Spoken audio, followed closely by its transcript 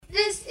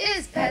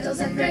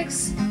Petals and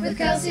Bricks with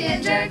Kelsey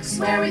and Jerks,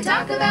 where we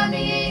talk about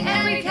me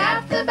and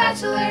recap The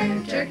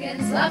Bachelor.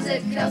 Jerkins loves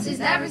it. Kelsey's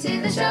never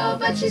seen the show,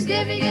 but she's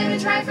giving it a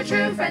try for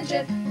true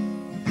friendship.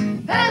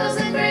 Petals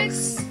and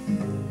Bricks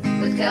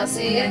with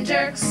Kelsey and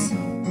Jerks.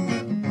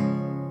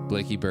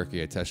 Blakey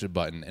Berkey, I touched a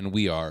button, and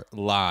we are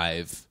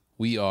live.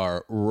 We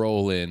are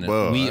rolling.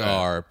 Whoa, we all right.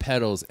 are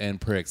Petals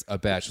and Pricks, a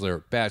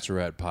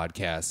Bachelorette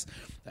podcast.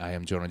 I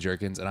am Jonah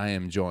Jerkins, and I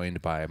am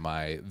joined by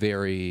my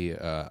very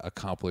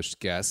accomplished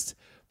guest,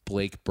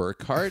 Blake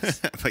Burkhart.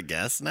 I'm a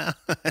guest now?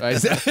 I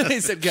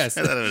said guest.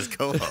 I thought it was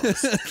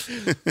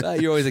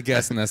co-host. You're always a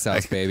guest in this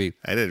house, baby.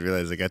 I didn't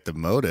realize I got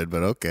demoted,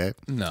 but okay.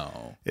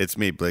 No. It's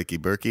me, Blakey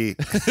Berkey.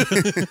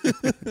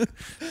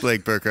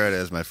 Blake Burkhart,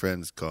 as my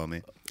friends call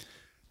me.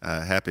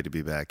 Happy to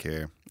be back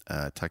here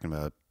talking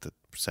about the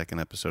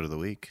second episode of the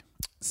week.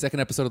 Second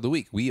episode of the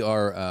week. We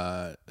are,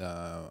 I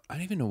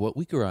don't even know what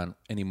week we're on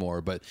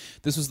anymore, but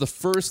this was the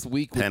first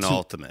week.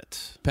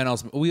 Penultimate.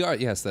 Penultimate. We are,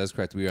 yes, that is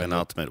correct. We are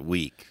Penultimate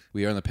week.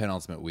 We are in the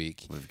penultimate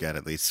week. We've got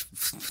at least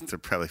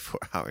probably 4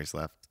 hours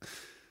left.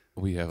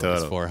 We have Total. at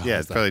least 4 hours. Yeah,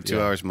 it's probably left. 2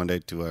 hours Monday,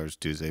 2 hours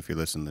Tuesday. If you're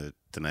listening to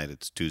tonight,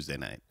 it's Tuesday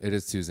night. It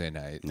is Tuesday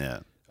night.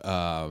 Yeah.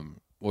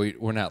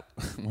 We're not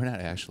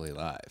actually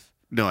live.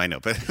 No, I know,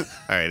 but all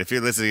right. If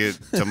you're listening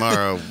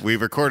tomorrow, we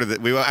recorded it.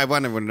 I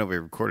want everyone to know we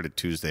recorded it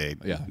Tuesday,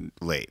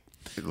 late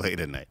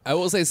at night. I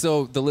will say,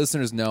 so the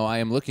listeners know I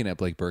am looking at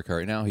Blake Burkhart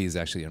right now. He's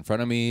actually in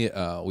front of me.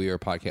 We are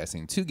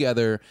podcasting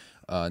together,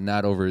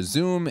 not over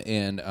Zoom,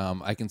 and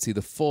I can see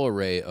the full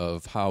array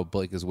of how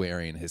Blake is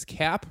wearing his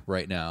cap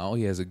right now.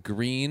 He has a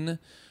green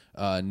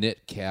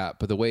knit cap,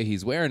 but the way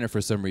he's wearing it, for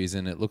some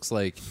reason, it looks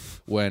like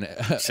when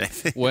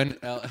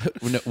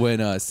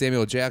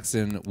Samuel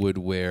Jackson would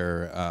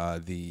wear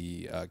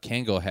the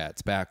Kango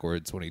hats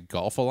backwards when he'd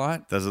golf a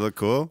lot. Does it look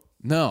cool?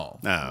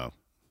 No,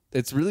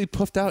 it's really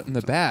puffed out in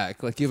the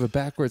back, like you have a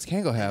backwards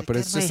Kango hat. But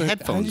it's just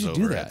like, how did you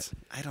do that?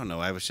 I don't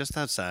know. I was just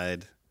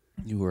outside.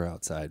 You were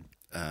outside.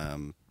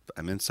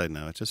 I'm inside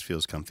now. It just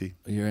feels comfy.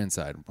 You're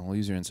inside. We'll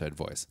use your inside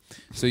voice.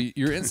 So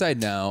you're inside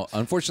now.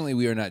 Unfortunately,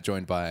 we are not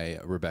joined by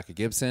Rebecca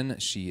Gibson.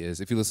 She is,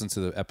 if you listen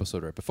to the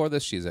episode right before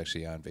this, she is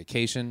actually on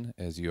vacation,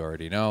 as you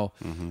already know.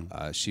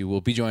 Mm-hmm. She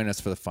will be joining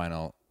us for the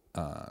final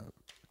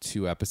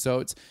 2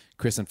 episodes.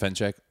 Kristen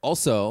Fenchek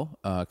also,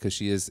 because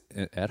she is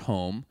at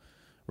home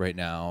right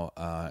now,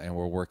 and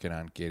we're working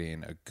on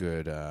getting a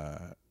good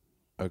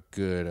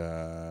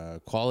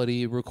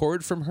quality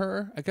record from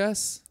her, I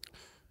guess.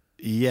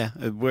 Yeah,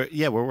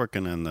 we're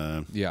working on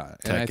the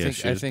tech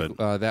issues, I think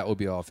that will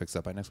be all fixed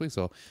up by next week.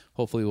 So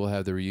hopefully we'll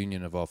have the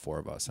reunion of all 4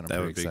 of us, and I'm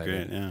pretty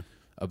excited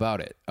about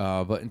it.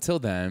 But until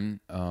then,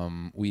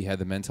 we had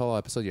the Mental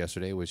episode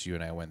yesterday, which you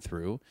and I went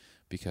through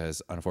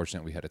because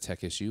unfortunately we had a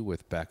tech issue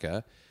with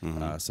Becca.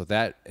 Mm-hmm. So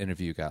that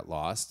interview got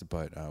lost,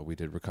 but we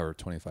did recover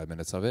 25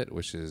 minutes of it,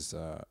 which is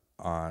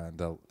on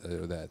the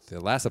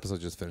last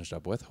episode just finished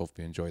up with. Hope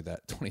you enjoyed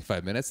that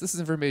 25 minutes. This is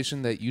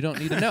information that you don't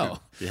need to know.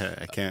 Yeah,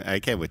 I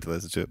can't wait to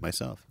listen to it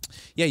myself.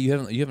 Yeah, you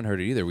haven't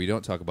heard it either. We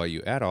don't talk about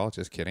you at all.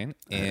 Just kidding.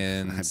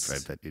 And I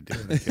bet you do.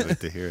 I can't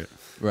wait to hear it.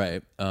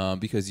 Right,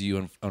 because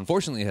you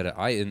unfortunately had an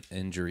eye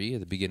injury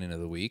at the beginning of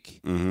the week.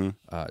 Mm-hmm.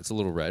 It's a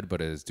little red,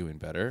 but it is doing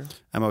better.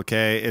 I'm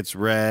okay. It's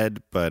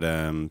red, but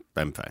I'm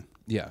fine.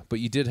 Yeah, but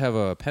you did have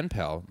a pen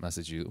pal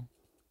message you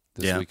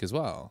this week as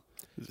well.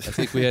 I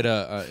think we had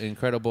an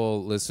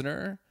incredible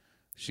listener.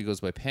 She goes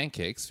by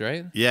Pancakes,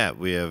 right? Yeah,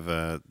 we have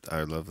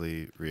our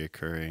lovely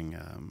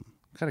reoccurring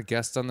got a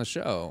guest on the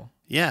show.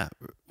 Yeah,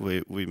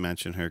 we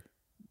mentioned her.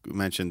 We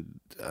mentioned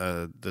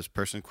this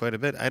person quite a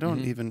bit. I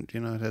don't even,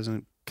 it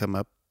hasn't come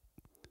up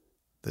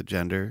the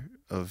gender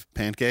of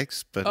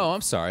Pancakes, but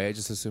I'm sorry. I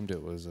just assumed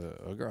it was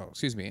a girl.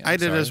 Excuse me. I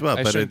did as well.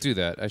 I but shouldn't do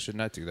that. I should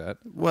not do that.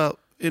 Well,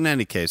 in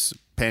any case,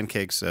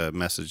 Pancakes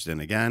messaged in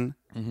again.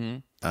 Mm-hmm.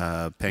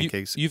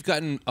 Pancakes. You've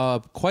gotten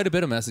quite a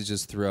bit of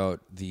messages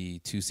throughout the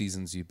 2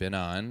 seasons you've been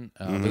on,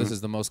 but this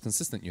is the most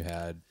consistent you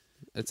had.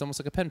 It's almost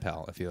like a pen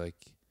pal, I feel like.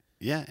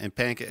 Yeah, and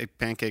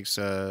Pancakes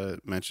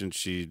mentioned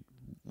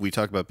we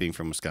talk about being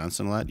from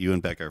Wisconsin a lot. You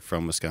and Beck are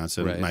from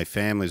Wisconsin. Right. My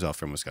family's all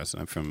from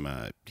Wisconsin. I'm from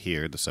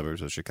here, the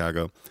suburbs of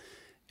Chicago.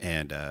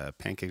 And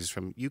Pancakes is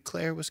from Eau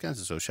Claire,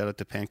 Wisconsin. So shout out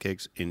to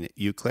Pancakes in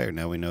Eau Claire.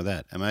 Now we know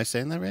that. Am I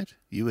saying that right?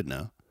 You would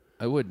know.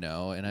 I would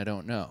know, and I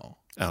don't know.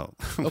 Oh.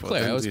 Eau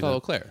Claire. I always call Eau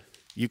Claire.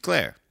 Eau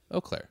Claire. Eau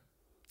Claire.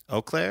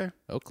 Eau Claire?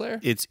 Eau Claire?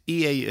 It's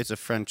EAU. It's a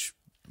French.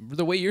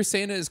 The way you're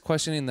saying it is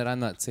questioning that I'm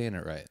not saying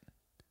it right.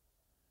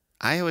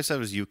 I always thought it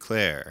was Eau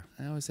Claire.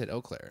 I always said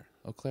Eau Claire.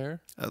 Eau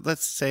Claire?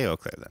 Let's say Eau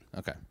Claire then.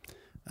 Okay.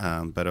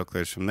 But Eau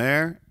Claire's from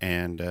there,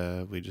 and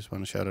we just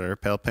want to shout out our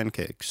pal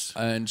Pancakes.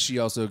 And she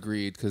also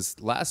agreed, because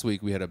last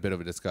week we had a bit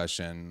of a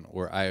discussion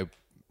where I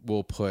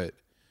will put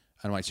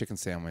on my chicken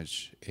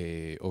sandwich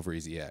a over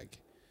easy egg.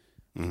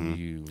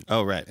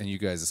 Mm-hmm. Right. And you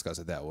guys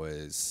discussed that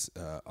was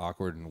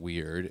awkward and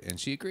weird, and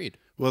she agreed.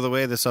 Well, the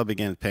way this all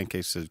began,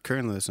 Pancakes said,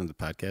 currently listening to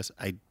the podcast,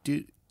 I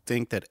do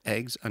think that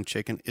eggs on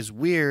chicken is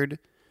weird,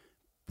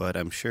 but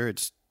I'm sure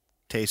it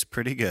tastes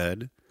pretty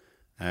good.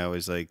 I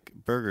always like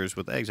burgers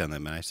with eggs on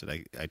them, and I said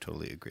I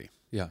totally agree.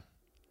 Yeah.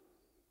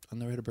 I've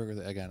never had a burger with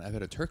an egg on it. I've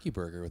had a turkey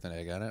burger with an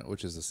egg on it,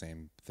 which is the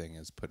same thing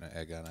as putting an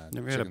egg on a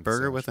Never had a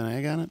burger sandwich. with an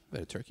egg on it? I've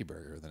had a turkey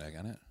burger with an egg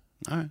on it.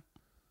 All right.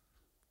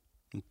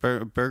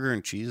 Burger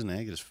and cheese and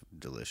egg is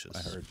delicious.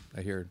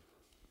 I heard.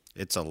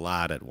 It's a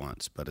lot at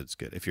once, but it's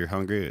good. If you're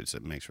hungry,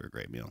 it makes for a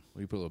great meal.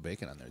 We put a little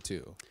bacon on there,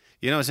 too.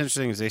 You know what's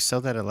interesting is they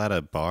sell that at a lot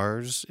of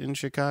bars in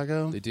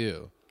Chicago. They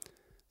do.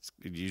 It's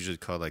usually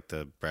called like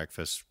the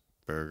breakfast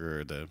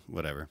burger or the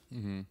whatever.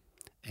 Mm-hmm.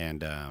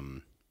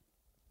 And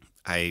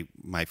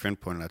my friend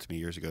pointed out to me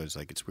years ago, it's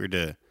like, it's weird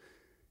to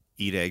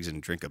eat eggs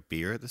and drink a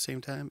beer at the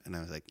same time. And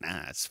I was like,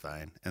 nah, it's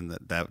fine. And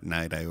that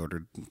night I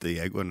ordered the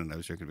egg one and I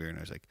was drinking beer and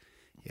I was like,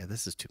 yeah,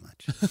 this is too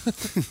much.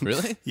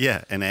 Really?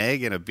 Yeah. An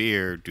egg and a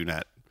beer do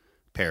not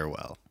pair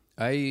well.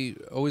 I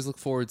always look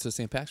forward to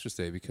St. Patrick's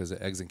Day because of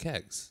eggs and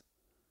kegs.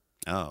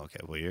 Oh, okay.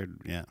 Well,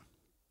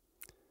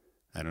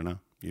 I don't know.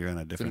 You're on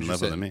a different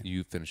level than me.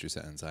 You finish your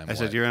sentence. I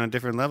said you're on a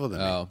different level than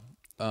me.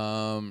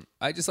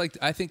 I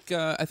think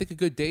a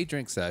good day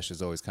drink sesh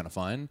is always kind of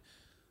fun.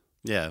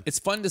 Yeah. It's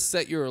fun to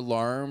set your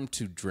alarm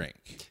to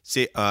drink.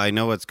 See, I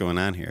know what's going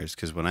on here is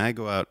because when I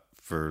go out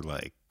for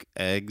like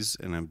eggs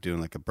and I'm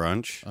doing like a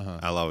brunch,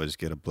 I'll always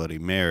get a Bloody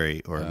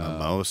Mary or a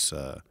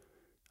mimosa.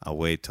 I'll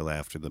wait till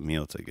after the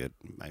meal to get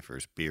my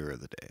first beer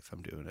of the day if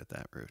I'm doing it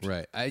that route.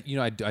 Right. I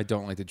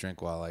don't like to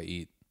drink while I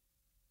eat.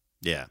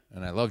 Yeah.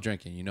 And I love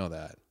drinking. You know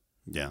that.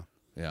 Yeah.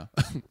 Yeah.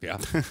 Yeah.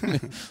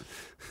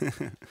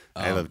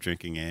 I love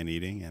drinking and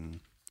eating and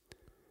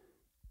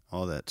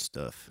all that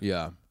stuff.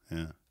 Yeah.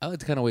 Yeah. I like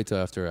to kind of wait till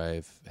after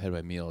I've had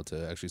my meal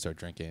to actually start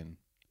drinking.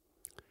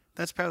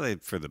 That's probably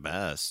for the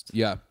best.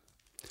 Yeah.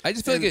 I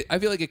just feel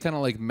like it kind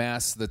of like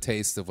masks the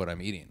taste of what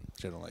I'm eating,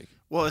 which I don't like.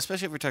 Well,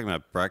 especially if we're talking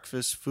about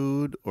breakfast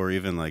food or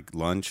even like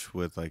lunch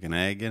with like an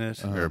egg in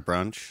it or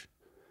brunch,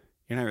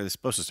 you're not really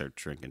supposed to start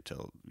drinking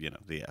till,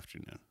 the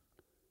afternoon.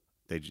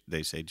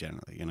 They say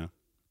generally,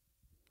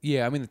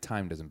 Yeah, I mean the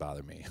time doesn't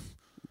bother me.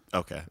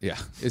 Okay. Yeah,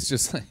 it's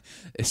just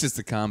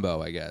a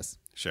combo, I guess.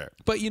 Sure.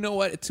 But you know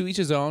what? To each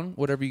his own.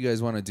 Whatever you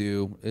guys want to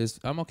do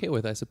I'm okay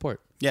with. I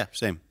support. Yeah,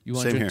 same. You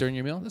want to drink during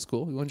your meal? That's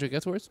cool. You want to drink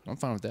afterwards? I'm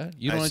fine with that.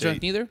 You don't want to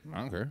drink neither? I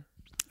don't care.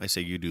 I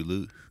say you do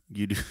Lou.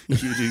 You do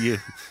you.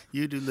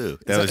 You do Lou.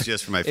 That was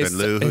just for my friend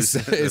Lou.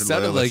 It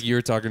sounded like you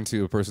were talking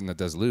to a person that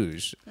does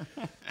luge.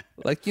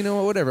 Like, you know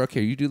what? Whatever.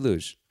 Okay, you do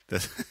luge.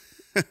 That's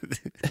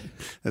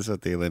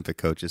what the Olympic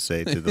coaches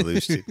say to the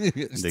luge team.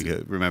 They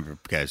go, remember,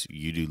 guys,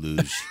 you do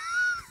luge.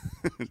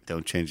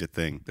 Don't change a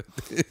thing.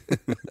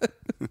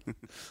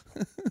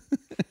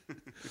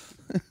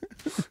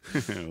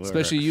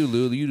 Especially you,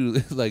 Lou. You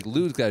do like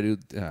Lou's got to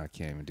do. I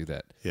can't even do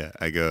that. Yeah,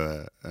 I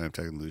go. I'm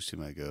talking luge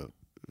team. I go.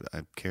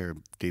 I care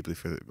deeply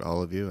for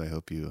all of you. I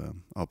hope you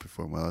all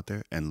perform well out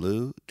there. And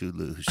Lou, do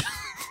luge.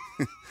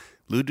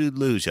 Lou, do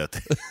luge out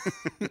there.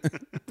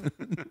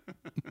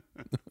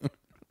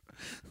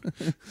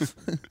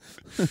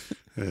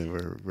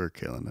 We're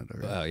killing it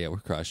already. Oh yeah, we're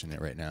crushing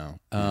it right now.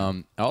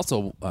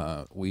 Also,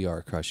 we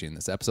are crushing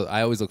this episode.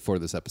 I always look forward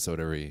to this episode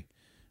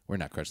We're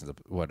not crushing this,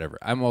 whatever.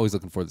 I'm always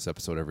looking forward to this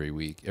episode every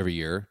week, every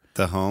year,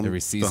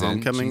 every season. The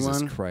homecoming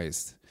Jesus one.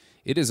 Christ,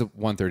 it is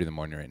 1:30 in the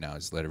morning right now.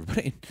 Just let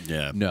everybody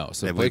know.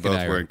 So and Blake we both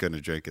and I weren't going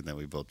to drink, and then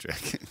we both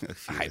drank.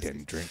 I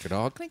didn't drink at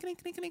all. Clink,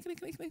 clink, clink, clink,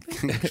 clink, clink,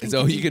 clink.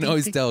 So you can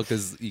always tell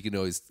because you can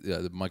always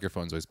the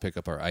microphones always pick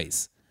up our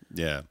ice.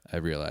 Yeah, I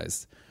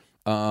realized.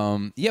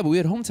 But we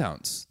had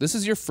hometowns. This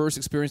is your first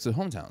experience with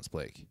hometowns,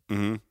 Blake,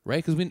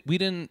 right? Because we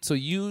didn't. So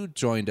you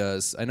joined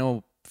us. I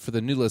know for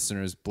the new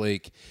listeners,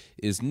 Blake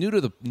is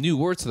newer to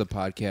the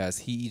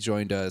podcast. He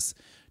joined us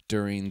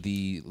during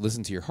the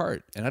Listen to Your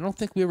Heart, and I don't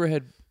think we ever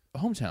had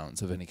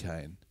hometowns of any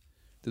kind.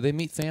 Did they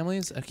meet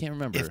families? I can't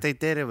remember. If they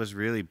did, it was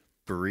really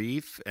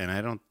brief, and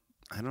I don't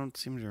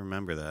seem to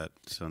remember that.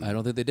 So I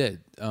don't think they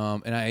did.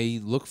 And I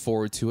look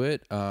forward to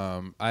it.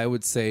 I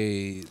would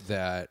say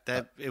that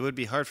it would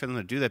be hard for them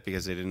to do that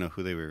because they didn't know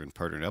who they were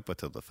partnered up with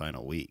till the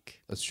final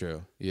week. That's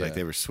true. Yeah. Like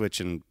they were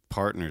switching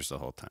partners the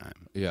whole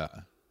time. Yeah.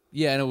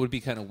 Yeah, and it would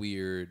be kind of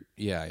weird.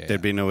 Yeah.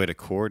 There'd be no way to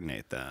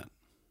coordinate that.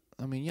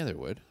 I mean, yeah, there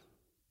would.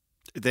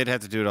 They'd have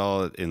to do it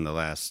all in the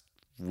last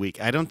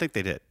week. I don't think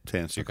they did. To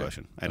answer your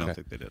question, I don't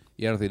think they did.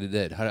 Yeah, I don't think they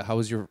did. How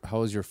was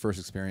your first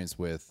experience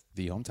with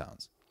the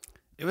hometowns?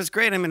 It was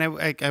great. I mean,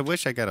 I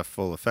wish I got a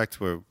full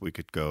effect where we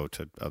could go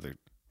to other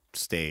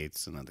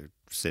states and other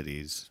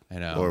cities. I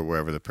know. Or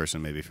wherever the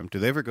person may be from. Do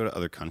they ever go to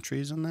other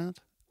countries in that?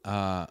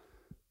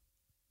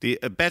 The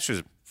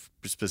Bachelor's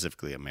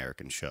specifically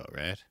American show,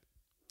 right?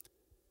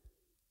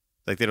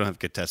 Like they don't have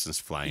contestants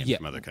flying in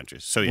from other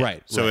countries. So yeah.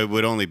 Right. So it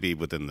would only be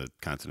within the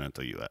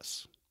continental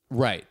U.S.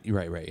 Right.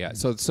 Yeah.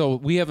 So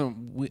we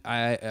haven't.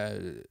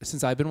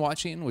 Since I've been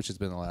watching, which has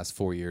been the last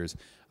 4 years,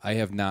 I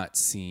have not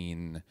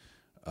seen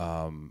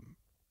a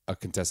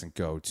contestant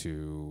go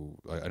to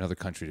another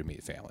country to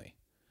meet family.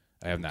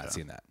 I have not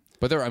seen that.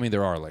 But there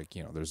are like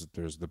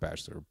there's the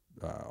Bachelor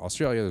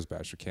Australia, there's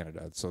Bachelor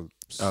Canada. So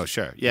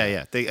sure,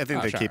 yeah. I think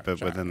they keep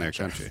it within their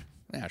country.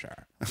 Yeah,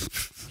 sure.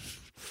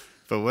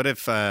 But what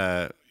if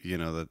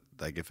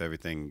if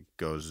everything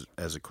goes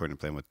as according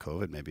to plan with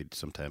COVID, maybe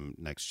sometime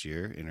next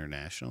year,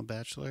 international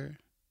Bachelor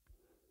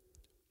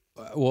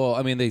Well,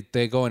 I mean,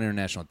 they go on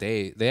international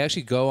date. They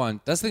actually go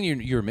on. That's the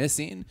thing you're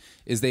missing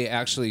is they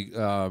actually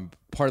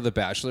part of the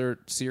Bachelor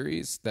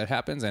series that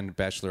happens and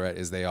Bachelorette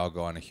is they all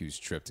go on a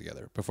huge trip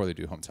together before they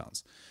do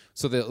hometowns.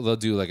 So they'll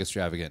do like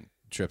extravagant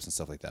trips and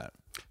stuff like that.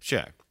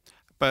 Sure,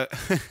 but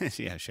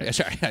yeah, sure. Yeah,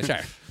 sure.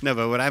 No,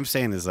 but what I'm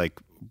saying is like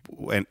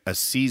a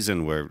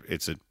season where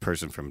it's a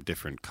person from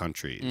different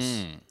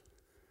countries.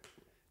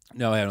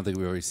 No, I don't think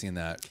we've already seen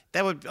that.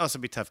 That would also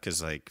be tough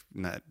because, like,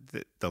 not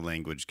the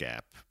language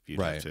gap.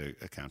 You'd have to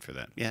account for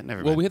that. Yeah,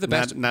 never. Well, mind. we had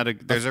the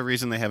there's a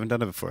reason they haven't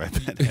done it before. I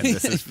bet. And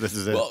this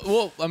is it.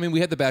 Well, I mean,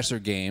 we had the Bachelor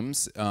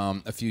Games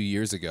a few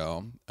years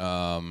ago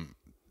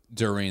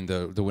during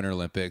the Winter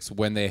Olympics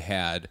when they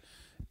had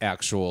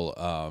actual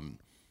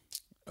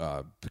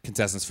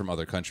contestants from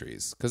other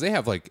countries because they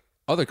have like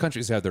other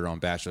countries have their own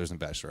bachelors and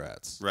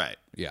bachelorettes. Right.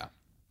 Yeah.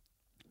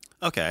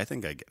 Okay, I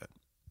think I get it.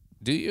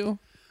 Do you?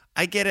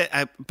 I get it,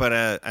 but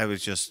I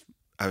was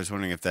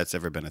wondering if that's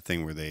ever been a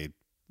thing where they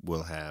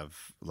will have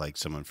like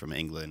someone from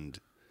England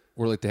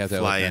or like they have to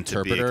fly have, like, an in to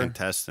interpreter? be a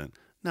contestant.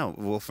 No,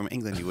 well, from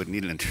England you wouldn't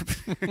need an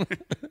interpreter.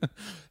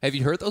 Have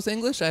you heard those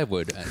English? I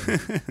would.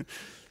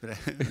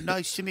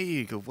 Nice to meet you.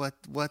 You go,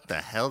 what the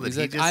hell did He's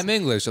he like, just? I'm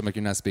English. I'm like,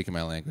 you're not speaking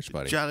my language,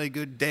 buddy. Jolly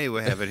good day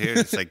we're having here.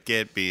 It's like,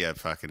 get me a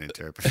fucking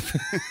interpreter.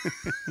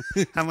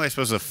 How am I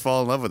supposed to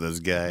fall in love with this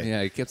guy?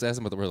 Yeah, he keeps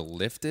asking about where the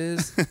lift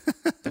is.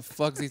 The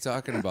fuck's he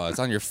talking about? It's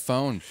on your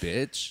phone,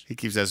 bitch. He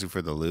keeps asking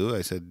for the loo.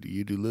 I said,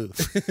 you do loo.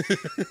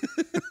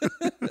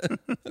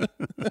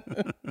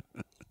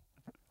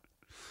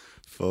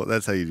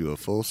 That's how you do a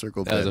full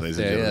circle bend, ladies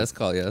and gentlemen. That's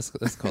called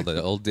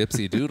the old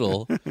dipsy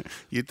doodle.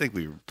 You'd think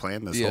we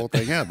planned this whole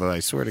thing out, but I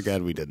swear to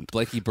God we didn't.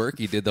 Blakey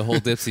Berkey did the whole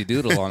dipsy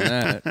doodle on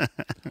that,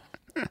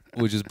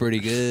 which is pretty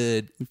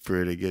good.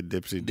 Pretty good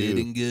dipsy doodle.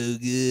 Didn't go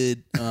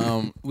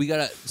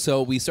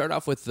good. We start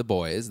off with the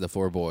boys, the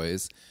 4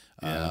 boys.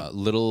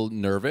 Little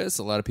nervous.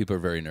 A lot of people are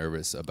very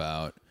nervous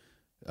about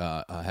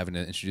having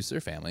to introduce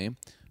their family.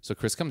 So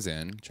Chris comes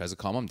in, tries to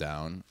calm him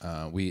down.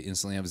 We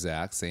instantly have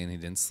Zach saying he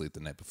didn't sleep the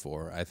night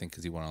before. I think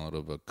because he went on a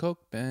little bit of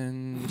coke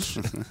binge.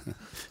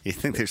 You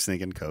think they're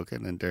sneaking coke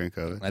in during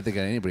COVID? I think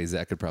anybody,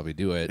 Zach could probably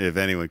do it. If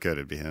anyone could,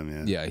 it'd be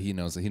him. Yeah. Yeah, he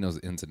knows the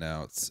ins and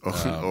outs.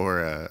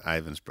 Or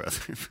Ivan's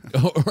brother.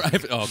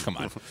 Oh, come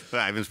on.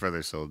 Ivan's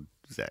brother sold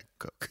Zach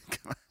coke.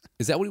 Come on.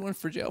 Is that what he went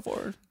for jail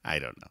for? I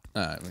don't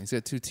know. He's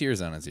got 2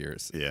 tears on his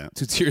ears. Yeah.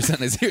 2 tears on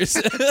his ears.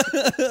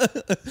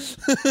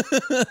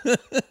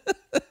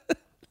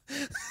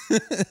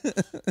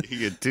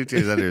 He got 2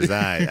 tears under his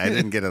eye. I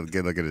didn't get a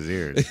good look at his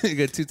ears. He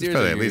got 2 tears.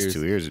 Probably at least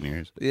 2 ears in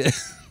yours. Yeah.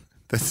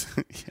 That's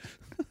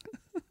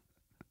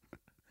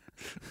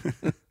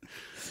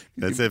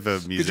That's if a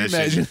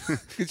musician.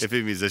 If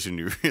a musician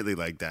you really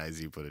like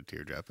dies, you put a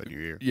teardrop in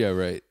your ear. Yeah,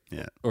 right.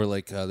 Yeah. Or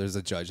like, there's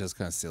a judge that's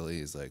kind of silly.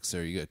 He's like,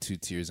 "Sir, you got 2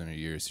 tears on your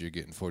ears, so you're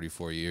getting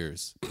 44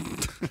 years."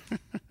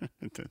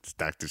 That's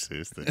Dr.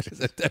 Seuss.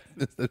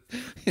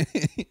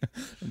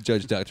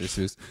 Judge Dr.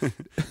 Seuss.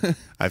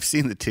 I've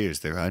seen the tears.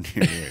 They're on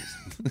your ears.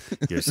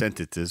 Your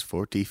sentence is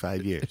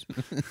 45 years.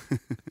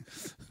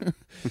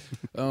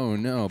 Oh,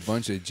 no. A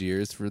bunch of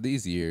jeers for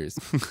these years.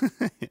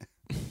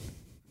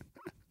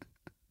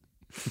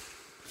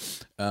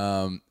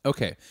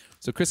 Okay.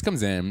 So Chris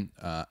comes in,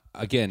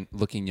 again,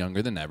 looking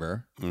younger than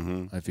ever.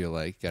 Mm-hmm. I feel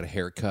like. Got a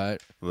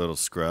haircut. A little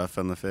scruff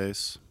on the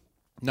face.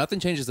 Nothing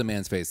changes a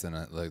man's face than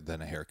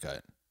a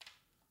haircut.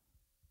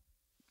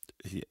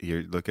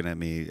 You're looking at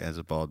me as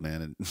a bald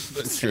man and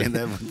saying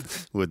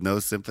that with no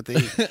sympathy?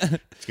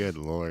 Good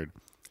Lord.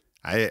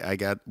 I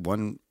got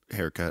one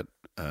haircut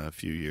a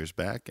few years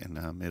back,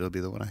 and it'll be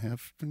the one I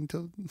have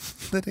until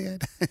the day I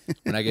die.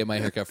 When I get my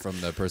haircut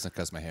from the person that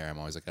cuts my hair, I'm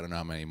always like, I don't know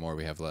how many more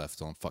we have left.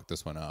 Don't fuck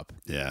this one up.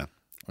 Yeah.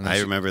 I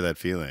remember that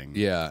feeling.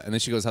 Yeah. And then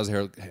she goes, how's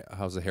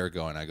the hair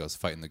going? I goes,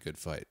 fighting the good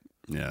fight.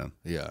 Yeah.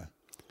 Yeah.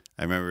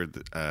 I remember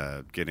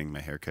getting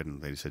my haircut, and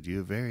the lady said, "You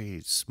have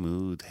very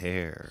smooth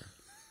hair."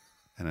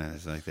 And I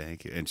was like,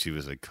 "Thank you." And she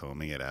was like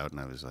combing it out,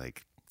 and I was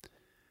like,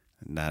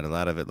 "Not a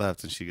lot of it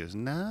left." And she goes,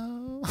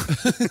 "No."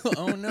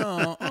 Oh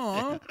no.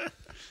 Aww.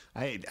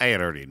 I had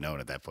already known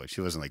at that point.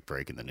 She wasn't like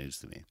breaking the news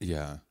to me.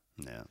 Yeah.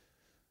 Yeah.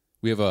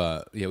 We have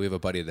a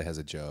buddy that has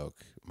a joke.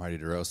 Marty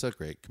DeRosa,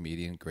 great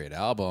comedian, great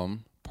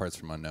album, Parts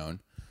from Unknown.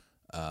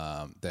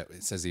 That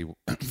it says he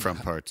From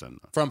Parts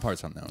Unknown. From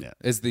Parts Unknown. Yeah.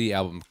 Is the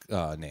album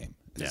name.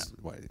 Yeah.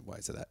 Why I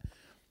said that.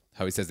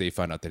 How he says that he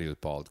found out that he was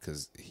bald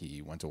because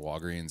he went to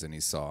Walgreens and he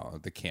saw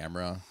the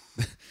camera,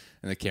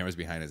 and the camera's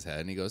behind his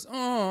head, and he goes,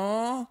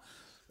 "Aww."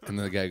 And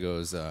then the guy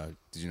goes,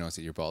 "Did you notice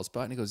your bald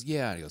spot?" And he goes,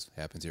 "Yeah." And he goes,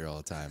 "Happens here all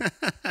the time."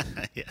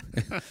 Yeah.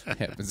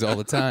 Happens all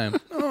the time.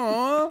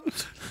 Aww.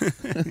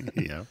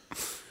 Yeah.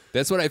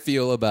 That's what I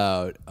feel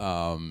about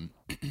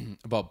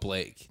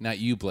Blake. Not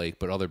you, Blake,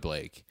 but other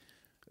Blake.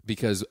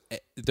 Because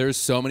there's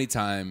so many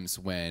times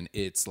when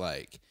it's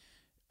like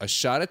a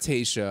shot of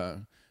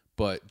Tayshia,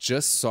 but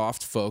just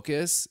soft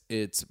focus.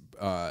 It's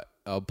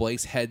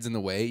Blake's head's in the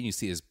way, and you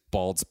see his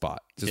bald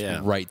spot just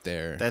right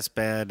there. That's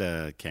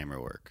bad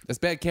camera work. That's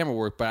bad camera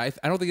work, but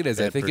I don't think it is.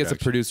 I think it's a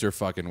producer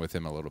fucking with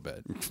him a little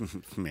bit.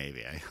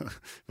 Maybe.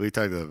 We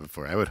talked about it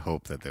before. I would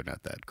hope that they're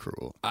not that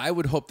cruel. I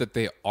would hope that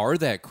they are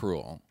that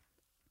cruel.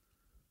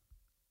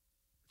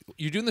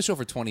 You're doing the show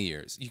for 20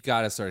 years. You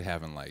got to start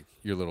having like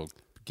your little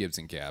gibs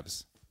and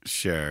gabs.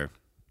 Sure.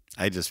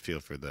 I just feel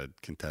for the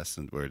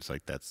contestant where it's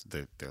like that's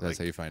like,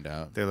 how you find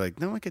out. They're like,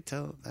 no one could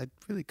tell. I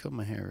really cut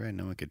my hair right.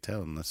 No one could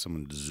tell unless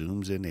someone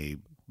zooms in a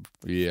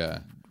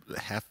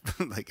half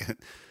like a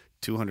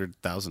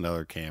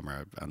 $200,000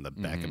 camera on the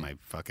back of my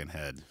fucking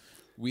head.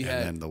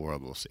 Then the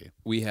world will see.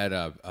 We had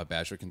a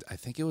Bachelor. I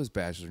think it was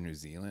Bachelor New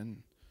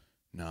Zealand.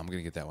 No, I'm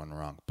gonna get that one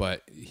wrong.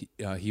 But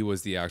he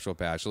was the actual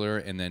Bachelor,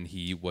 and then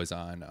he was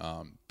on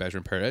Bachelor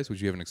in Paradise,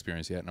 which you haven't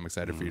experienced yet, and I'm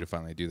excited for you to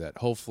finally do that.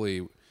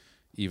 Hopefully,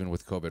 even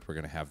with COVID, we're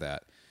gonna have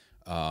that.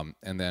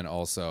 And then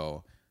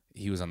also,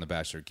 he was on the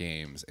Bachelor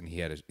Games, and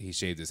he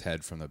shaved his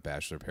head from the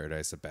Bachelor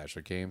Paradise to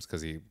Bachelor Games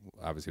because he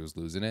obviously was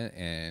losing it,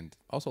 and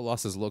also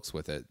lost his looks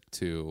with it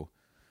too.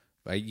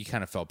 You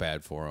kind of felt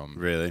bad for him.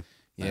 Really?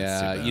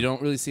 Yeah, you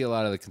don't really see a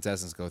lot of the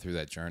contestants go through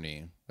that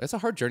journey. It's a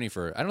hard journey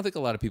I don't think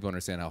a lot of people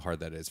understand how hard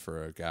that is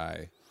for a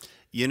guy.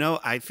 You know,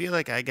 I feel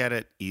like I got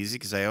it easy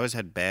because I always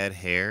had bad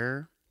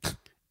hair.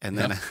 And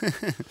then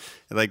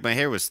like my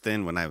hair was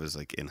thin when I was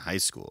like in high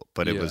school,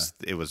 but it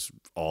was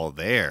all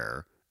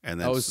there. And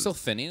then it was still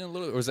thinning a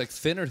little? Or was it like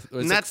thin or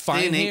was not like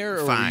fine thinning,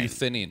 hair or fine. Were you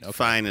thinning? Okay.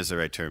 Fine is the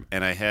right term.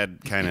 And I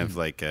had kind of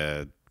like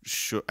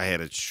I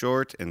had a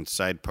short and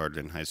side part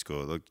in high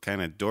school. It looked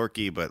kind of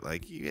dorky, but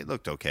like it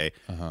looked okay.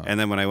 And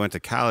then when I went to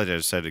college, I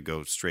decided to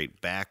go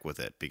straight back with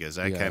it because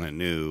I kind of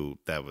knew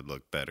that would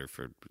look better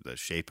for the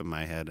shape of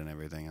my head and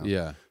everything else.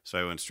 Yeah. So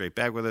I went straight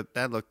back with it.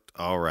 That looked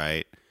all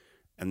right.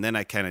 And then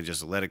I kind of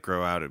just let it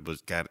grow out.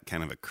 It got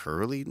kind of a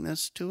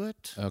curliness to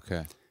it.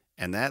 Okay.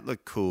 And that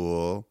looked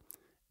cool.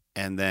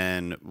 And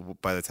then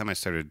by the time I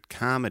started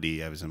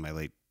comedy, I was in my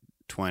late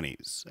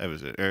 20s.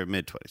 Or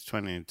mid 20s,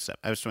 27.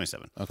 I was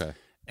 27. Okay.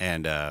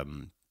 And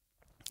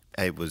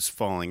I was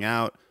falling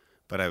out,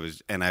 but I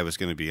was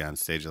going to be on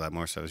stage a lot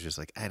more. So I was just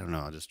like, I don't know,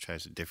 I'll just try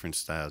some different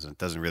styles. And it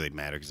doesn't really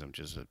matter because I'm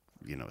just a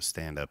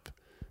stand-up.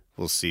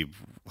 We'll see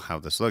how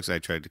this looks. I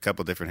tried a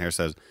couple different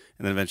hairstyles,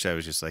 and then eventually I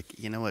was just like,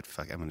 you know what,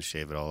 fuck, I'm going to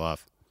shave it all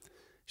off.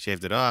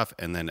 Shaved it off,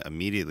 and then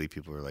immediately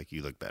people were like,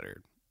 you look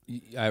better.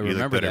 I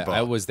remember that. Bald.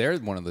 I was there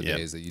one of the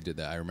days that you did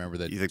that. I remember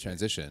that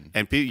transition.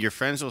 And your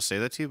friends will say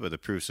that to you, but the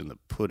proof's in the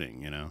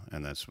pudding,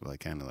 and that's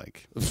like kind of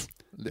like...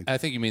 I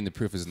think you mean the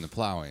proof is in the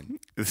plowing.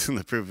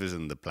 The proof is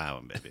in the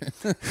plowing,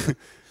 baby.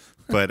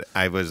 But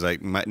I was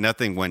like,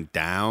 nothing went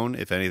down.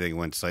 If anything,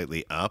 went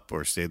slightly up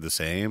or stayed the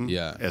same.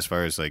 Yeah. As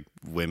far as like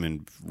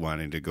women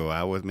wanting to go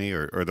out with me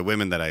or the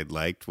women that I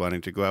liked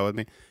wanting to go out with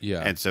me. Yeah.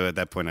 And so at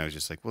that point, I was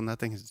just like, well,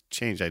 nothing has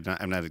changed.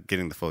 I'm not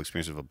getting the full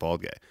experience of a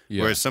bald guy.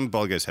 Yeah. Whereas some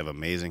bald guys have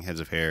amazing heads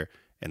of hair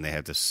and they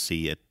have to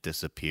see it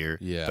disappear.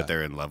 Yeah. But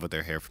they're in love with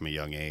their hair from a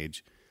young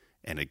age,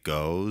 and it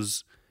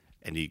goes.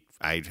 And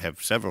I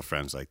have several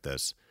friends like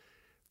this,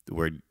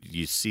 where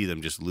you see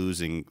them just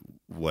losing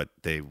what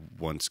they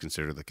once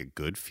considered like a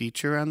good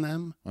feature on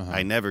them.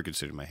 I never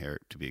considered my hair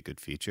to be a good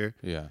feature.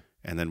 Yeah.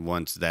 And then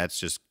once that's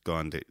just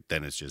gone,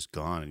 then it's just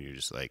gone. And you're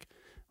just like,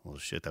 well,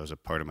 shit, that was a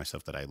part of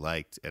myself that I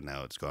liked, and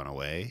now it's gone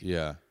away.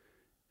 Yeah.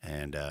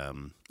 And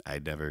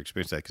I'd never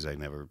experienced that because I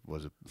never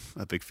was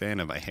a big fan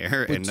of my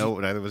hair, but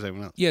neither was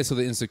anyone else. Yeah, so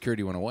the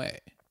insecurity went away.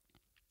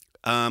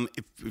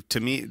 To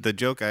me, the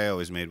joke I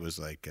always made was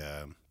like...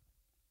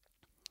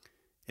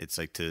 it's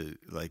like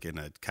in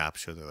a cop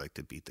show, they're like,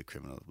 to beat the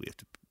criminal, we have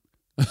to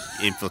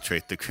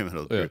infiltrate the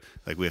criminal group.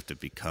 Like we have to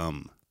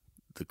become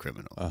the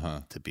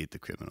criminal to beat the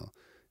criminal.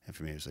 And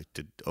for me, it was like,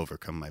 to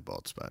overcome my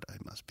bald spot, I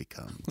must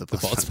become the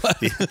bald spot.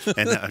 Yeah.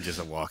 And now I'm just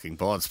a walking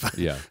bald spot.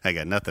 Yeah. I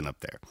got nothing up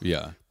there.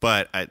 Yeah.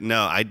 But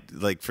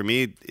for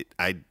me,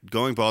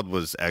 going bald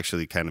was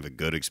actually kind of a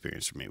good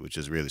experience for me, which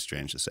is really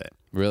strange to say.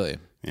 Really?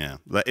 Yeah.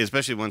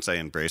 Especially once I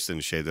embraced it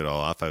and shaved it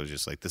all off, I was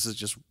just like, this is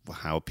just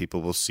how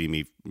people will see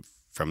me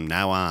from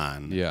now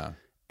on. Yeah.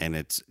 And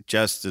it's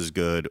just as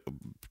good,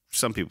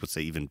 some people would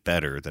say even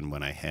better than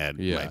when I had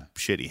my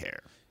shitty hair.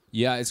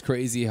 Yeah, it's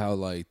crazy how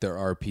like there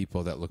are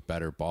people that look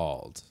better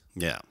bald.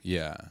 Yeah.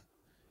 Yeah.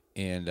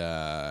 And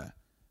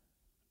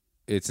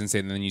it's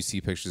insane. And then you see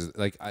pictures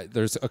like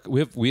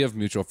we have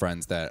mutual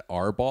friends that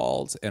are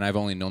bald, and I've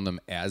only known them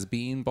as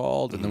being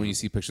bald. And then when you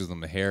see pictures of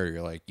them with hair,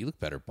 you're like, you look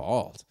better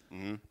bald.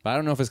 But I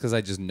don't know if it's because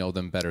I just know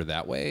them better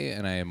that way,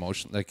 and I'm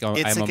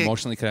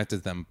emotionally connected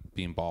to them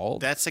being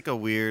bald. That's like a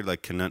weird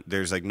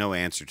there's like no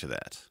answer to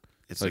that.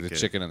 It's like the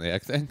chicken and the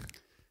egg thing.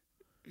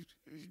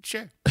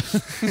 Sure.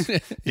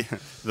 Yeah,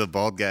 the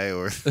bald guy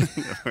or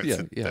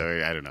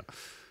I don't know.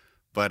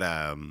 But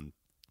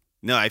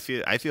no, I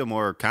feel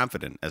more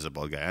confident as a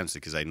bald guy, honestly,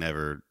 because I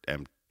never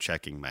am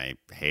checking my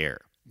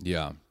hair.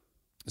 Yeah.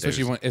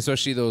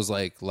 Especially those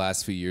like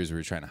last few years where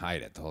you're trying to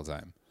hide it the whole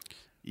time.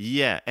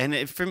 Yeah, and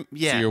So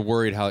you're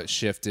worried how it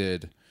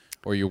shifted.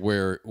 or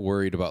you're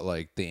worried about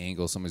like the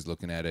angle somebody's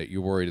looking at it.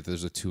 You're worried if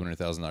there's a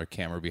 $200,000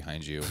 camera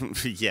behind you.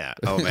 Yeah.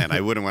 Oh man,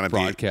 I wouldn't want to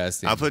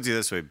broadcasting. I'll put it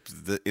this way: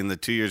 in the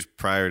 2 years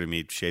prior to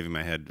me shaving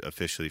my head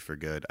officially for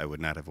good, I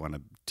would not have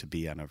wanted to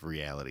be on a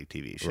reality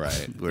TV show,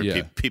 right?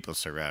 Where people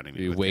surrounding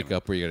me. You wake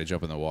up where you got to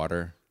jump in the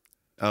water.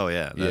 Oh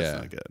yeah,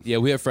 that's not good. Yeah,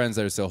 we have friends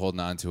that are still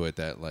holding on to it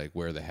that like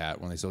wear the hat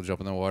when they still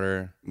jump in the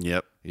water.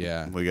 Yep.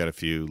 Yeah. We got a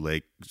few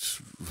lake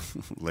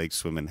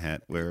swimming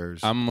hat wearers.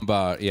 I'm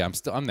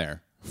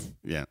there.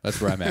 Yeah. That's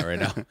where I'm at right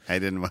now. I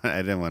didn't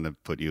want to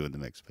put you in the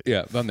mix. But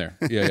yeah, I'm there.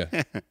 Yeah.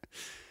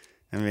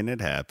 I mean, it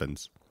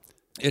happens.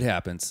 It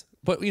happens.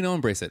 But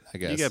embrace it, I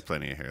guess. You got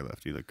plenty of hair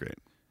left. You look great.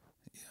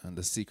 And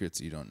the secrets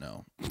you don't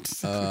know.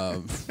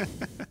 So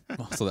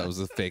that was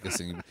the fakest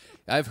thing.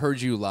 I've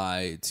heard you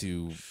lie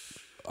to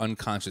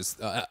unconscious,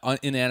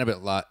 inanimate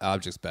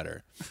objects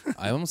better.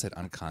 I almost said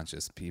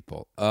unconscious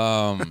people.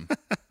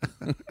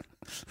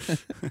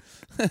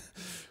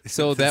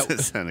 So that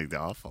sounded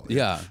awful.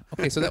 Yeah.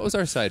 Okay. So that was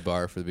our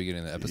sidebar for the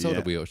beginning of the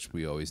episode, which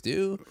we always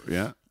do.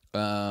 Yeah.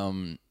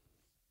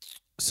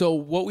 So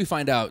what we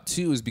find out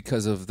too is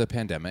because of the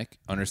pandemic,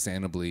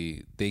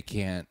 understandably, they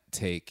can't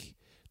take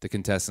the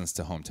contestants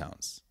to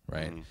hometowns,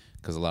 right?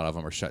 Because a lot of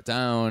them are shut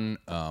down,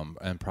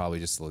 and probably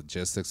just the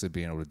logistics of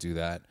being able to do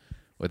that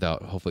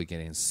without hopefully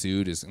getting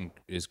sued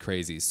is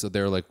crazy. So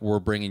they're like, we're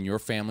bringing your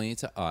family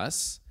to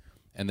us,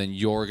 and then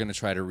you're going to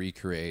try to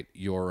recreate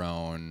your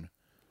own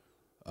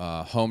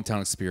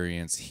hometown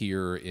experience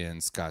here in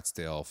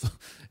Scottsdale,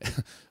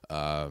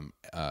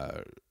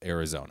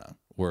 Arizona,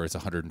 where it's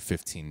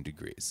 115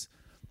 degrees.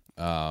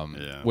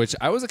 Which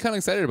I was kind of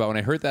excited about. When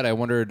I heard that, I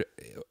wondered,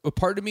 a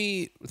part of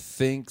me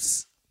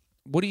thinks,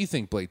 what do you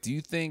think, Blake? Do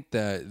you think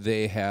that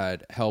they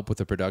had help with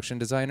a production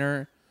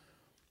designer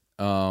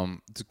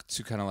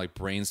to kind of like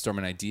brainstorm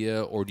an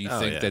idea, or do you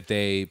think that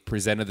they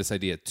presented this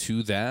idea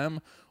to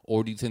them,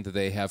 or do you think that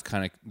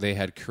they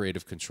had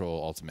creative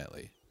control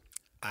ultimately?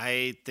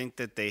 I think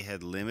that they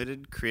had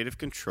limited creative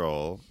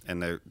control,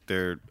 and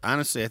they're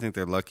honestly, I think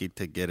they're lucky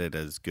to get it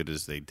as good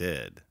as they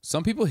did.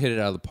 Some people hit it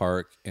out of the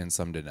park, and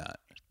some did not.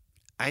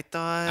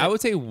 I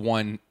would say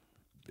one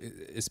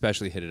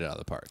especially hit it out of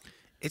the park.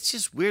 It's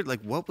just weird.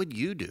 Like, what would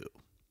you do?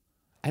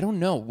 I don't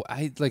know.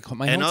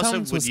 My and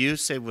also, would you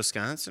say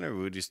Wisconsin or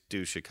would you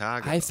do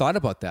Chicago? I thought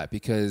about that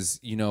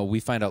because we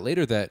find out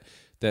later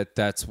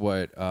that's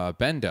what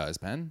Ben does.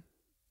 Ben.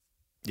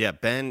 Yeah,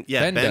 Ben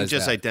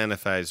just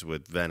identifies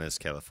with Venice,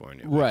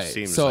 California. Right.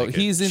 Seems so like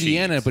he's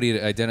Indiana, but he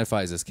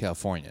identifies as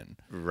Californian.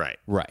 Right.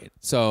 Right.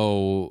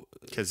 So.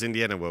 Because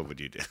Indiana, what would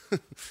you do?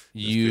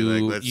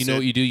 You what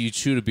you do? You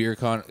shoot a beer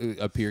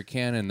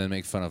can and then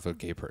make fun of a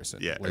gay person.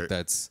 Yeah.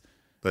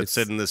 Let's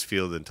sit in this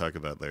field and talk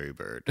about Larry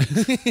Bird.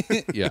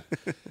 Yeah.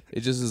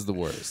 It just is the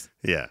worst.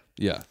 Yeah.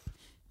 Yeah.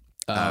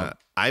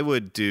 I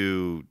would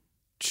do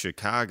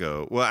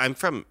Chicago. Well, I'm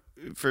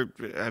sure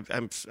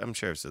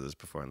I've said this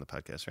before on the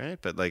podcast, right?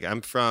 But like,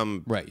 I'm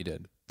from you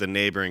did the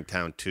neighboring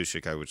town to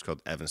Chicago, which is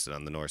called Evanston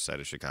on the north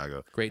side of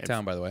Chicago. Great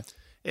town, by the way.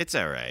 It's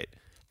all right.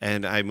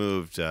 And I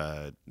moved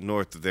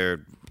north of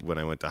there when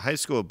I went to high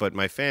school, but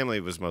my family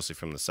was mostly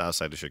from the south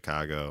side of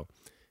Chicago.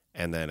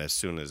 And then as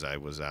soon as I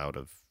was out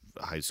of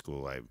high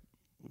school, I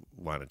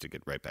wanted to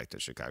get right back to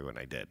Chicago, and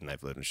I did. And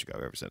I've lived in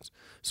Chicago ever since.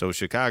 So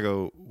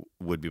Chicago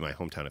would be my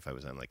hometown if I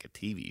was on like a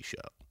TV show.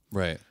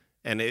 Right.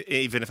 And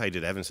even if I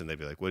did Evanston, they'd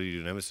be like, what do you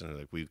do in Evanston? I'm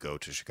like, we go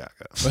to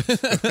Chicago.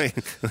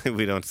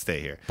 We don't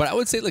stay here. But I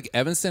would say like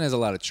Evanston has a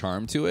lot of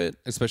charm to it,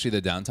 especially the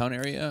downtown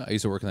area. I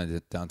used to work in the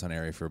downtown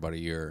area for about a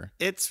year.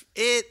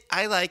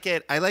 I like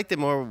it. I liked it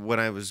more when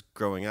I was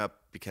growing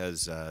up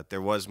because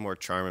there was more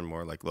charm and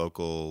more like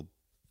local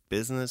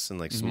business and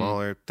like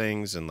smaller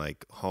things and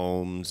like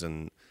homes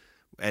and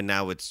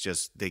now it's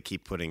just they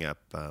keep putting up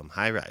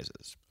high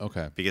rises.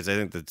 Okay. Because I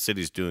think the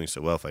city's doing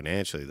so well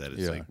financially that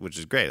it's like, which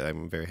is great.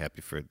 I'm very happy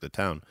for the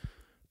town,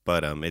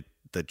 but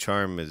the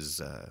charm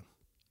is,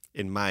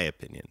 in my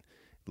opinion,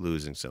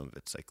 losing some of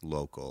its like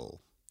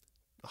local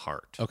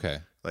heart.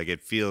 Okay. Like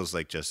it feels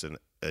like just an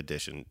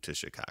addition to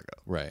Chicago.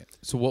 Right.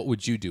 So what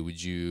would you do?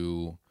 Would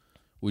you?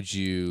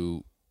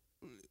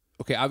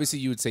 Okay, obviously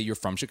you would say you're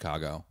from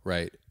Chicago,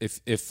 right?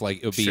 If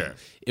like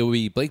it would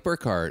be Blake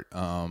Burkhart,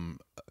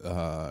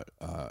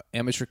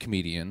 amateur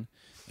comedian,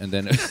 and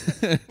then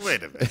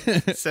wait a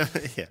minute. So,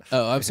 yeah.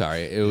 Oh, I'm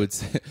sorry.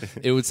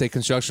 It would say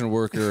construction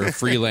worker,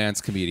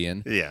 freelance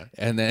comedian. Yeah.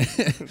 And then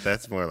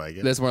that's more like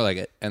it. That's more like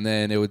it. And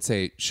then it would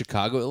say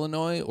Chicago,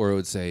 Illinois, or it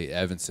would say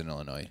Evanston,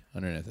 Illinois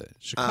underneath it.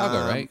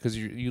 Chicago, right? Because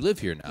you live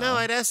here now. No,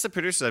 I'd ask the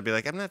producers. I'd be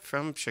like, I'm not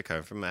from Chicago.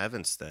 I'm from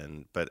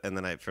Evanston.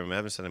 From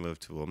Evanston I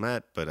moved to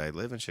Wilmette, but I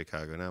live in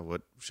Chicago now.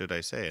 What should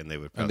I say? And they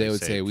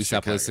would say we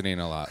stopped listening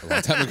a long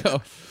time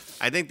ago.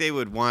 I think they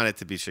would want it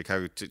to be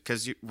Chicago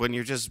because when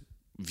you're just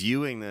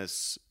viewing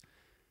this,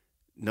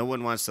 no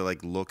one wants to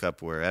like look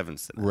up where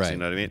Evanston is. Right. You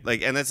know what I mean?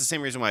 Like, and that's the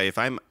same reason why if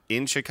I'm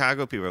in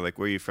Chicago, people are like,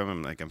 "Where are you from?"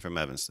 I'm like, "I'm from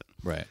Evanston."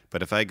 Right.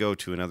 But if I go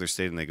to another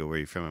state and they go, "Where are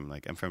you from?" I'm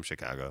like, "I'm from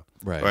Chicago."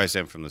 Right. Or I say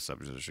I'm from the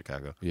suburbs of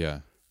Chicago. Yeah.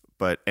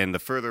 And the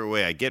further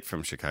away I get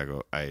from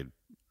Chicago, I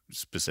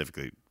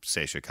specifically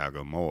say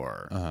Chicago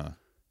more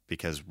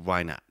because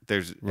why not?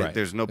 There's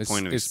no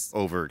point of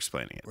over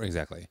explaining it.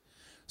 Exactly.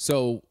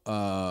 So,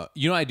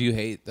 I do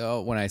hate,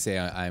 though, when I say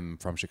I'm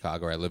from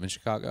Chicago or I live in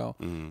Chicago,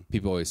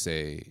 people always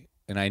say,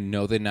 and I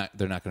know they're not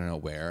going to know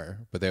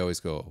where, but they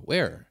always go,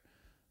 where?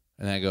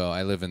 And I go,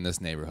 I live in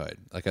this neighborhood.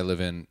 Like, I live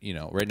in,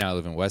 right now I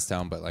live in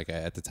Westtown, but, like,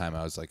 at the time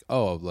I was like,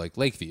 oh, like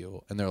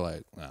Lakeview. And they're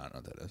like, I don't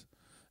know what that is.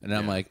 And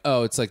I'm like,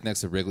 oh, it's, like,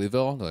 next to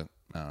Wrigleyville. They're like,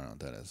 I don't know what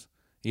that is.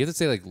 You have to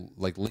say,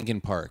 like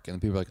Lincoln Park.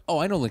 And people are like, oh,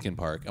 I know Lincoln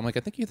Park. I'm like,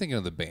 I think you're thinking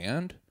of the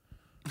band.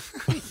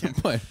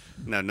 But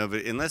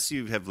unless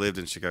you have lived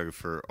in Chicago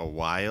for a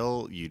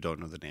while, you don't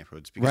know the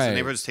neighborhoods because the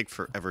neighborhoods take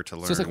forever to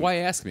learn. So it's like, why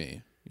ask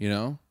me?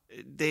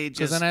 They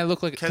just then I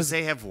look like because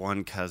they have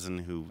one cousin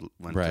who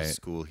went to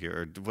school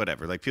here or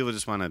whatever. Like people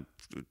just want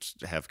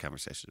to have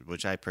conversations,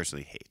 which I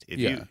personally hate.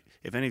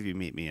 If any of you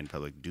meet me in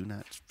public, do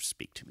not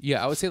speak to me.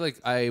 Yeah, I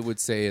would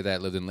say that I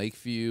lived in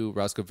Lakeview,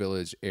 Roscoe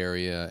Village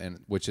area,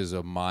 and which is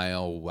a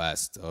mile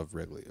west of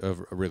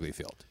Wrigley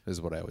Field, is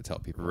what I would tell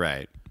people.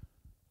 Right.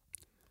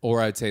 Or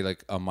I'd say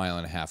like a mile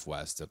and a half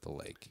west of the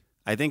lake.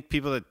 I think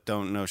people that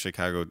don't know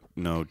Chicago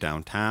know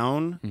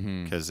downtown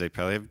because they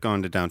probably have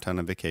gone to downtown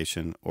on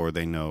vacation, or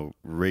they know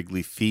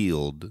Wrigley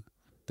Field.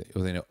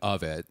 They know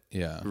of it,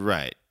 yeah.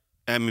 Right.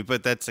 I mean,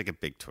 but that's like a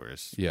big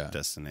tourist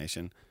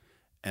destination.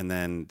 And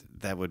then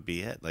that would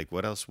be it. Like,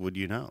 what else would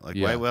you know? Like,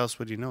 why else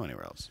would you know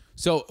anywhere else?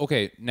 So,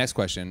 okay, next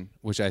question,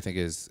 which I think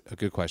is a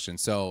good question.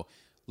 So,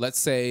 let's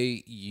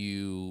say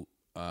you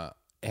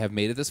have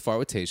made it this far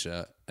with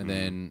Tayshia, and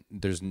then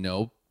there's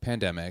no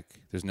pandemic,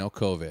 there's no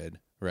COVID,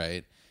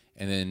 right?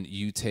 And then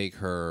you take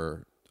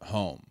her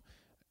home.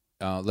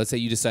 Let's say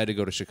you decide to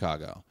go to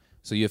Chicago.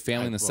 So you have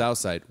family in the South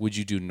Side. Would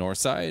you do North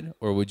Side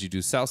or would you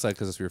do South Side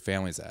because that's where your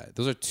family's at?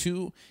 Those are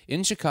two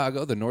in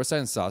Chicago. The North Side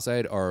and South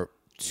Side are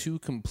two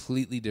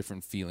completely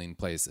different feeling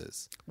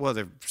places. Well,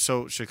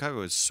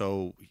 Chicago is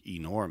so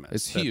enormous.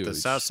 It's huge. The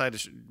South Side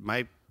is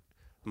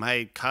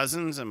my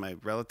cousins and my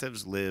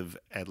relatives live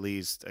at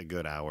least a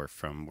good hour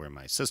from where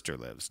my sister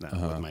lives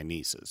now with my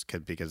nieces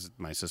because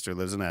my sister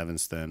lives in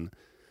Evanston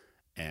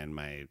and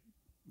my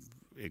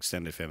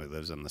extended family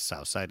lives on the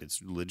South Side. It's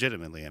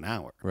legitimately an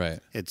hour. Right.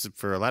 It's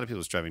for a lot of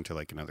people it's driving to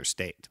like another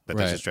state, but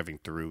that's just driving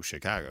through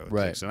Chicago. It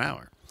takes an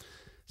hour.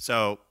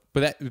 So,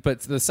 but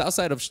the South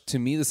Side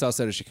the South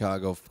Side of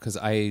Chicago, because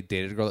I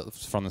dated a girl that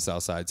was from the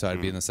South Side, so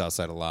I'd be in the South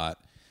Side a lot,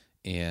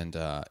 and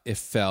it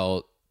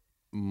felt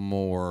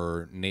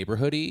more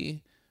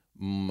neighborhoody.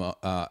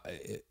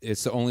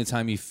 It's the only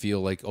time you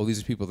feel like, oh, these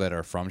are people that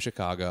are from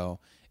Chicago.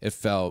 It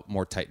felt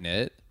more tight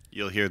knit.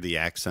 You'll hear the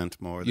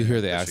accent more. You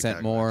hear the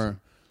accent more,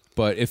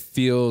 but it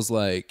feels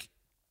like,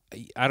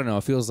 I don't know.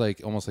 It feels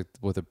like almost like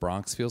what the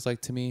Bronx feels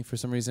like to me for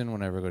some reason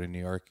whenever I go to New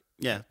York.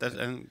 Yeah, that's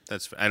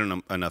I don't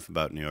know enough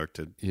about New York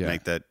to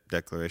make that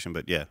declaration,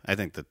 but yeah, I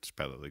think that's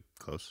probably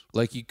close.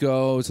 Like you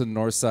go to the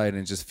North Side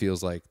and it just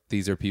feels like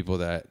these are people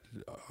that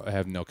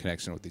have no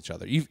connection with each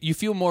other. You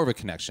feel more of a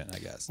connection, I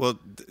guess. Well,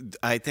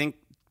 I think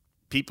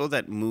people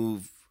that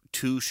move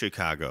to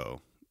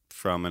Chicago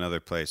from another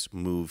place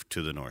move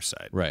to the North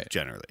Side, right?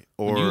 Generally,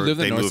 or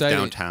they move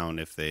downtown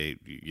if they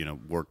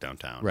work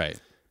downtown, right?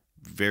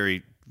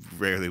 Very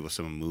rarely will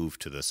someone move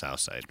to the South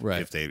Side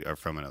if they are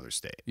from another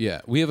state.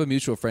 Yeah, we have a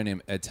mutual friend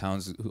named Ed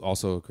Towns, who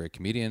also a great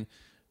comedian.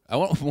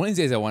 One of these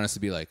days I want us to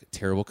be like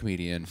terrible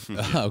comedian,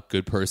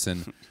 good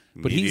person,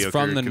 but he's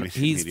from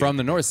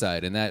the North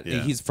Side, and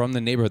he's from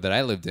the neighborhood that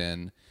I lived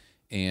in,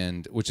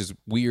 and which is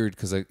weird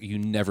because you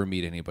never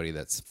meet anybody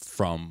that's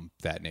from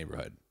that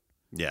neighborhood,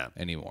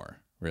 anymore.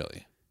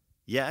 Really?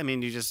 Yeah, I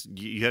mean,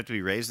 you have to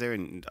be raised there,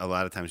 and a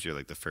lot of times you're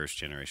like the first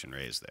generation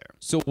raised there.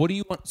 So what do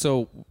you want?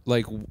 So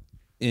like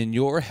in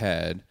your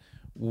head,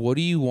 what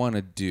do you want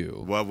to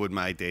do? What would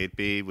my date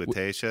be with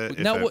Tayshia?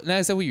 Now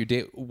is that what your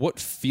date? What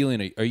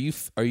feeling are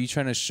you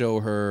trying to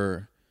show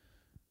her?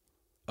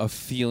 A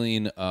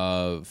feeling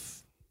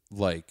of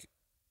like,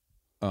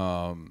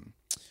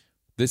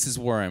 this is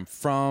where I'm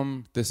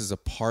from. This is a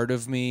part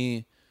of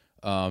me.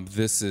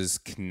 This is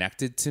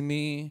connected to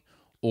me.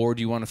 Or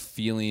do you want a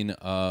feeling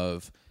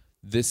of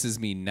this is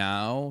me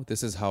now?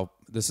 This is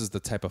the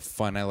type of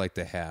fun I like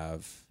to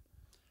have.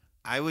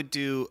 I would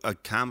do a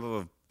combo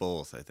of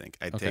both. I think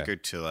I'd take her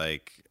to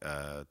like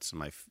some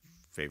of my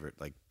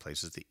favorite like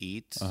places to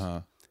eat,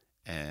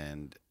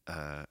 and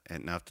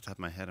now off the top of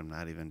my head, I'm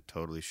not even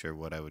totally sure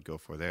what I would go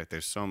for there.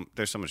 There's so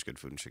much good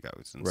food in Chicago.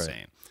 It's insane.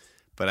 Right.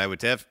 But I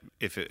would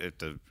if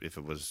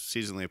it was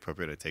seasonally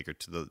appropriate, I'd take her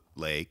to the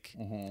lake.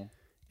 Mm-hmm.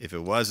 If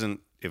it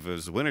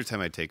was wintertime,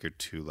 I'd take her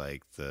to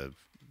like the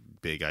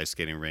big ice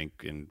skating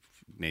rink in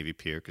Navy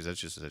Pier because that's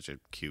just such a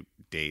cute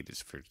date.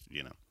 Is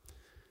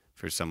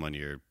for someone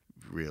you're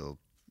real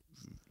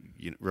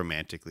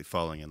romantically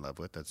falling in love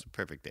with. That's a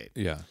perfect date.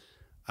 Yeah.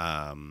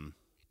 I'd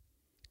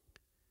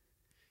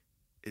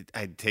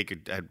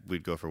take her.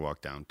 We'd go for a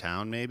walk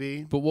downtown,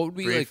 maybe. But what would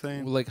be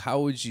like?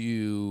 How would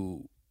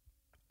you?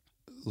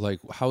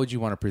 Like, how would you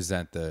want to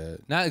present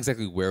not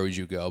exactly where would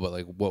you go, but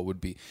like what would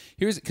be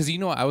because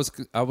I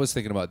was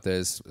thinking about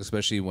this,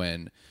 especially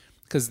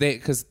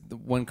because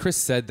when Chris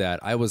said that,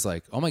 I was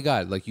like, oh my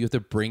God, like you have to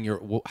bring your,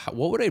 what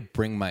would I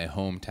bring my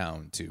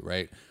hometown to,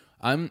 right?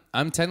 I'm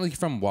technically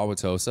from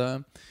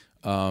Wauwatosa,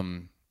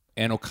 and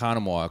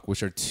Oconomowoc,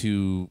 which are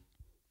two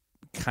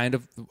kind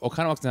of,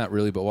 Oconomowoc not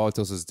really, but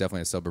Wauwatosa is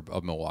definitely a suburb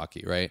of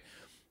Milwaukee, right?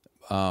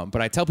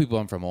 But I tell people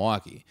I'm from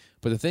Milwaukee.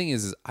 But the thing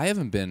is I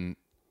haven't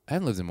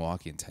lived in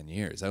Milwaukee in 10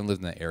 years. I haven't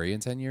lived in that area in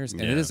 10 years.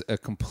 And it is a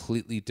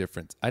completely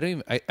different, I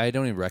don't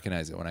even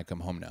recognize it when I come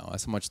home now.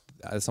 That's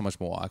how much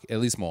Milwaukee, at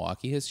least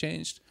Milwaukee has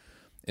changed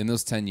in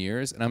those 10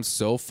 years. And I'm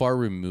so far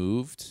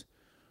removed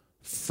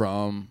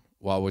from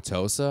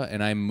Wauwatosa,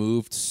 and I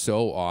moved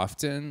so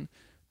often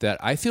that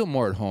I feel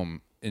more at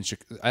home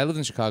I lived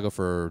in Chicago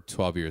for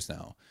 12 years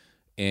now.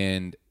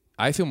 And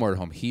I feel more at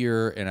home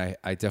here, and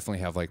I definitely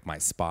have like my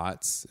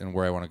spots and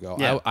where I want to go.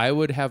 Yeah. I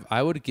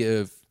would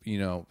give,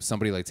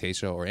 somebody like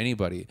Tasha or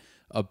anybody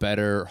a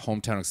better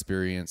hometown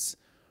experience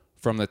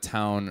from the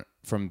town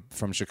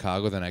from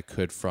Chicago than I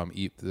could from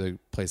the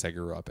place I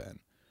grew up in.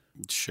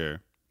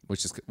 Sure.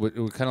 Which is, it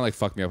would kind of like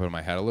fuck me up in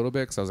my head a little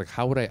bit, because I was like,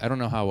 how would I don't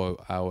know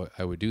how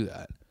I would do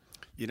that.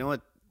 You know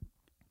what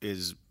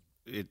is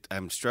it?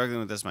 I'm struggling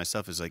with this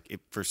myself. Is like,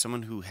 for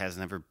someone who has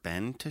never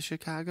been to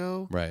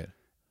Chicago, right?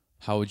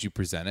 How would you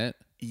present it?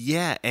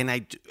 Yeah, and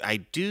I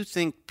do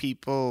think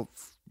people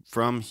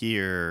from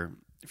here,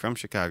 from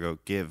Chicago,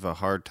 give a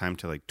hard time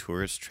to like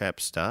tourist trap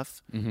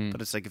stuff. Mm-hmm.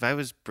 But it's like, if I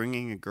was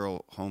bringing a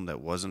girl home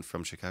that wasn't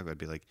from Chicago, I'd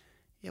be like,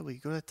 yeah, we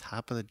go to the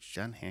top of the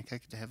John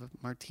Hancock to have a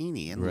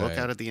martini and look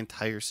out at the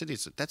entire city.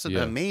 So that's an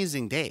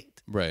amazing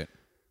date. Right.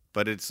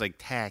 But it's like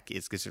tacky.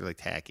 It's considered like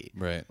tacky.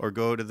 Right. Or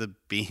go to the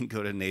Bean,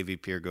 go to Navy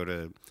Pier, go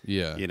to,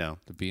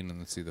 the Bean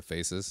and see the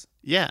faces.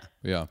 Yeah.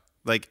 Yeah.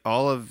 Like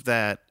all of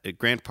that,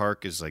 Grant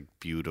Park is like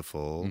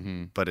beautiful,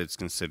 but it's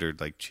considered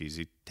like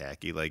cheesy,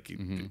 tacky. Like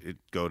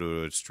go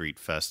to a street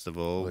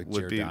festival. Like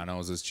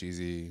Giordano's is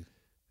cheesy.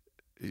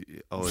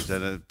 Oh, is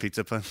that a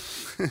pizza pun?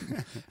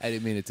 I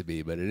didn't mean it to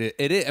be, but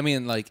it is. I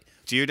mean, like,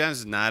 Giordano's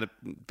is not a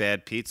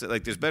bad pizza.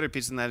 Like, there's better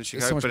pizza than that in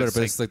Chicago. It's so much better,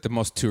 but it's like the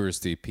most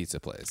touristy pizza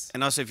place.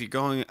 And also, if you're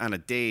going on a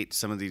date,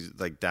 some of these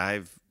like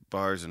dive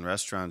bars and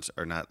restaurants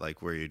are not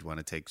like where you'd want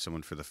to take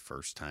someone for the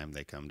first time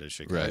they come to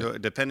Chicago. Right.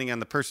 Depending on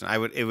the person,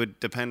 it would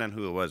depend on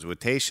who it was.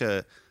 With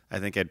Tasha, I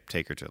think I'd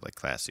take her to like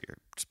classier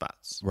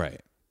spots.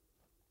 Right.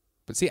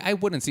 But see, I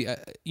wouldn't see. I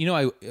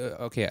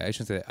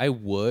shouldn't say that. I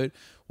would,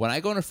 when I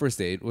go on a first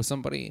date with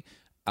somebody,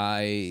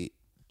 I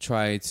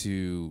try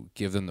to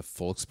give them the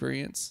full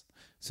experience.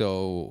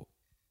 So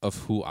of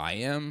who I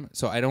am.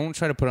 So I don't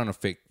try to put on a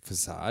fake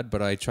facade,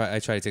 but I try to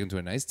take them to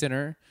a nice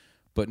dinner.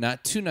 But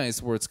not too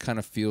nice where it's kind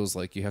of feels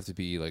like you have to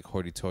be like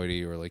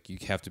hoity-toity or like you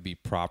have to be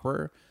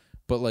proper.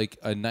 But like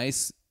a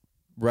nice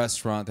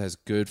restaurant that has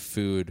good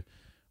food,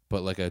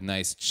 but like a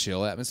nice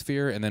chill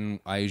atmosphere. And then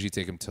I usually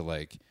take them to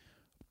like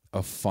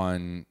a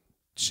fun,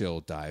 chill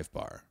dive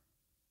bar.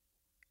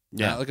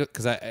 Yeah.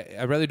 Because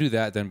I'd rather do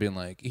that than being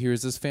like,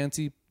 here's this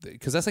fancy...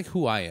 Because that's like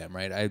who I am,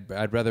 right?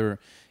 I'd rather...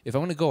 If I'm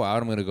going to go out,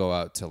 I'm going to go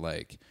out to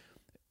like...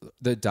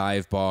 the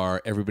dive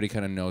bar, everybody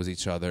kind of knows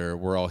each other.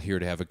 We're all here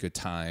to have a good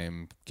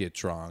time, get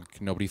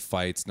drunk. Nobody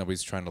fights.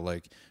 Nobody's trying to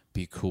like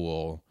be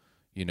cool,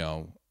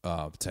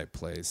 type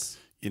place.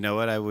 You know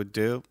what I would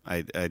do?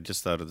 I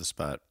just thought of the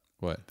spot.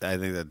 What? I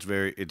think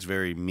it's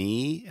very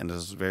me, and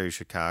it's very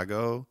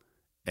Chicago,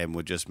 and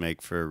would just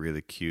make for a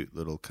really cute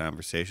little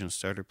conversation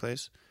starter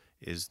place.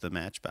 Is the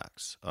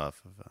Matchbox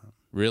off of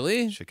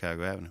really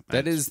Chicago Avenue.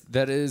 That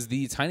is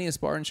the tiniest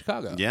bar in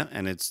Chicago. Yeah,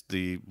 and it's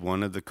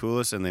one of the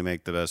coolest, and they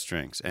make the best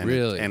drinks. And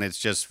really, it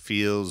just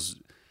feels,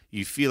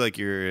 you feel like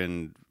you're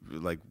in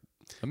like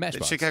a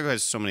Matchbox. Chicago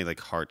has so many like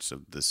hearts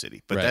of the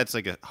city, but that's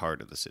like a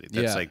heart of the city.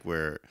 That's like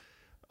where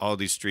all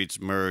these streets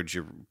merge.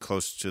 You're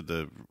close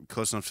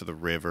enough to the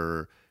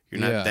river. You're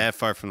not that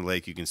far from the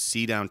lake. You can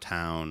see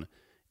downtown.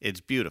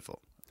 It's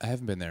beautiful. I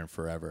haven't been there in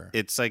forever.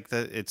 It's like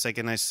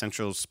a nice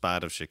central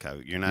spot of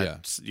Chicago. You're not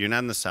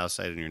on the south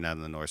side and you're not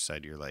on the north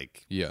side. You're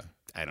like,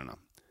 I don't know,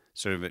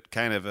 sort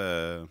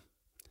of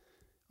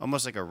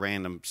almost like a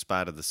random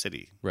spot of the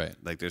city. Right.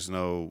 Like there's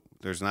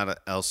not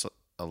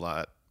a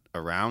lot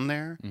around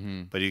there,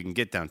 but you can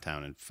get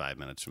downtown in 5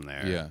 minutes from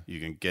there. Yeah. You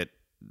can get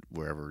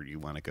wherever you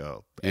want to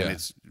go. And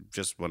it's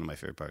just one of my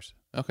favorite bars.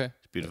 Okay.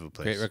 It's a beautiful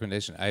place. Great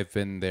recommendation. I've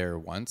been there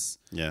once.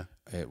 Yeah.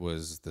 It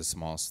was the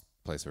smallest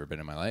place I've ever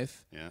been in my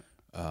life. Yeah.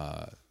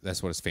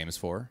 That's what it's famous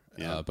for.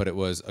 Yeah. But it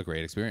was a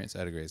great experience. I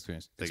had a great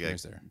experience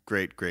there.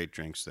 Great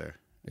drinks there.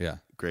 Yeah.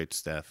 Great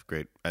staff.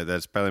 Great.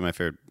 That's probably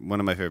one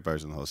of my favorite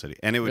bars in the whole city.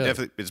 And it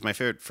would it's my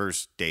favorite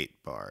first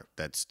date bar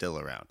that's still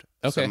around.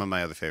 Okay. Some of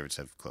my other favorites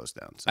have closed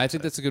down. I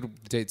think that's a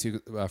good date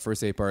too,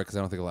 first date bar, because I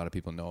don't think a lot of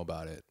people know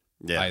about it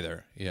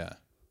either. Yeah.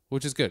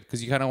 Which is good,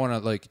 because you kind of want to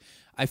like,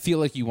 I feel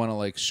like you want to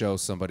like show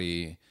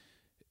somebody.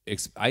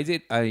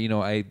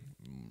 I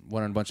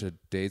went on a bunch of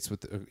dates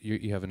with.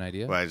 You have an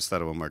idea? Well, I just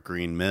thought of one more.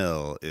 Green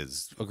Mill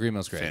is. Oh, Green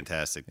Mill's great.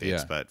 Fantastic date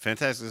spot.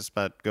 Fantastic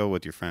spot. Go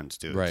with your friends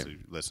too. Right. So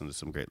listen to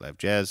some great live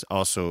jazz.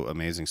 Also,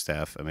 amazing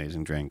staff,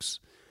 amazing drinks.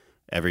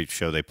 Every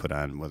show they put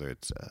on, whether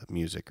it's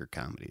music or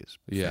comedy, is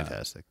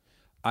fantastic.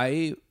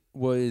 I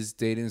was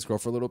dating this girl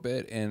for a little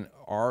bit, and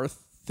our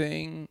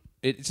thing,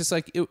 it's just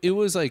like it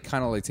was like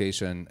kind of like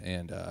Tasha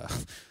and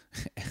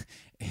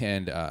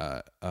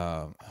why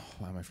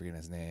am I forgetting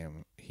his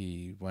name?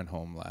 He went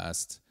home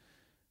last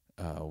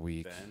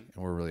week, Ben?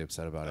 And we're really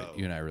upset about it.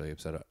 You and I are really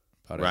upset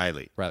about it.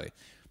 Riley.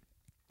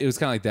 It was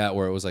kind of like that,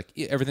 where it was like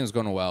everything was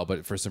going well,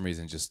 but for some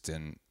reason just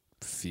didn't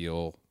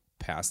feel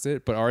past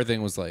it. But our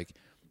thing was like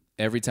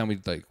every time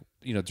we'd like,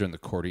 you know, during the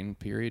courting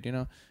period, you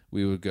know,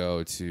 we would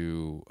go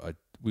to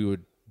we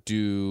would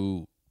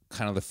do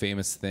kind of the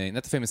famous thing,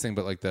 not the famous thing,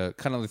 but like the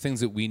kind of the things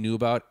that we knew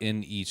about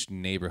in each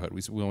neighborhood.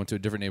 We went to a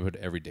different neighborhood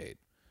every date.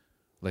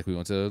 Like we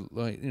went to,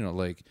 like, you know,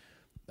 like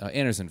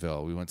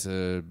Andersonville. We went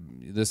to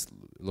this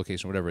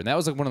location, whatever. And that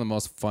was like one of the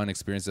most fun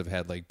experiences I've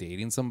had, like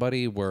dating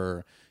somebody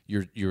where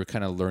you're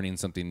kind of learning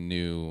something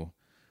new.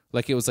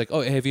 Like it was like,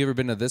 oh, have you ever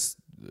been to this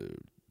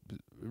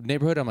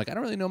neighborhood? I'm like, I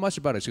don't really know much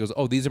about it. She goes,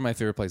 oh, these are my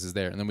favorite places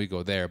there. And then we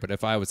go there. But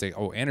if I would say,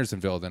 oh,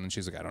 Andersonville, then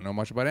she's like, I don't know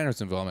much about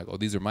Andersonville. I'm like, oh,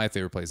 these are my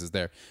favorite places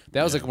there.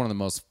 That was like one of the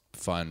most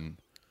fun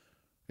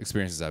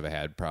experiences I've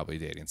had, probably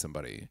dating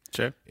somebody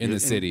in the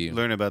city.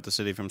 Learn about the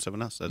city from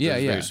someone else. That's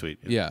very sweet.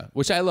 Yeah,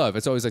 which I love.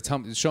 It's always like,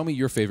 show me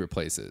your favorite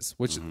places,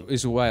 which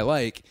is what I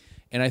like.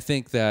 And I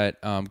think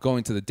that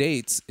going to the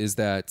dates is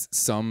that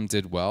some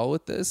did well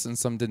with this and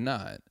some did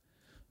not,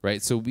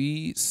 right? So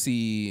we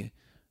see,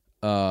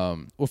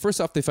 well, first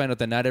off, we find out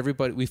that not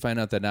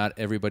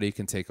everybody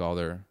can take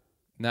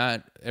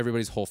not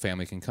everybody's whole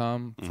family can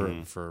come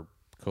for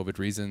COVID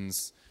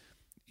reasons.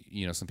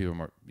 You know, some people are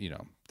more, you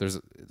know,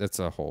 that's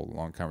a whole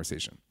long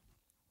conversation.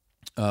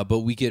 But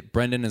we get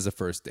Brendan as a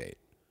first date,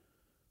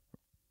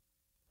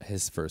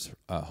 his first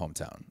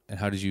hometown. And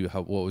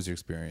what was your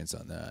experience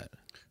on that?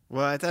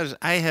 Well,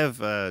 I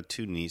have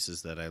two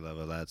nieces that I love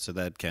a lot, so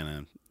that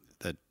kind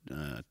of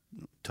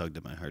tugged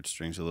at my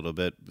heartstrings a little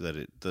bit.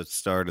 The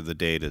start of the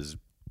date is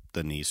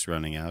the niece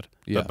running out,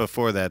 but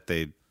before that,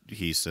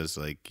 he says,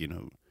 like, you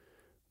know,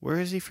 where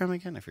is he from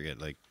again? I forget.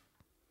 Like,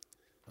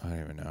 I don't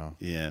even know.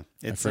 Yeah,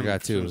 I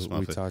forgot too.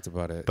 We talked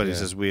about it, but he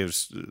says we have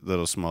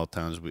little small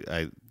towns.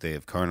 They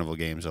have carnival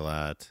games a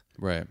lot,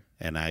 right?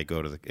 And I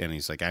go to and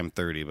he's like, I'm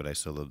 30, but I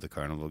still love the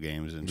carnival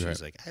games, and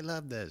she's like, I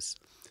love this.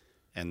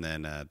 And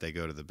then they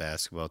go to the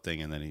basketball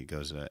thing, and then he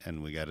goes,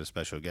 and we got a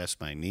special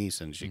guest, my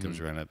niece, and she comes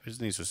running up. His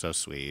niece was so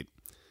sweet.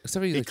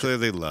 He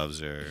clearly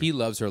loves her. He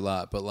loves her a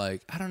lot, but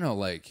like, I don't know,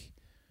 like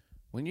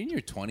when you're in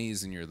your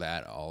 20s and you're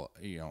that all,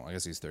 you know, I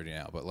guess he's 30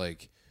 now, but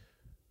like,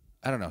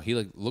 I don't know. He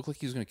like looked like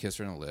he was gonna kiss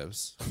her on the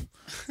lips,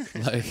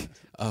 like,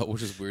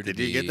 which is weird. Did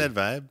you get that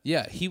vibe?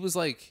 Yeah, he was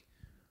like,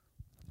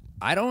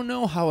 I don't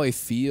know how I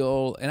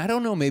feel, and I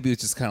don't know. Maybe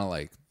it's just kind of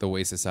like the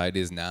way society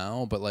is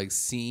now, but like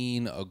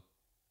seeing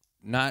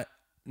not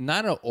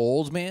an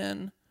old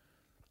man,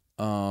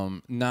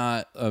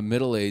 not a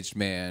middle-aged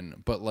man,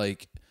 but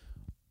like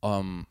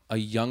a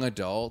young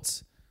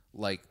adult,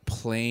 like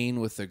playing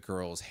with the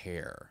girl's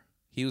hair.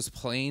 He was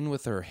playing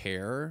with her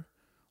hair,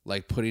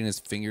 like putting his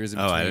fingers in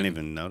between. Oh, I didn't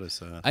even notice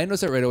that. I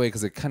noticed that right away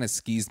because it kind of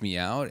skeezed me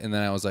out, and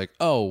then I was like,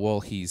 oh,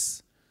 well,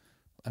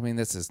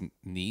 that's his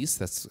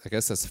niece. I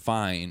guess that's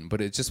fine,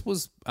 but it just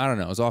was, I don't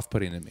know, it was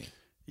off-putting to me.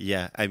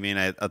 Yeah, I mean,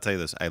 I'll tell you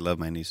this. I love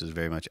my nieces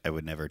very much. I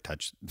would never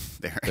touch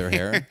their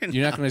hair.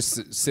 You're not going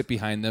to sit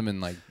behind them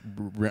and like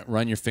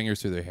run your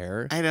fingers through their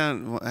hair. I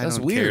don't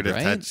weird, care to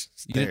right? touch.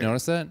 You didn't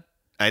notice that?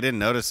 I didn't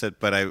notice it,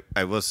 but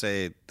I will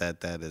say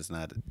that is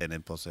not an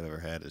impulse I've ever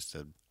had, is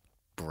to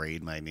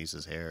braid my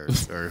niece's hair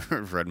or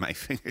run my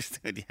fingers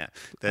through it. Yeah,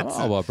 that's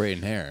all about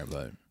braiding hair,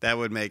 but that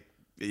would make.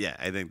 Yeah,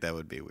 I think that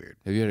would be weird.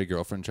 Have you had a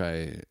girlfriend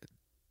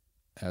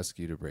ask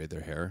you to braid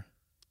their hair,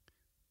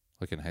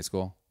 like in high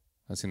school?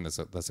 I've seen that's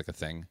like a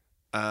thing.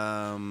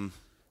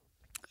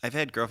 I've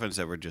had girlfriends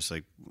that were just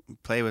like,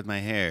 play with my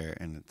hair,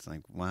 and it's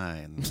like, why?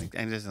 And like,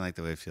 I just don't like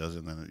the way it feels,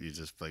 and then you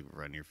just like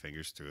run your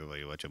fingers through it while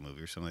you watch a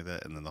movie or something like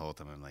that, and then the whole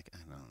time I'm like, I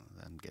don't know,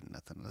 I'm getting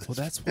nothing out of this.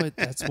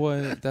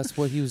 Well, that's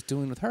what he was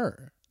doing with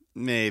her.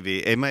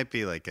 Maybe it might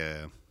be like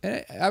a.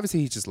 And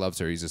obviously, he just loves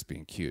her. He's just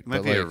being cute. It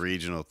might be like a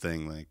regional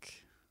thing,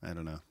 like, I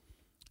don't know.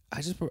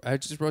 I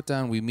just wrote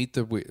down we meet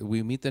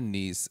the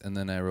niece, and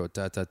then I wrote ...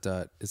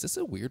 Is this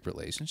a weird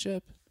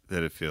relationship?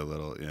 Did it feel a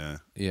little,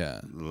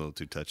 a little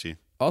too touchy?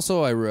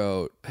 Also, I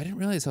wrote, I didn't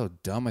realize how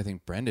dumb I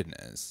think Brendan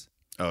is.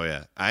 Oh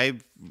yeah, I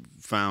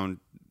found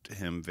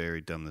him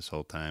very dumb this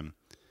whole time.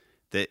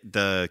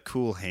 The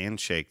cool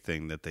handshake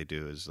thing that they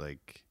do is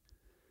like,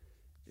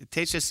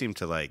 Tate just seemed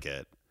to like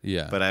it.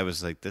 Yeah, but I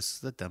was like, this is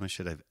the dumbest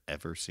shit I've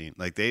ever seen.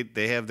 Like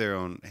they have their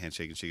own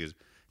handshake, and she goes,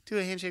 do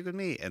a handshake with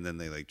me, and then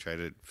they like try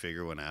to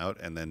figure one out,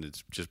 and then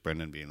it's just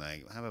Brendan being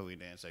like, how about we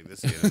dance like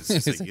this? And it's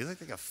just like, you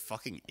look like a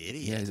fucking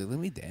idiot. Yeah, he's like, let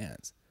me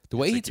dance. The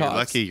way he talks, you're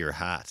lucky you're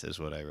hot, is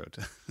what I wrote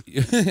down.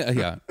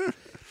 Yeah,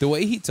 the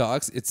way he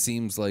talks, it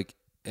seems like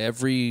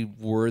every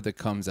word that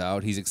comes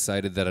out, he's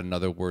excited that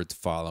another word's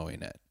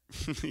following it.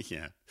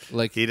 Yeah,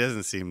 like he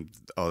doesn't seem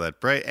all that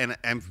bright, and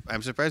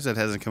I'm surprised that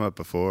hasn't come up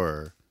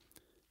before.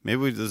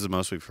 Maybe this is the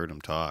most we've heard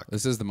him talk.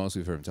 This is the most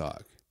we've heard him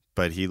talk.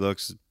 But he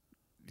looks,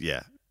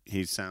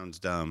 he sounds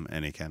dumb,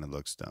 and he kind of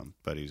looks dumb,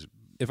 but he's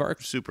our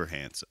super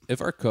handsome. If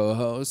our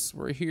co-hosts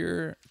were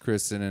here,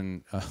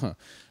 Kristen and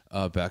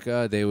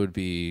Becca, they would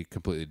be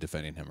completely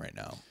defending him right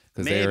now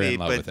because they are in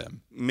love with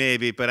him.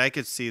 Maybe, but I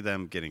could see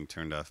them getting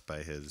turned off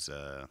by his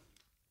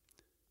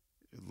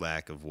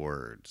lack of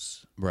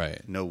words.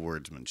 Right. No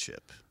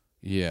wordsmanship.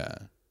 Yeah.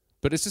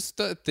 But it's just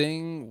the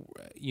thing,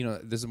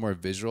 this is more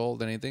visual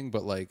than anything,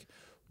 but like,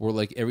 where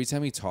like every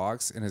time he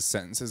talks and his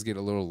sentences get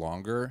a little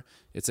longer,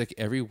 it's like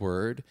every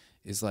word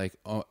is like,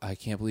 oh, I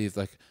can't believe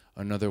like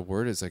another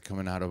word is like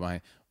coming out of my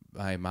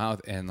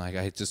mouth. And like,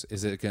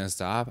 is it going to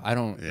stop? I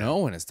don't know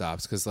when it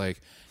stops. Cause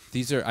like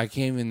I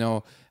can't even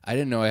know. I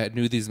didn't know I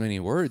knew these many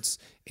words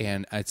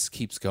and it just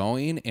keeps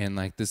going. And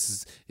like, this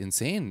is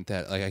insane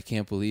that like, I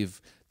can't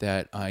believe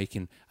that I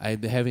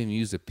haven't even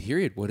used a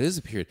period. What is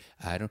a period?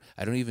 I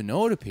don't even know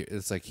what a period.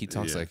 It's like, he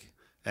talks like,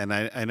 and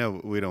I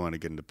know we don't want to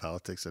get into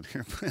politics in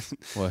here, but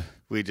what?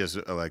 We just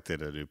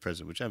elected a new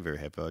president, which I'm very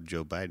happy about.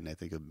 Joe Biden, I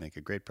think, would make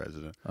a great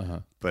president.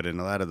 But in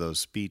a lot of those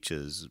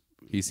speeches,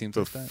 he seems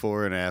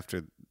before and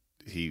after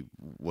he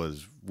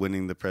was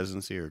winning the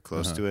presidency or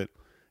close to it,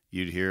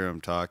 you'd hear him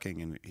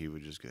talking, and he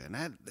would just go,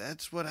 and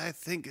that's what I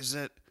think is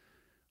that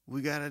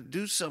we got to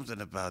do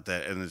something about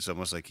that. And it's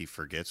almost like he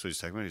forgets what he's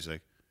talking about. He's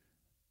like,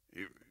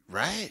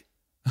 right?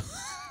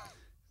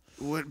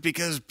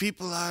 Because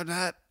people are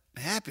not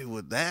happy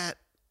with that.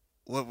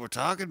 What we're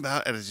talking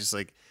about, and it's just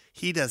like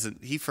he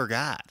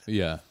forgot.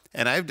 Yeah,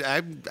 and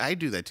I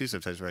do that too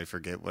sometimes where I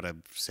forget what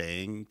I'm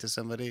saying to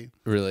somebody.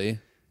 Really,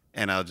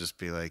 and I'll just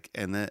be like,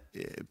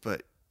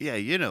 but yeah,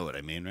 you know what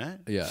I mean, right?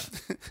 Yeah.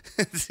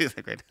 See,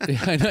 like right now.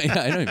 Yeah, I know. Yeah,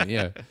 I know. What you mean,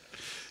 yeah.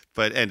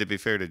 And to be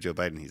fair to Joe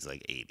Biden, he's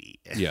like 80.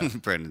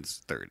 And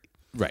Brendan's 30.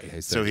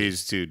 Right. So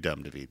he's too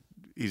dumb to be.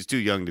 He's too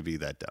young to be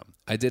that dumb.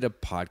 I did a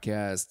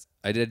podcast.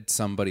 I did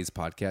somebody's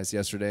podcast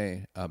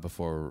yesterday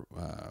before.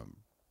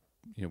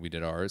 We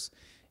did ours,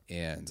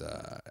 and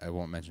I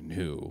won't mention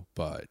who,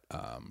 but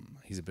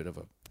he's a bit of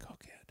a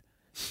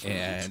cokehead,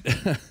 and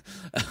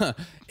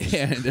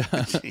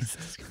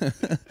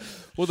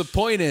well, the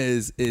point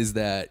is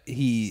that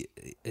he,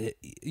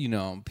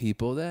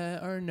 people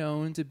that are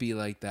known to be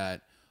like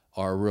that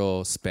are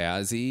real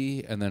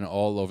spazzy, and then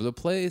all over the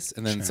place,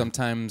 and then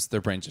sometimes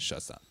their brain just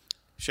shuts down.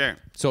 Sure.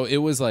 So it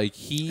was like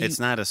it's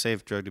not a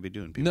safe drug to be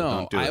doing. People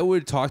don't do it. I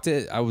would talk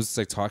I was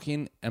like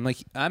talking. I'm like,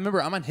 I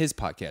remember I'm on his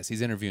podcast. He's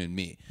interviewing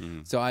me.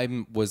 So I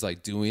was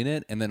like doing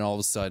it. And then all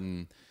of a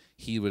sudden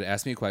he would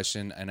ask me a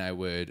question and I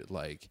would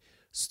like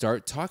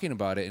start talking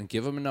about it and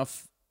give him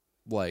enough,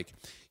 like,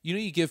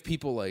 you give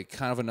people like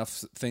kind of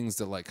enough things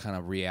to like kind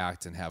of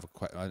react and have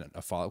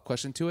a follow-up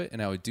question to it.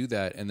 And I would do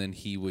that. And then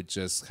he would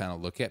just kind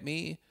of look at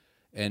me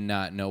and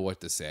not know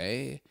what to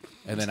say.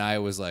 And then I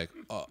was like,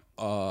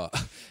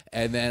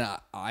 and then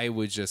I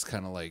would just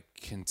kind of like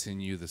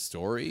continue the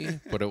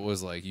story, but it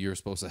was like, you're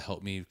supposed to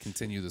help me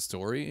continue the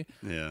story.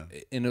 Yeah.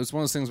 And it was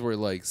one of those things where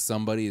like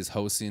somebody is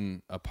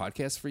hosting a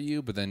podcast for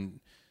you, but then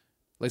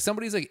like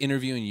somebody's like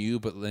interviewing you,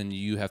 but then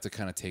you have to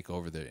kind of take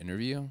over the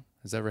interview.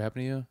 Has that ever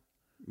happened to you?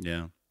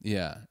 Yeah.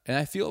 Yeah. And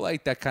I feel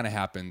like that kind of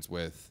happens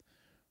with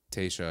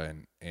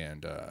Tasha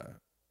and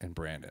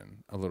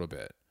Brandon a little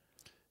bit.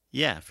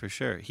 Yeah, for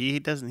sure.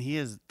 He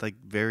has like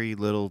very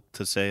little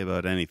to say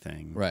about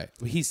anything. Right.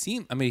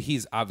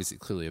 He's obviously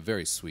clearly a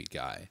very sweet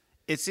guy.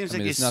 It seems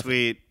like he's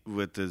sweet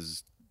with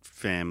his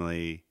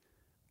family.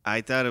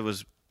 I thought it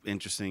was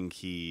interesting.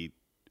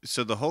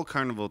 So the whole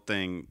carnival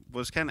thing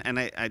was kind of, and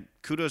I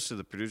kudos to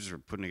the producers for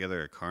putting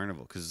together a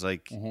carnival. Cause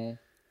like, you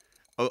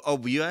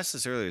asked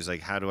this earlier. It's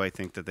like, how do I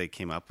think that they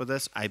came up with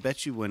this? I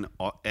bet you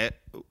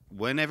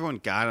when everyone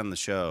got on the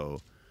show,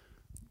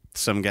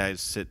 some guy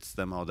sits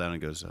them all down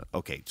and goes,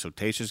 okay, so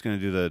Tasha's going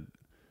to do the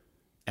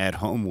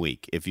at-home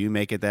week. If you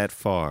make it that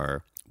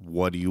far,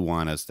 what do you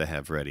want us to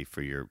have ready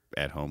for your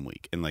at-home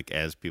week? And like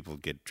as people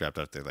get dropped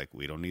off, they're like,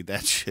 we don't need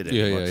that shit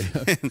anymore.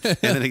 Yeah. And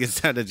then it gets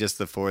down to just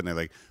the four, and they're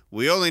like,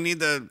 we only need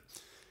the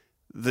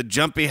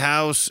jumpy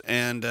house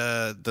and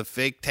the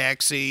fake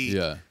taxi.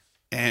 Yeah.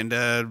 And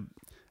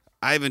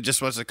Ivan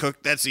just wants to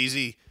cook. That's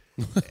easy.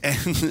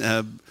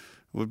 And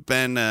with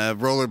Ben,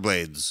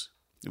 rollerblades.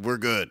 We're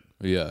good.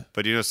 Yeah.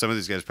 But some of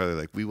these guys are probably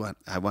like,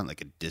 I want like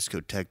a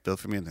discotheque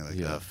built for me. And they're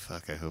like, oh,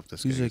 fuck, I hope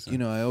this He's guy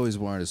like, I always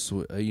wanted to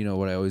swim.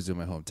 What I always do in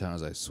my hometown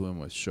is I swim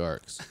with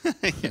sharks.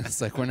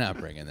 It's like, we're not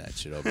bringing that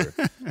shit over.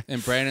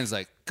 And Brandon's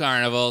like,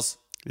 carnivals.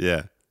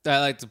 Yeah. I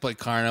like to play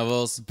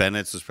carnivals.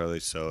 Bennett's was probably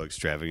so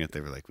extravagant.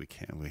 They were like, we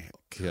can't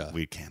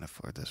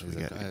afford this. He's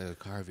like,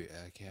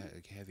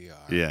 caviar.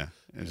 Yeah.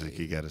 It's like,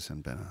 you got to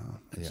send Bennett home.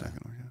 It's not going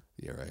to work out.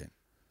 Yeah, right.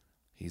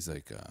 He's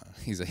like, do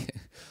you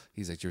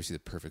ever see The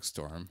Perfect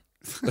Storm?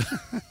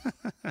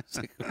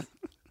 Like,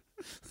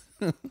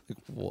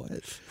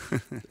 what?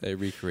 They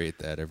recreate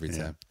that every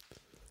time.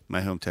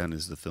 My hometown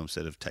is the film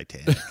set of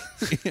Titanic.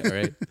 Yeah,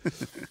 right.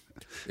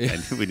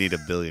 And we need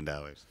 $1 billion.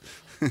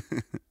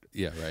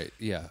 Yeah, right.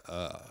 Yeah.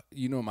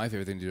 My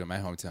favorite thing to do in my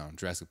hometown,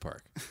 Jurassic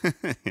Park.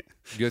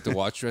 You have to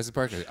watch Jurassic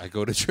Park? I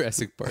go to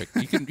Jurassic Park.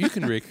 You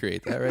can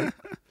recreate that, right?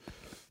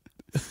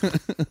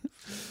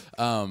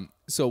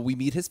 So we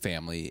meet his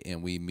family,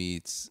 and we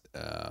meet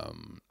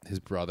his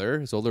brother,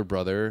 his older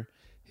brother,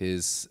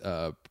 his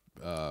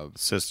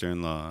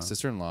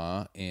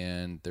sister-in-law,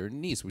 and their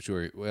niece, which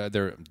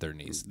their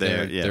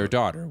their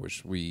daughter,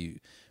 which we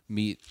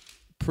meet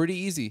pretty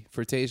easy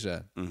for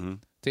Tayshia. Mm-hmm.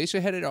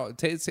 Tayshia had it all.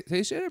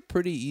 Tayshia had it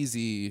pretty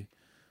easy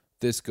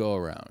this go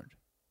around.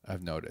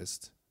 I've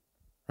noticed,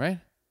 right?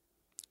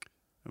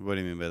 What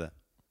do you mean by that?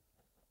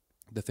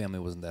 The family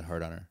wasn't that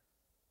hard on her.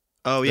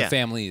 Oh, yeah. The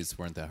families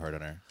weren't that hard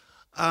on her.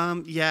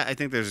 Yeah, I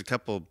think there's a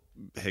couple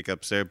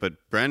hiccups there, but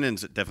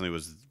Brendan's definitely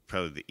was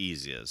probably the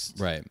easiest.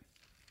 Right.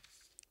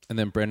 And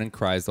then Brendan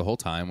cries the whole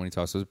time when he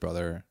talks to his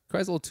brother.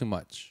 Cries a little too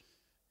much.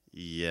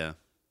 Yeah.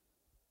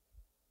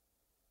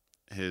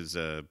 His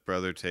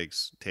brother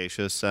takes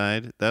Tayshia's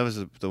side. That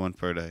was the one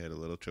part I had a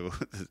little trouble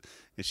with.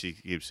 And she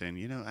keeps saying,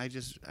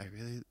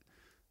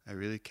 I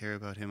really care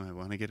about him. I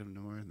want to get him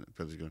more. And the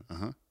brother's going,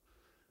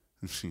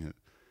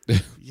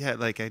 yeah,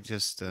 like I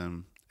just,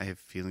 I have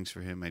feelings for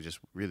him. I just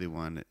really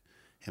want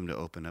him to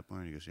open up more.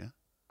 And he goes, yeah.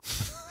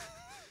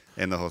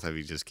 And the whole time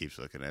he just keeps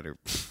looking at her.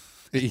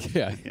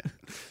 Yeah.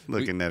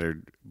 Looking at her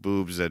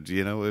boobs that,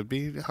 it'd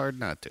be hard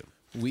not to.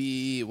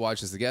 We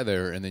watched this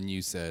together, and then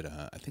you said,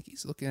 I think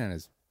he's looking at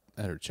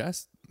her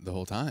chest the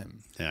whole time.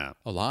 Yeah.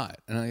 A lot.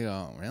 And I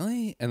go,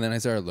 really? And then I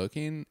started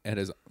looking at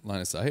his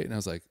line of sight, and I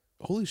was like,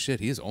 holy shit,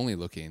 he is only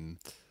looking.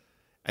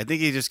 I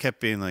think he just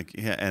kept being like,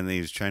 yeah, and he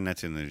was trying not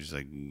to, and they're just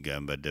like,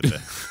 gumba dibba.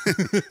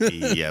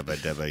 Yabba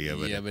dabba,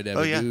 yabba dabba.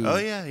 Oh, yeah. Oh,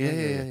 yeah.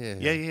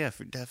 Yeah,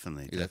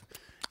 definitely. Exactly.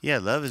 Yeah,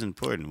 love is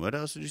important. What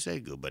else did you say?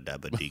 Gooba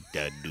dabba dee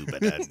da doo ba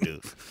da doo.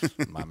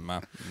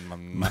 Mamma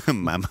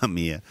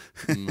mia.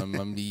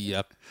 Mamma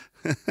mia.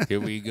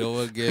 Here we go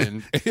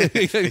again.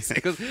 he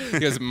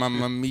goes,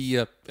 Mamma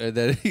mia. And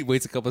then he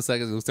waits a couple of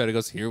seconds and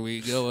goes, here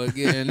we go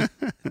again.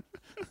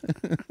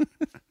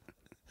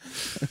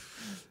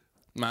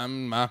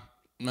 Mamma.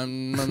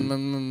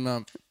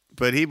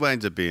 But he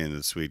winds up being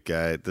the sweet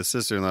guy. The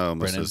sister-in-law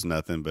almost says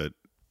nothing, but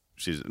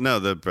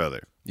the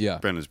brother. Yeah,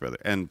 Brendan's brother,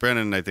 and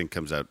Brendan I think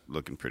comes out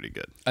looking pretty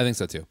good. I think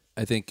so too.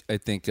 I think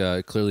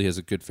clearly he has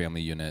a good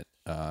family unit.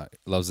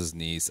 Loves his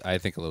niece. I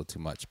think a little too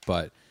much,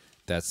 but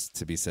that's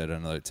to be said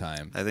another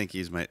time. I think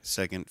he's my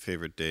second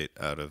favorite date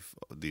out of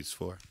these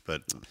four,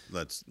 but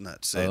let's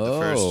not say the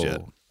first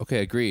yet. Okay,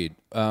 agreed.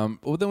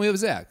 Well, then we have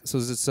Zach.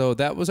 So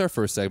that was our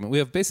first segment. We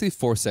have basically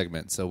 4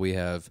 segments. So we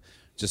have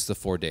just the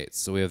 4 dates.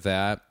 So we have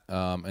that,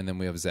 and then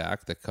we have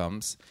Zach that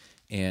comes.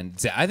 And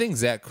I think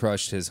Zach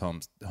crushed his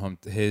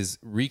his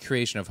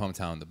recreation of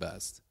Hometown the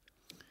best.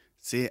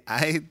 See,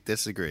 I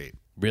disagree.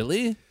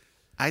 Really?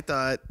 I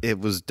thought it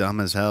was dumb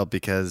as hell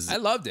because I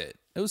loved it.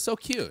 It was so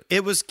cute.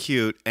 It was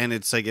cute, and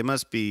it's like it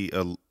must be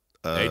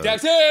hey,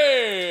 taxi!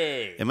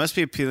 It must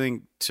be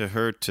appealing to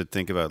her to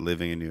think about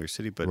living in New York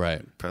City, but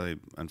probably,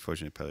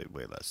 unfortunately,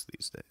 way less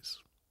these days.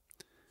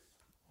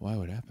 Why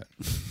would it happen?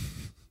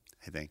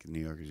 I think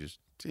New York is just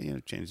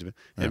changed a bit.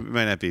 Yeah. It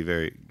might not be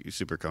very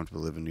super comfortable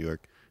to live in New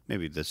York.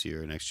 Maybe this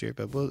year or next year,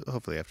 but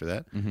hopefully after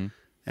that. Mm-hmm.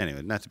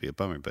 Anyway, not to be a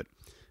bummer, but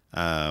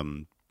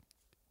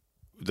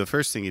the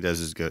first thing he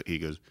does is he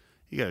goes,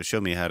 you got to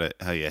show me how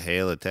you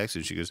hail a taxi.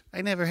 And she goes,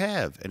 I never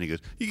have. And he goes,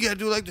 you got to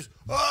do it like this.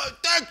 Oh,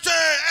 taxi!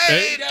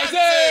 Hey, taxi!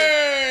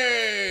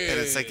 And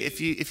it's like, if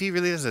he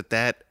really does it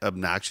that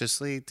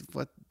obnoxiously,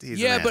 what?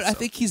 Yeah, but I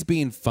think he's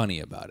being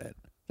funny about it.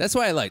 That's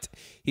why I liked.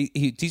 He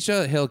teaches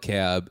her a hail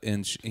cab,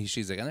 and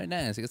she's like, "I'm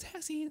nice." He goes,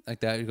 "Taxi,"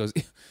 like that. He goes,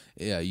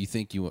 "Yeah, you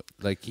think you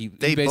like he."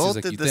 They both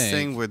like, did this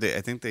thing where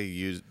I think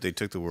they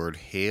took the word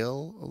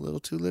 "hail" a little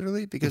too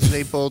literally because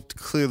they both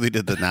clearly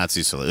did the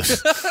Nazi salute,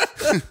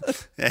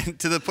 and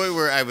to the point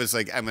where I was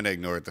like, "I'm gonna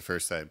ignore it the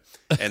first time,"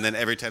 and then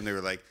every time they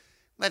were like,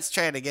 "Let's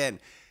try it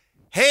again."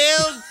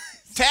 Hail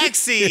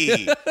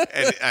taxi!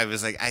 And I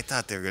was like, I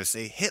thought they were going to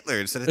say Hitler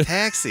instead of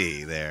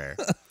taxi there.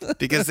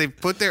 Because they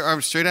put their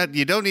arms straight out.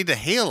 You don't need to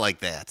hail like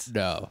that.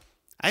 No.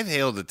 I've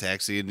hailed a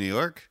taxi in New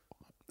York.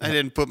 I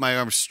didn't put my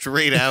arms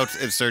straight out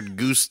and start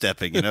goose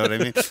stepping. You know what I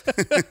mean?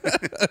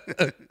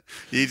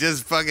 You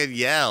just fucking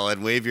yell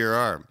and wave your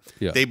arm.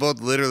 Yeah. They both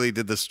literally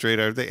did the straight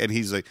arm thing. And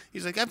he's like,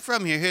 I'm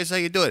from here. Here's how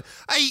you do it.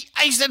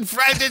 I said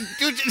Friday.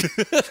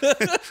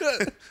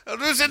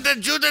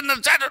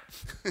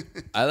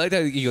 I like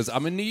that he goes,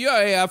 I'm in New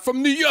York. Yeah, I'm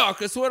from New York.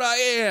 That's what I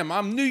am.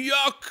 I'm New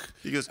York.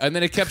 He goes, and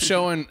then it kept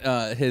showing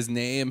his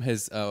name,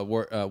 his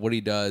what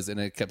he does, and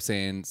it kept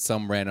saying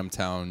some random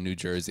town, New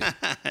Jersey.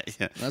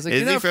 Yeah. I was like,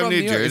 is he from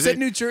New Jersey? It said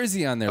New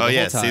Jersey on there. Oh, the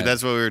yeah. whole time. See,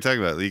 that's what we were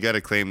talking about. You got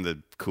to claim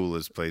the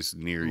coolest place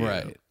near you.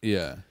 Right.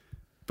 Yeah.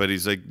 But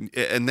he's like,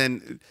 and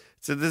then,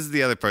 so this is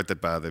the other part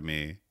that bothered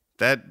me.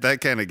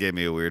 That kind of gave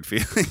me a weird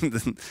feeling.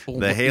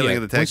 the hailing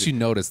of the taxi. Once you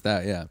notice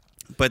that, yeah.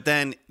 But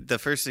then the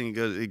first thing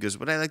he goes,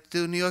 what I like to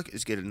do in New York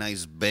is get a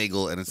nice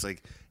bagel. And it's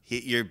like,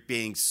 you're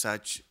being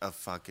such a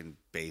fucking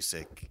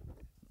basic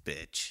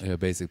bitch. A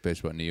basic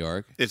bitch about New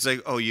York? It's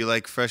like, oh, you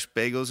like fresh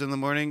bagels in the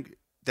morning?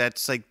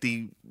 That's like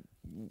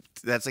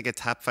a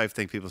top 5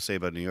 thing people say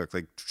about New York.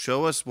 Like,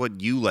 show us what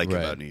you like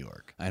about New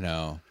York. I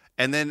know.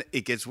 And then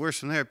it gets worse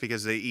from there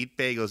because they eat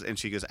bagels, and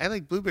she goes, "I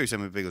like blueberries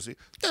on my bagels."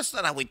 That's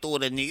not how we do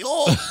it in New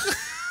York.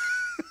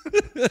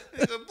 He goes,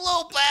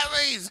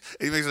 "Blueberries."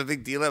 And he makes a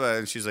big deal about it,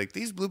 and she's like,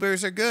 "These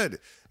blueberries are good."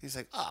 He's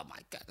like, "Oh my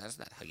God, that's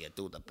not how you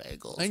do the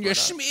bagels." And your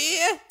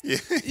schmear? Yeah.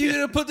 You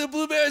gonna put the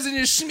blueberries in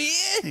your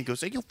schmear? He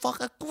goes, "Are you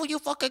fucking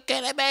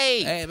kidding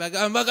me?" Hey,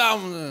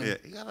 bagam. Yeah.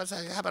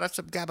 How about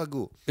some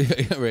gabagoo?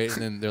 Yeah, right.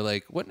 And then they're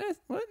like, what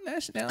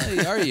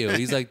nationality are you?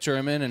 He's like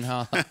German and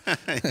how?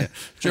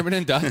 German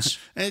and Dutch.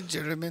 And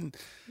German.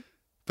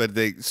 But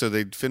they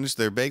finish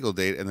their bagel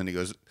date, and then he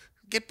goes,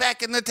 "Get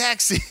back in the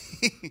taxi."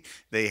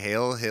 They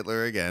hail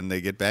Hitler again.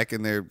 They get back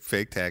in their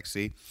fake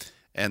taxi,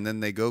 and then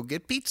they go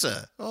get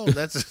pizza. Oh,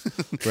 that's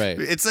right.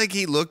 It's like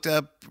he looked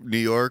up New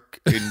York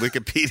in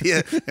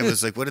Wikipedia and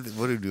was like, "What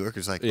do New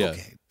Yorkers like?" Yeah.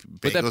 Okay,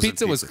 but that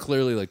pizza was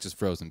clearly like just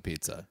frozen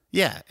pizza.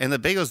 Yeah, and the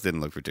bagels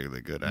didn't look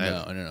particularly good.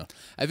 No.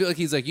 I feel like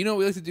he's like, you know what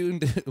we like to do?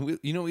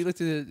 You know what we like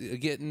to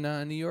get in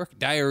New York?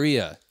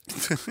 Diarrhea.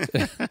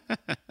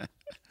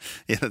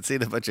 Yeah, let's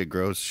eat a bunch of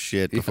gross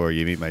shit before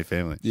you meet my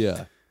family.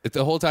 Yeah.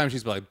 The whole time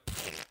she's like,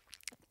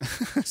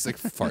 just like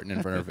farting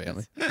in front of her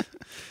family.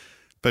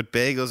 But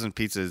bagels and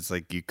pizza, it's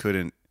like you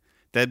couldn't.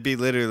 That'd be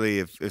literally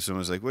if someone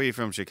was like, "Where are you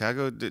from?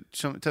 Chicago?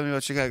 Tell me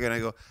about Chicago." And I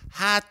go,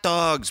 "Hot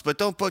dogs, but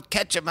don't put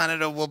ketchup on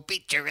it or we'll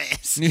beat your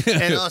ass."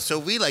 And also,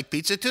 we like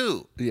pizza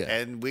too. Yeah.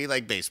 And we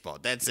like baseball.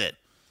 That's it.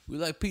 We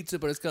like pizza,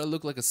 but it's got to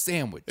look like a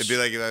sandwich. It'd be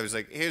like if I was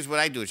like, "Here's what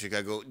I do in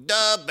Chicago.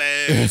 The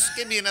Bears,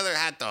 give me another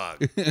hot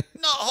dog."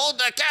 No, hold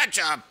the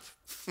ketchup.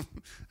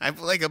 I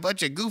put like a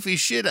bunch of goofy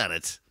shit on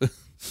it.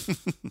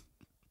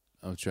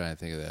 I'm trying to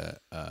think of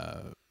that.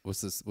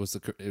 What's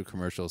the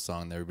commercial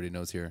song that everybody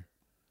knows here?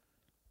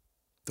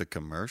 The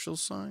commercial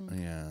song?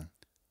 Yeah.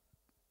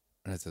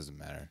 That doesn't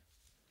matter.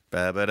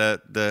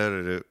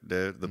 The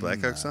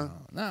Blackhawks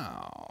song?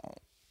 No.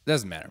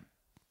 Doesn't matter.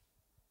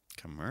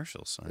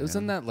 Commercial song.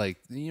 Wasn't that like,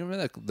 you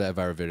remember that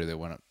viral video that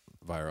went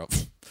viral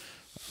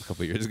a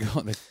couple of years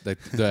ago?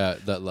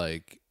 that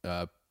like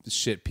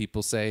shit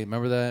people say.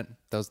 Remember that?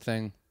 That was the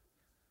thing?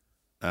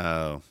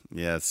 Oh,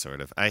 yeah, sort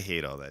of. I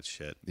hate all that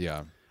shit.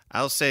 Yeah.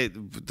 I'll say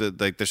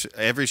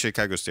every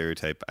Chicago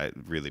stereotype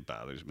really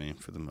bothers me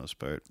for the most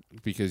part.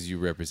 Because you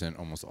represent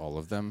almost all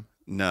of them?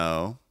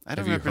 No. I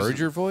don't. Have you heard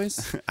your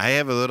voice? I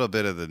have a little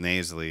bit of the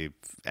nasally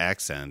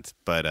accent,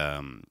 but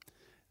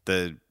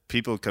the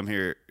people come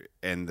here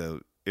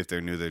and if they're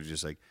new, they're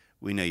just like,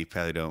 "We know you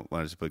probably don't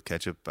want us to put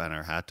ketchup on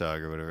our hot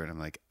dog or whatever." And I'm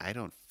like, I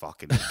don't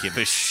fucking give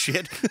a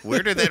shit.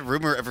 Where did that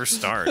rumor ever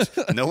start?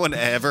 No one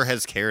ever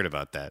has cared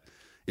about that.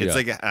 It's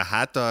like a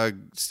hot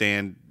dog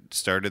stand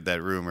started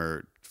that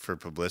rumor for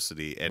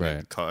publicity, and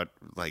it caught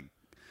like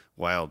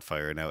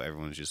wildfire. And now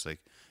everyone's just like,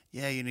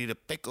 "Yeah, you need a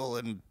pickle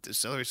and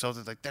celery salt."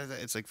 It's like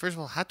it's like, first of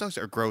all, hot dogs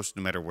are gross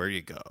no matter where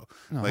you go.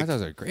 No, hot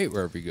dogs are great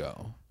wherever you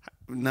go.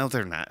 No,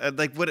 they're not.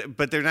 Like what?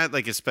 But they're not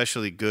like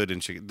especially good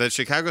in Chicago. The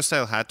Chicago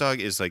style hot dog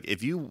is like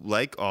if you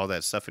like all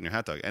that stuff in your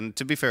hot dog. And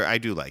to be fair, I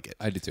do like it.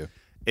 I do too.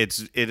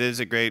 It is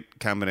a great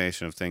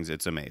combination of things.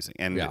 It's amazing.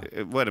 And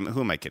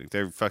who am I kidding?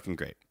 They're fucking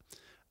great.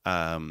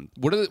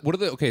 What are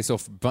the okay?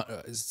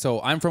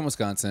 So I'm from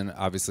Wisconsin.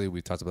 Obviously,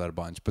 we talked about it a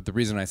bunch. But the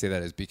reason I say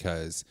that is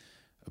because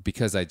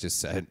I just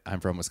said I'm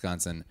from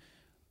Wisconsin.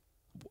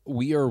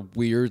 We are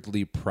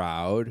weirdly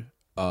proud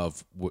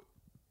of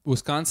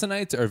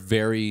Wisconsinites are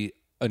very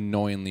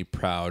annoyingly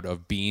proud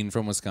of being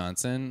from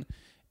Wisconsin,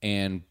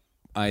 and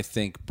I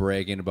think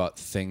bragging about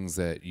things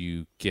that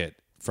you get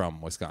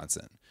from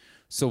Wisconsin.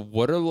 So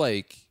what are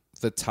like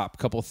the top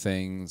couple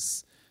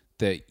things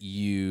that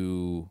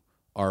you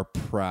are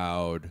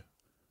proud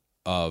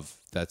of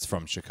that's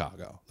from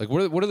Chicago? Like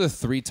what are the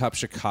three top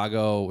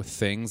Chicago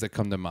things that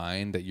come to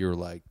mind that you're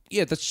like,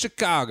 yeah, that's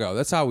Chicago.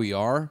 That's how we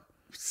are.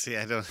 See,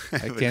 I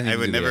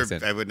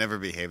would never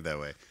behave that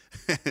way.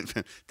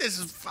 This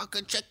is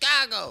fucking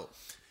Chicago.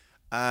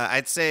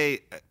 I'd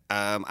say,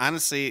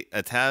 honestly,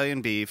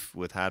 Italian beef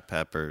with hot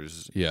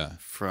peppers. Yeah.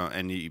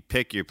 And you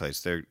pick your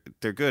place. They're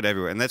good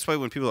everywhere, and that's why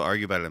when people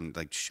argue about it, I'm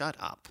like, shut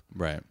up.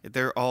 Right.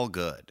 They're all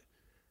good.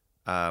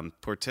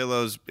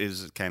 Portillo's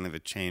is kind of a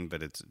chain,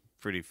 but it's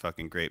pretty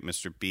fucking great.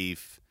 Mr.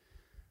 Beef,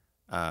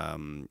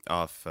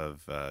 off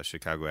of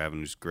Chicago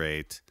Avenue is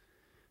great.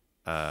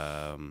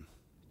 Man,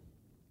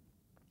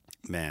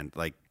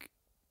 like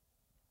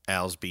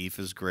Al's Beef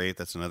is great.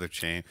 That's another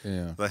chain.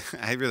 Yeah. But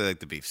I really like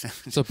the beef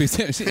sandwich. So beef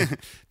sandwich.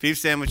 Beef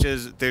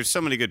sandwiches. There's so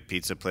many good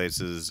pizza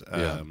places.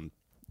 Yeah.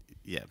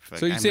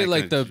 So you say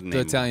like the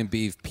Italian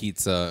beef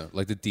pizza,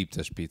 like the deep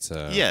dish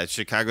pizza. Yeah,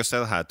 Chicago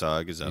style hot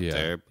dog is up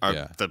there.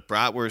 The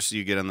bratwursts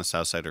you get on the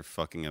south side are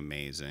fucking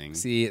amazing.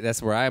 See,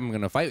 that's where I'm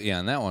going to fight you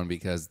on that one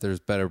because there's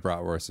better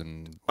bratwursts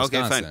in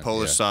Wisconsin. Okay, fine.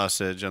 Polish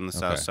sausage on the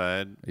south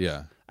side.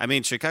 Yeah. I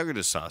mean, Chicago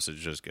does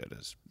sausage as good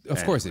as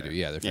Of course they do.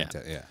 Yeah, they're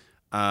fantastic.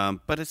 Yeah.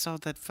 But it's all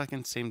that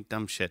fucking same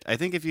dumb shit. I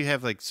think if you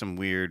have like some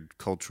weird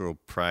cultural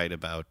pride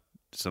about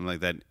something like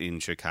that in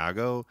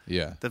Chicago,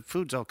 the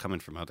food's all coming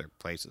from other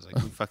places.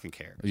 Like, who fucking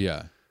cares?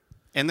 Yeah.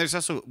 And there's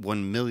also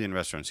 1 million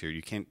restaurants here.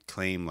 You can't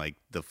claim like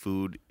the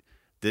food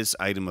this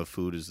item of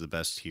food is the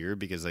best here,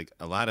 because like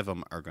a lot of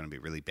them are going to be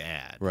really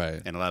bad,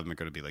 right? And a lot of them are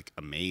going to be like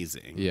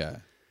amazing. Yeah,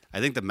 I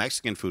think the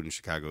Mexican food in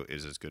Chicago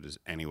is as good as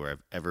anywhere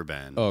I've ever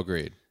been. Oh,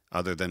 agreed.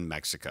 Other than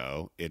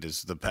Mexico, it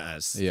is the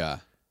best. Yeah,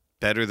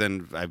 better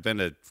than I've been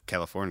to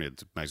California.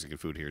 The Mexican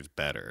food here is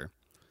better.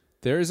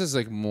 There's this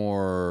like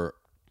more.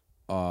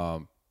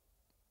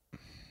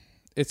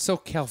 It's so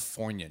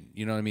Californian,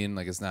 you know what I mean?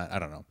 Like it's not. I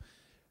don't know.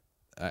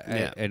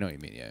 I know what you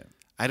mean. Yeah.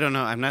 I don't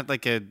know. I'm not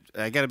like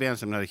I gotta be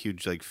honest. I'm not a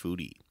huge like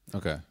foodie.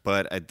 Okay.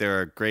 But there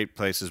are great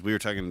places. We were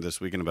talking this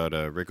weekend about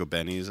Rico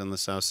Benny's on the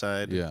South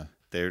Side. Yeah.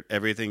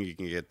 Everything you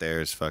can get there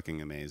is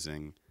fucking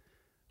amazing.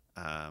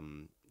 I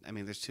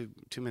mean, there's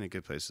too many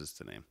good places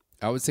to name.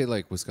 I would say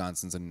like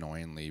Wisconsin's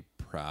annoyingly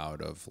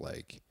proud of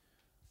like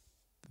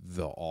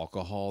the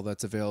alcohol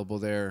that's available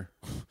there,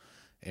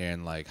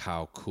 and like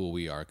how cool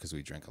we are because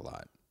we drink a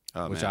lot.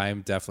 Oh, which I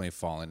am definitely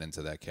falling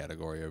into that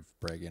category of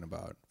bragging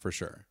about for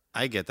sure.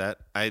 I get that.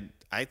 I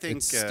think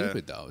it's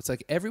stupid though. It's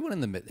like everywhere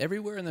in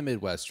the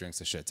Midwest drinks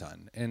a shit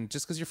ton, and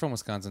just because you're from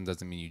Wisconsin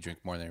doesn't mean you drink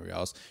more than everybody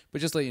else. But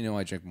just let you know,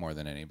 I drink more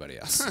than anybody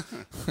else.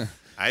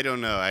 I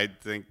don't know. I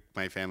think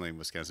my family in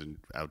Wisconsin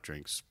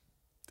outdrinks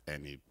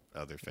any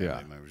other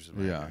family members of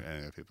any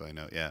other people I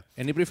know. Yeah.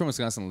 Anybody from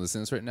Wisconsin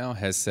listening to this right now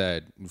has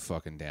said,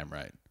 "Fucking damn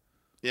right."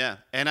 Yeah,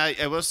 and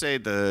I will say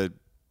the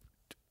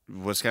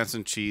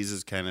Wisconsin cheese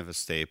is kind of a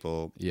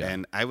staple. Yeah.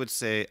 And I would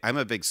say I'm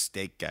a big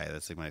steak guy.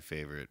 That's like my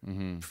favorite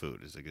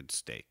food is a good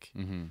steak.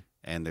 Mm-hmm.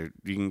 And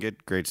you can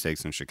get great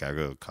steaks in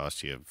Chicago. It'll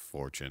cost you a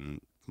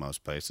fortune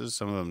most places.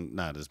 Some of them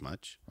not as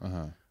much.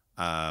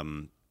 Uh-huh.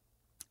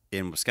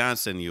 In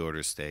Wisconsin, you order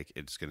a steak,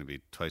 it's going to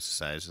be twice the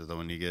size of the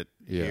one you get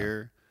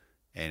here.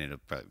 And it'll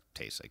probably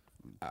taste like...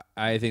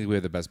 I think we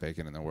have the best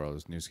bacon in the world.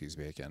 Is Newski's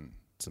bacon.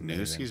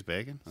 Newski's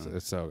bacon? Oh.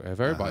 So have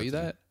I ever bought you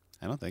that?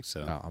 I don't think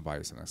so. No, I'll buy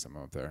you some next time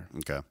I'm up there.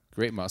 Okay.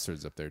 Great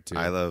mustards up there, too.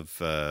 I love,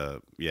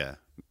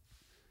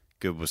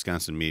 good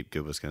Wisconsin meat,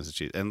 good Wisconsin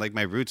cheese. And, like,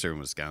 my roots are in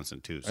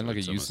Wisconsin, too. So and, like,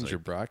 a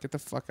Usinger brat. Get the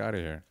fuck out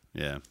of here.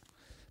 Yeah.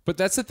 But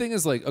that's the thing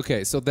is, like,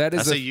 okay, so that is...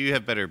 I say you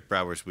have better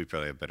bratwurst. We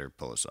probably have better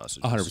Polish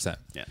sausages. 100%.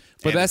 Yeah.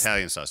 But and that's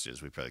Italian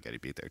sausages. We probably got to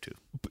beat there, too.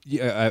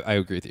 Yeah, I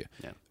agree with you.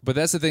 Yeah. But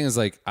that's the thing is,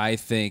 like, I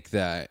think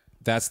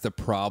that's the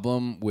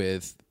problem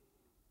with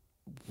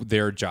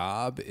their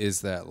job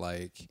is that,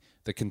 like...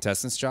 The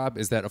contestant's job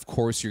is that, of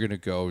course, you're going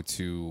to go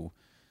to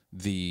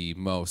the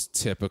most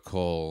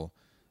typical,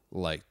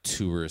 like,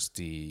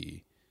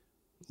 touristy,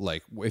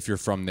 like, if you're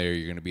from there,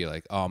 you're going to be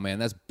like, oh, man,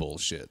 that's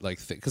bullshit.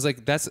 Like, because, like,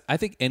 I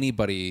think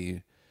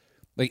anybody,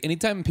 like,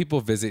 anytime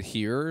people visit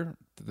here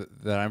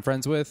that I'm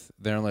friends with,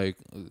 they're like,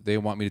 they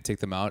want me to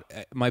take them out.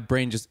 My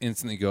brain just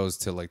instantly goes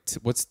to, like,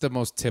 what's the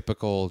most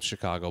typical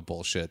Chicago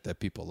bullshit that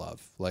people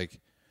love? Like,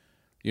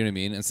 you know what I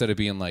mean? Instead of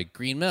being like,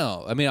 Green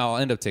Mill. I mean, I'll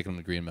end up taking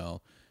them to Green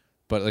Mill.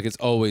 But like it's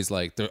always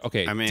like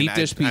okay, I mean, deep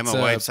dish pizza. I'm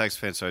a White Sox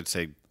fan, so I'd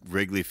say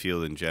Wrigley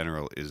Field in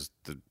general is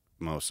the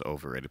most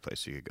overrated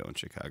place you could go in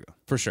Chicago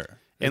for sure.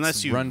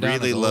 Unless you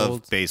really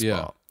love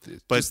baseball,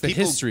 but just the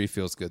history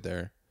feels good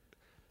there.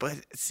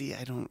 But see,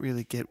 I don't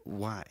really get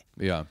why.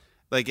 Yeah,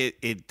 like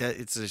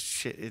it's a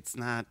shit. It's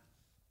not.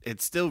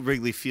 It's still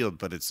Wrigley Field,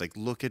 but it's like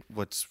look at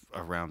what's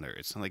around there.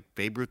 It's not like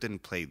Babe Ruth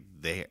didn't play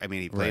there. I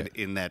mean, he played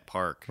in that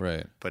park,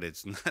 right? But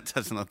it's not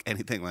doesn't look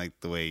anything like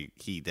the way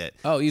he did.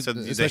 Oh, so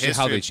especially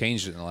how they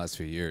changed it in the last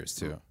few years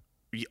too.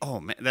 Oh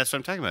man, that's what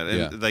I'm talking about.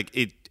 And like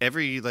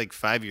every like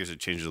 5 years it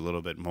changes a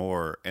little bit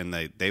more, and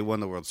they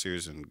won the World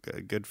Series, and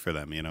good for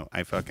them. You know,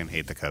 I fucking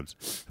hate the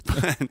Cubs,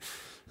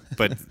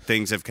 but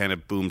things have kind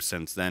of boomed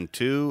since then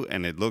too,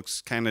 and it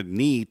looks kind of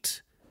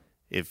neat.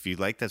 If you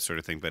like that sort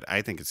of thing, but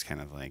I think it's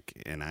kind of like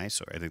an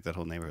eyesore. I think that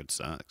whole neighborhood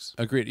sucks.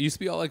 Agreed. It used to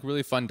be all like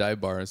really fun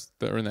dive bars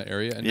that are in that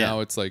area, and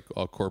now it's like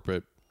all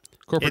corporatized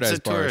bars. It's a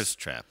tourist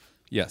trap.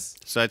 Yes.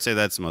 So I'd say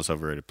that's the most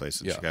overrated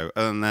place in Chicago.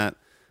 Other than that,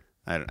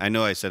 I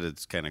know I said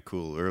it's kind of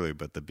cool earlier,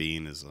 but the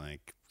Bean is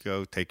like,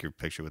 go take your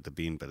picture with the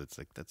Bean, but it's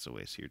like, that's a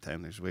waste of your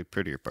time. There's way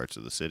prettier parts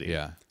of the city.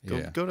 Yeah.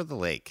 Go to the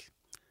lake.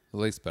 The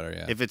lake's better,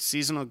 yeah. If it's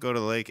seasonal, go to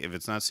the lake. If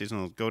it's not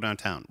seasonal, go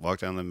downtown. Walk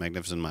down the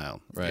Magnificent Mile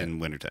in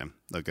wintertime.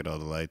 Look at all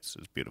the lights.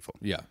 It's beautiful.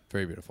 Yeah,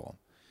 very beautiful.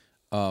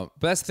 But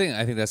that's the thing.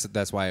 I think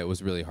that's why it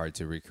was really hard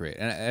to recreate.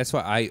 And that's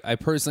why I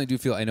personally do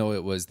feel, I know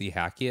it was the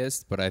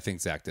hackiest, but I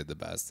think Zach did the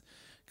best.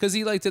 Because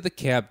he did the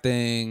cab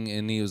thing,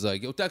 and he was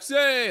like, yo,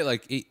 taxi!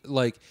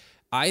 Like,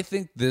 I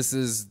think this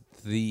is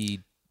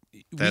we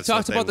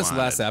talked about this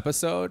last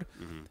episode,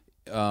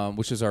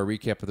 which is our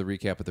recap of the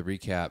recap of the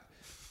recap.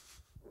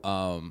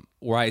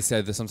 Where I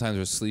said that sometimes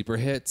there's sleeper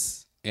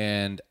hits,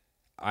 and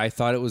I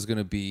thought it was going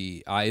to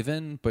be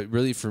Ivan, but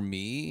really for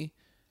me,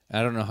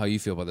 I don't know how you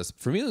feel about this.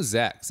 For me, it was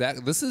Zach.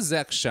 This is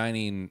Zach's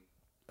shining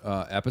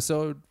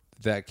episode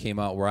that came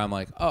out where I'm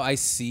like, oh, I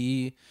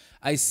see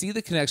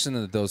the connection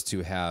that those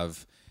two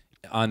have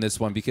on this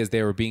one because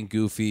they were being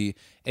goofy.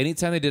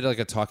 Anytime they did like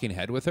a talking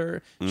head with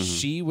her,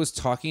 she was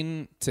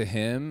talking to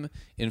him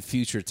in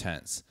future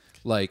tense.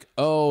 like,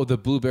 oh, the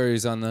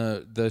blueberries on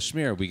the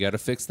schmear, we got to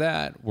fix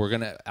that.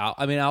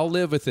 I'll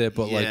live with it,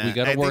 but like we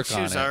got to work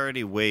on it. I think she's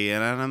already way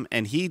in on him,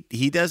 and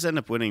he does end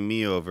up winning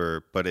me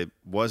over, but it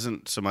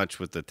wasn't so much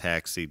with the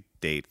taxi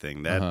date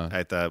thing. That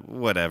I thought,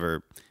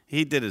 whatever.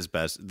 He did his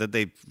best. That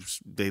they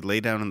lay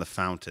down in the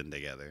fountain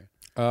together.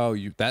 Oh,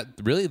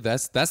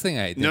 that's the thing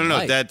I didn't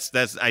like.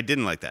 that's I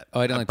didn't like that. Oh,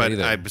 I didn't like that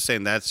either. I'm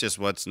saying that's just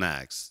what's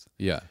next.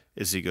 Yeah.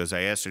 Is he goes,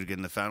 I asked her to get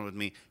in the fountain with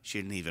me.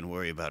 She didn't even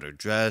worry about her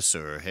dress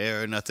or her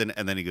hair or nothing.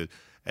 And then he goes,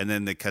 and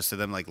then it cuts to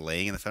them like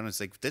laying in the fountain.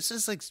 It's like, this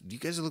is like, you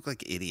guys look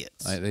like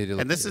idiots. They do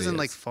look and this like isn't idiots.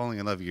 like falling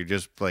in love. You're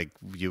just like,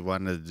 you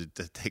wanted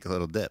to take a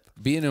little dip.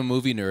 Being a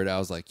movie nerd, I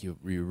was like, you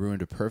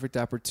ruined a perfect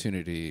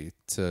opportunity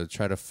to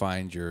try to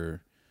find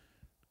your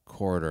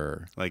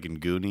quarter. Like in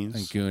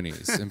Goonies?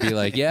 And be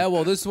like, yeah,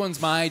 well, this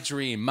one's my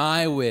dream,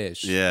 my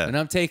wish. Yeah. And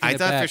I'm taking it I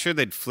thought back. for sure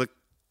they'd flick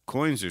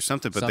coins or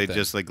something, but they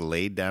just like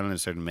laid down and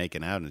started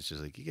making out, and it's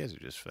just like, you guys are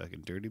just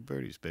fucking dirty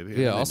birdies, baby.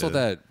 Yeah, also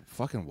that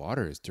fucking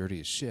water is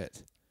dirty as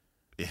shit.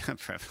 Yeah,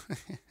 probably.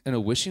 And a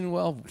wishing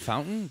well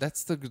fountain,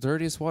 that's the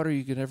dirtiest water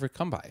you could ever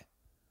come by.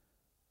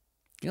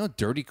 You know how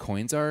dirty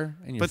coins are?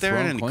 And but there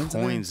aren't any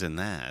coins in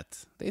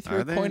that. They threw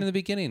a coin in the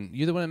beginning.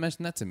 You're the one that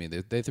mentioned that to me.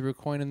 They threw a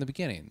coin in the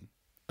beginning.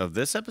 Of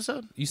this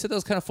episode? You said that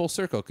was kind of full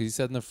circle, because you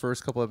said in the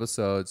first couple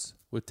episodes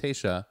with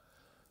Tasha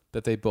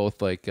that they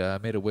both like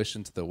made a wish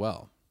into the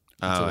well.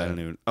 I don't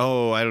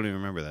even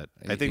remember that.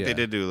 I think they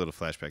did do a little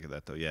flashback of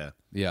that, though. Yeah.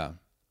 Yeah.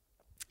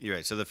 You're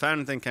right. So the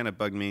fountain thing kind of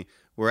bugged me.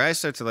 Where I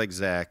start to like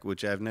Zach,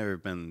 which I've never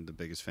been the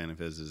biggest fan of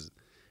his, is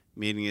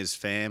meeting his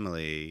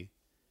family.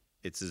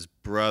 It's his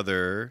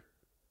brother,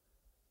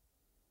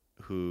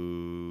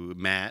 who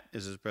Matt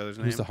is his brother's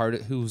name.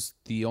 Who's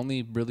the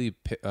only really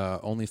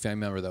only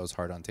family member that was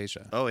hard on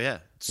Tasha. Oh yeah,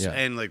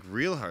 and like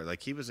real hard.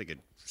 Like he was like a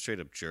straight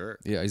up jerk.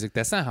 Yeah, he's like,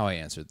 that's not how I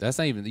answered. That's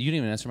not even. You didn't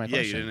even answer my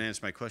question. Yeah, you didn't answer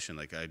my question.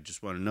 Like, I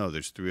just want to know.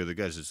 There's 3 other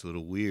guys. It's a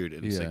little weird.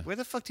 And it's like, where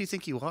the fuck do you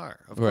think you are?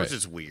 Of course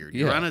it's weird.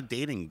 You're on a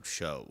dating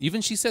show.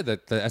 Even she said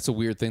that's a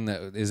weird thing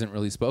that isn't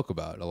really spoke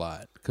about a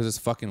lot because it's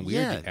fucking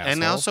weird. Yeah,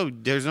 and also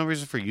there's no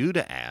reason for you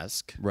to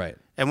ask. Right.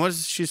 And what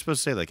is she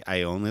supposed to say? Like,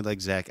 I only like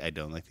Zach. I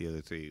don't like the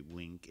other 3.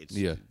 Wink. It's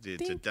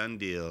a done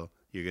deal.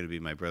 You're gonna be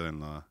my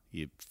brother-in-law.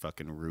 You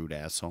fucking rude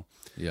asshole.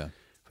 Yeah.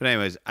 But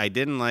anyways, I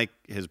didn't like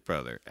his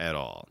brother at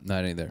all.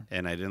 Not either.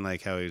 And I didn't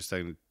like how he was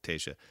talking to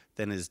Tasha.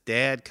 Then his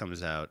dad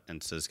comes out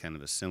and says kind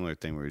of a similar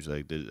thing where he's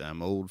like,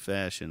 I'm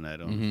old-fashioned. I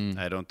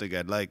don't think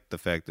I'd like the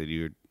fact that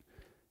you're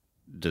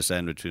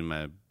descended between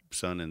my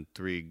son and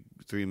three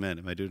men.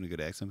 Am I doing a good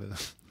accent by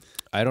that?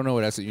 I don't know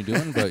what accent you're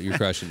doing, but you're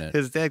crushing it.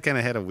 His dad kind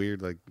of had a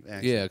weird like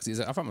accent. Yeah, because he's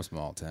like, I'm from a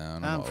small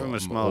town. I'm from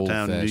a small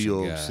town, New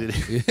York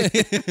City.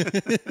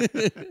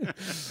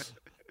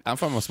 I'm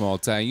from a small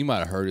town. You might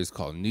have heard it's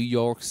called New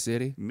York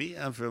City. Me,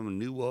 I'm from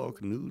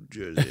Newark, New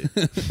Jersey.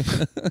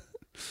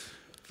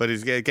 But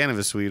he's kind of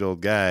a sweet old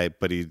guy,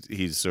 but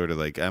he's sort of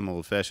like, I'm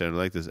old-fashioned, I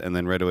like this. And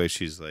then right away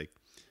she's like,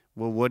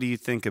 well, what do you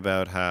think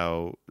about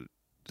how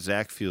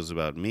Zach feels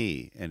about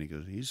me? And he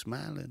goes, he's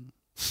smiling.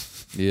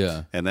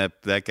 Yeah. And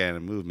that kind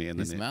of moved me. And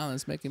he's smiling.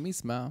 It's making me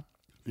smile.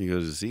 He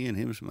goes, seeing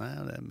him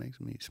smile, that makes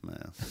me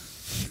smile.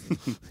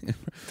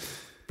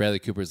 Bradley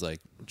Cooper's like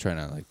trying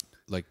to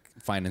like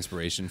find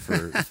inspiration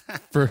for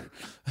for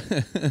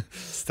a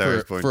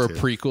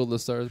prequel to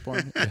Star is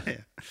Born. Yeah. Yeah.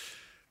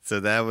 So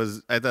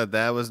I thought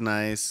that was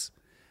nice.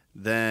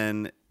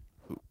 Then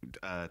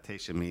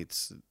Tasha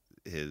meets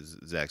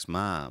Zach's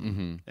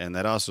mom, and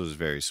that also was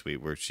very sweet.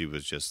 Where she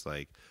was just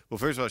like, well,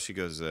 first of all, she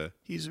goes,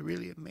 "He's a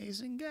really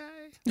amazing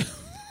guy."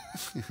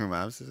 Her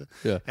mom says it.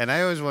 Yeah, and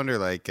I always wonder,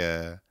 like,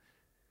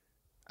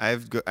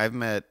 I've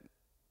met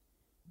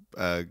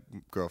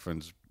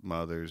girlfriends'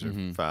 mothers or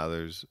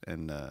fathers,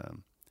 and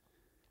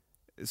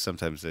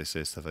sometimes they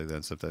say stuff like that,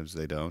 and sometimes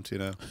they don't, you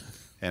know.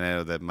 And I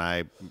know that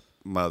my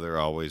mother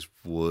always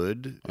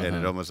would, and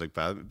it almost like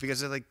bothered me because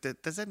they're like,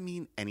 does that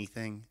mean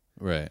anything,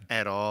 right,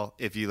 at all?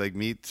 If you like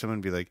meet someone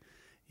and be like,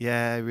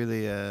 yeah, I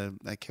really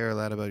I care a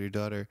lot about your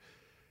daughter,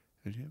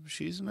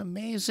 she's an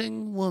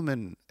amazing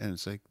woman, and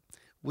it's like,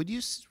 would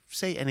you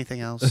say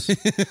anything else?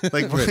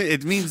 Like, right.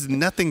 It means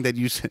nothing that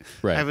you say.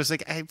 Right. I was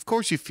like, of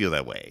course you feel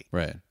that way.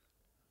 Right.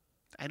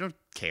 I don't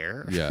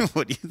care. Yeah.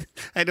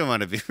 I don't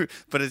want to be,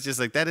 but it's just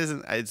like, that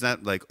isn't, it's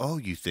not like, oh,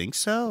 you think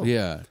so?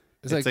 Yeah.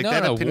 It's like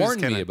no, warn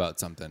me about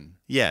something.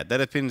 Yeah, that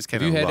opinion's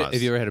kind of lost.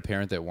 Have you ever had a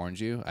parent that warned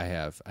you? I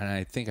have. And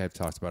I think I've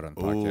talked about it on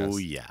the podcast. Oh,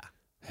 yeah.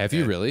 Have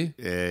you really?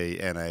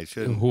 And I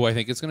should. Who I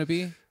think it's going to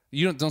be?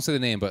 You don't say the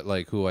name, but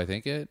like who I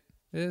think it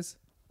is?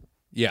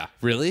 Yeah.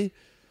 Really?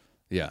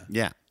 Yeah.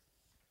 Yeah.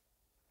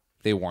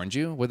 They warned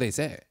you? What did they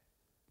say?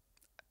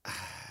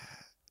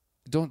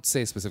 Don't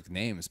say specific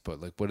names, but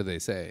like, what did they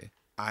say?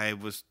 I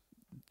was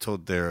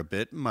told they're a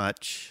bit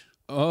much.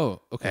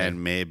 Oh, okay.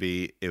 And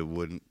maybe it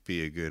wouldn't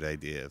be a good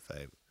idea if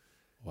I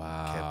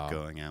kept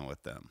going out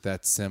with them.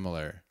 That's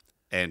similar.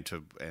 And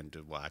to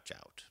watch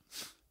out.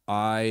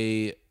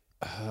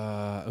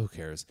 Who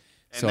cares?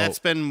 And that's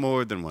been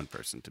more than one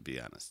person, to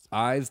be honest.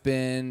 I've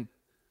been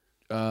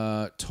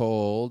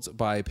told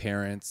by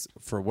parents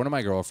for one of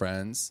my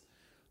girlfriends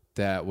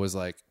that was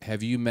like,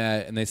 have you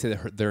met, and they said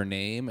their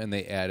name and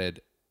they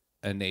added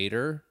a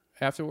Nader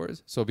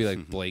afterwards. So it'd be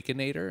like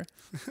Blakenator.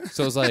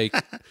 So it's like,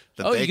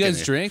 oh, you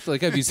guys drink?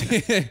 Like, have you seen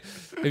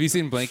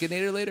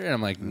Blakenator later? And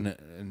I'm like,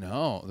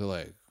 no. They're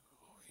like,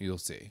 you'll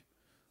see.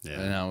 Yeah.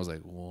 And I was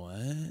like,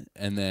 what?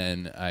 And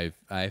then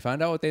I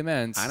found out what they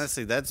meant.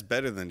 Honestly, that's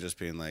better than just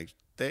being like,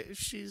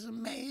 she's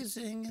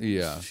amazing.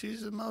 Yeah.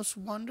 She's the most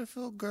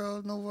wonderful girl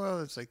in the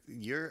world. It's like,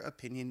 your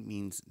opinion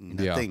means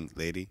nothing,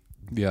 lady.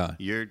 Yeah.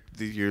 You're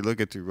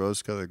looking through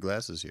rose-colored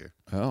glasses here.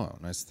 Oh,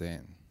 nice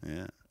thing.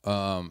 Yeah.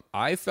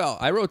 I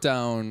wrote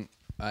down,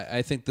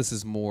 I think this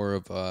is more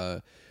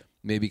of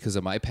maybe because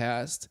of my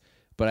past,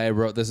 but I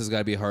wrote, this has got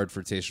to be hard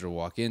for Tayshia to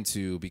walk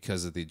into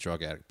because of the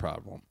drug addict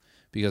problem.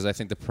 Because I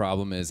think the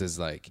problem is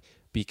like,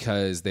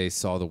 because they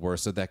saw the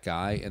worst of that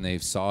guy and they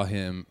saw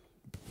him,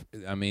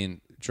 I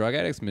mean, drug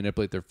addicts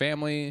manipulate their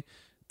family.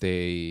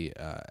 They,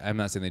 I'm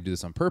not saying they do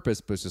this on purpose,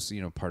 but it's just,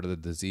 part of the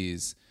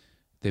disease.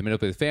 They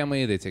manipulate the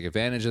family. They take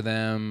advantage of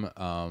them.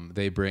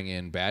 They bring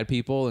in bad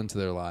people into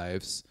their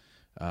lives.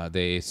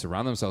 They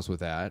surround themselves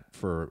with that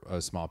for a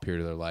small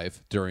period of their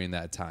life during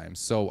that time.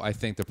 So I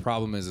think the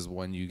problem is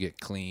when you get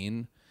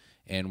clean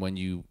and when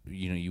you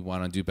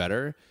want to do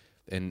better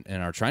and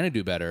are trying to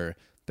do better,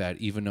 that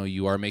even though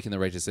you are making the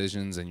right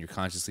decisions and you're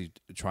consciously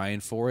trying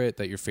for it,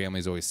 that your family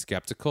is always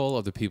skeptical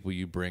of the people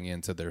you bring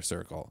into their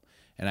circle.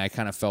 And I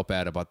kind of felt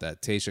bad about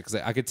that, Tayshia, because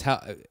I could tell,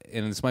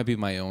 and this might be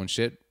my own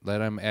shit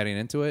that I'm adding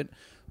into it,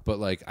 but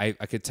like I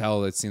could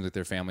tell it seemed like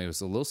their family was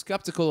a little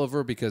skeptical of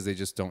her because they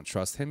just don't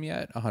trust him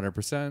yet 100%.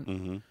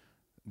 Mm-hmm.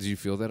 Did you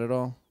feel that at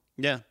all?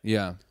 Yeah.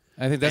 Yeah.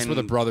 I think that's where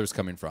the brother's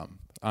coming from,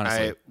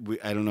 honestly.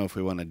 I don't know if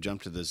we want to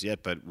jump to this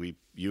yet, but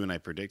you and I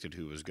predicted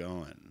who was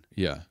going.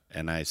 Yeah.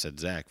 And I said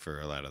Zach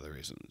for a lot of the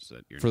reasons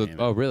that you're naming.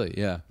 Oh, really?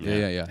 Yeah.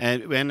 Yeah.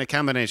 And a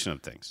combination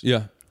of things.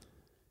 Yeah.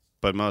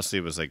 But mostly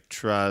it was like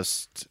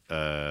trust,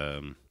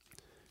 red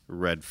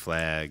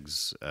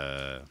flags,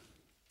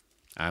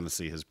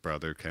 honestly, his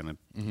brother kind of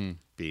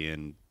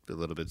being a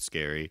little bit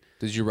scary.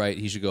 Did you write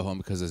he should go home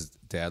because his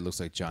dad looks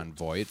like Jon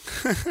Voight?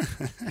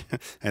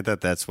 I thought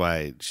that's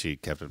why she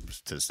kept him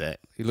to stay.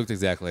 He looked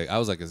exactly. I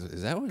was like,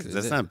 is that what?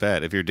 That's not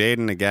bad. If you're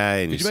dating a guy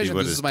and you see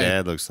what his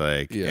dad looks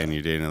like, and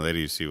you're dating a lady,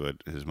 you see what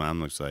his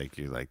mom looks like,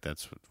 you're like,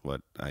 that's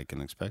what I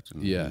can expect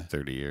in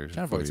 30 years.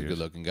 Jon Voight's a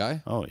good-looking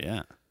guy. Oh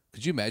yeah.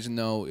 Could you imagine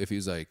though if he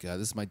was like, this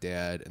is my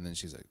dad, and then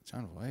she's like,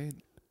 Jon Voight?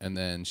 And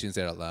then she didn't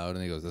say it out loud,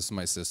 and he goes, this is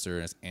my sister,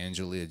 and it's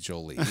Angelina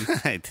Jolie.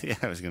 Yeah,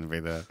 I was going to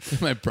bring that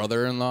up. My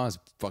brother-in-law is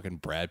fucking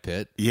Brad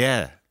Pitt.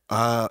 Yeah.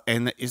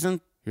 And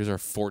here's our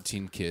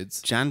 14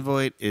 kids. Jon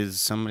Voight is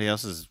somebody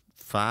else's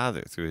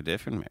father through a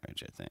different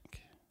marriage, I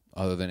think.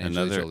 Other than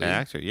Angelina Jolie? Another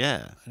actor,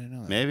 yeah. I didn't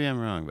know that. Maybe I'm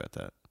wrong about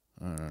that.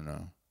 I don't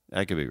know.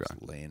 I could be wrong.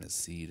 Just laying a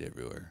seed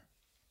everywhere.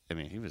 I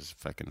mean, he was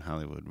fucking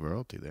Hollywood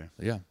royalty there.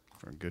 Yeah.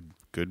 For a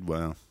good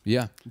while.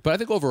 Yeah, but I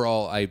think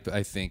overall, I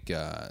think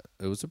it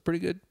was a pretty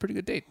good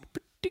date.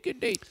 Pretty good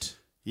date.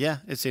 Yeah,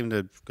 it seemed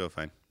to go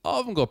fine. All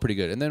of them go pretty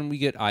good, and then we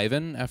get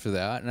Ivan after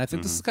that, and I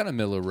think this is kind of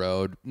middle of the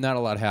road. Not a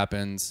lot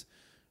happens.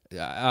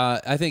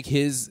 I think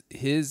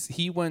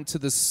he went to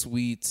the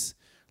sweet,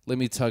 let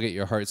me tug at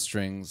your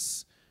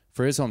heartstrings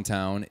for his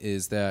hometown.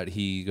 Is that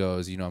he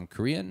goes, I'm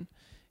Korean,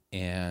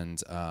 and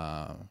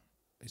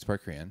he's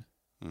part Korean.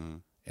 Mm-hmm.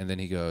 And then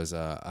he goes,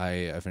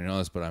 I don't know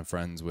this, but I'm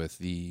friends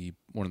with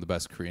one of the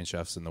best Korean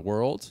chefs in the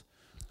world,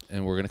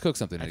 and we're going to cook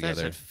something together. I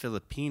thought it said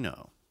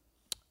Filipino.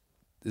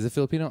 Is it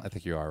Filipino? I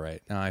think you are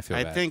right. No, I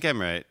bad. Think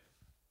I'm right,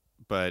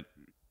 but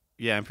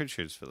yeah, I'm pretty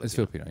sure it's Filipino. It's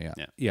Filipino, yeah.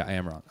 Yeah, I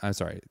am wrong. I'm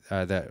sorry.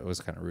 That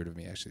was kind of rude of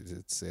me, actually,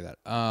 to say that.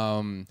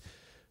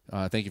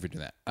 Thank you for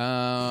doing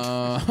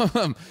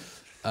that.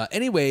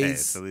 Anyways. Hey,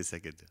 it's the least I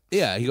could do.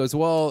 Yeah, he goes,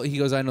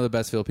 I know the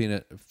best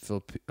Filipino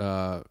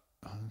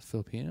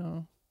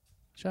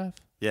chef?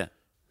 Yeah.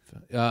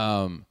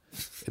 In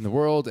the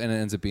world, and it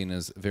ends up being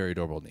his very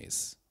adorable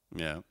niece.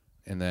 Yeah.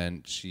 And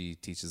then she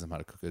teaches him how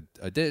to cook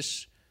a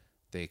dish.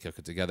 They cook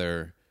it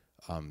together.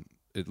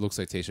 It looks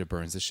like Tayshia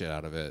burns the shit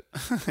out of it.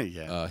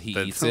 Yeah. He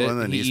eats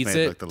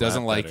it,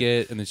 doesn't like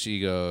it, and then she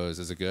goes,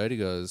 is it good? He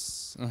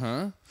goes,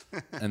 uh-huh.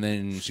 And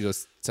then she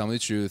goes, tell me the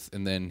truth,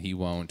 and then he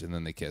won't, and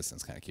then they kiss, and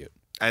it's kind of cute.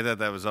 I thought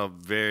that was all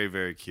very,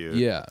 very cute.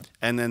 Yeah.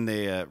 And then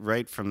they,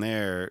 right from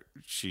there,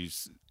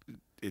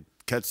 it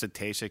cuts to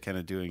Tayshia kind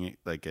of doing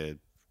like a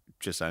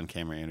just on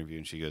camera interview,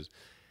 and she goes,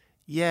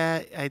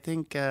 yeah, I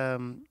think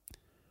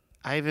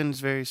Ivan's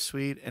very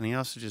sweet, and he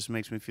also just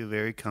makes me feel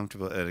very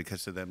comfortable. And it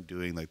cuts to them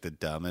doing like the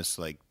dumbest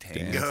like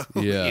tango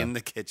in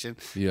the kitchen.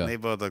 Yeah. And they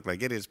both look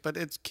like idiots, but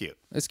it's cute.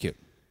 It's cute.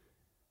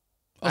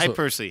 Also, I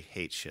personally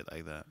hate shit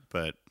like that,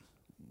 but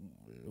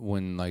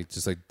when like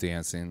just like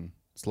dancing,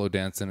 slow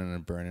dancing and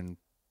then burning.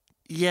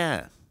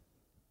 Yeah.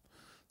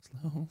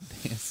 Slow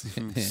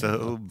dancing.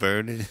 So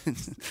burning.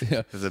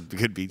 Yeah. It's a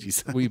good Bee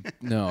Gees song.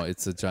 No,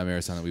 it's a John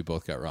Mayer song that we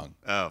both got wrong.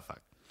 Oh,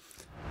 fuck.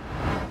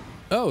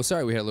 Oh,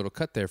 sorry, we had a little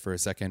cut there for a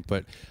second,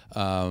 but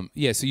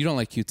yeah. So you don't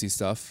like cutesy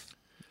stuff?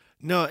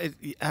 No,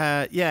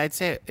 yeah, I'd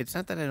say it's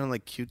not that I don't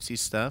like cutesy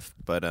stuff,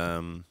 but I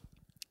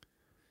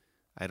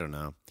don't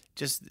know.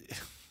 Just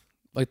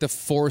Like the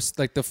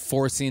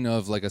forcing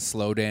of like a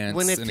slow dance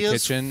when it in feels the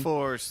kitchen.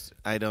 Forced,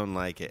 I don't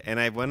like it. And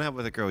I went out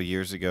with a girl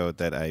years ago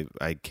that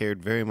I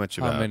cared very much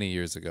about. How many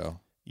years ago?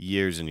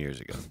 Years and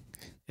years ago.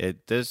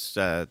 This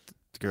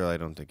girl, I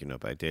don't think you know,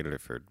 but I dated her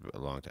for a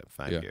long time,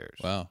 5 years.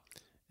 Wow.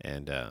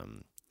 And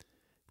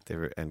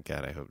and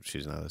God, I hope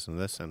she's not listening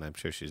to this, and I'm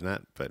sure she's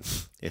not. But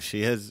if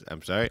she is,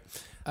 I'm sorry.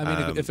 I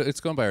mean, if it's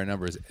going by our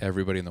numbers,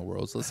 everybody in the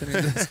world's listening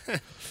to this.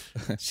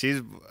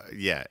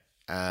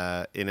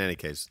 In any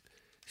case,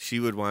 she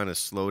would want to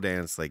slow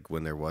dance like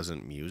when there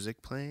wasn't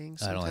music playing.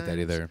 Sometimes. I don't like that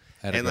either.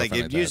 And like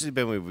it usually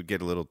been we would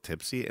get a little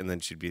tipsy, and then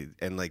she'd be,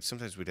 and like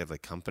sometimes we'd have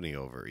like company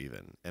over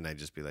even, and I'd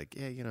just be like,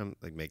 yeah,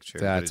 like make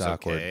sure that's everybody's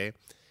awkward. okay.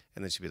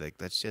 And then she'd be like,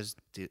 let's just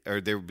do,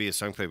 or there would be a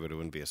song played, but it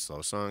wouldn't be a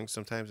slow song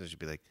sometimes, and she'd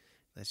be like,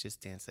 let's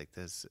just dance like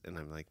this, and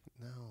I'm like,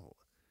 no.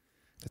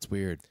 That's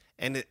weird.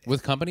 And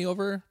with company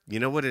over, you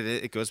know what it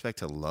is? It goes back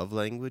to love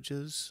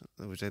languages,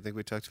 which I think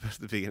we talked about at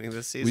the beginning of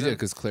this season. We did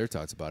because Claire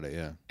talks about it.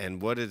 Yeah.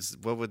 And what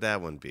would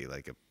that one be?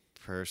 Like a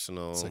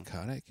personal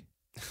psychotic?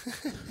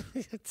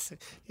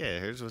 Yeah,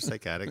 hers was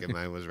psychotic and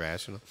mine was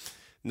rational.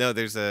 No,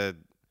 there's like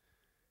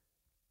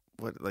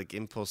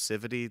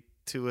impulsivity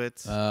to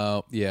it.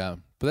 Oh yeah,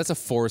 but that's a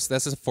force.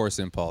 That's a force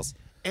impulse.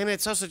 And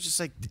it's also just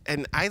like,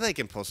 and I like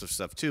impulsive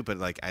stuff too, but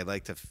like I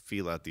like to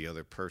feel out the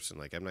other person.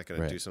 Like I'm not going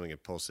to do something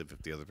impulsive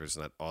if the other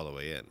person's not all the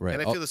way in. Right.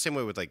 And I feel the same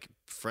way with like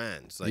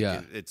friends. Like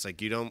it's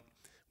like you don't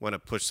want to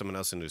push someone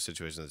else into a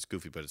situation that's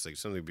goofy, but it's like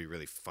something would be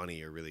really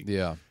funny or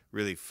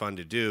really fun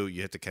to do.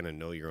 You have to kind of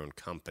know your own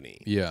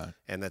company. Yeah.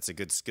 And that's a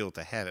good skill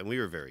to have. And we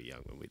were very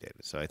young when we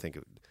dated, so I think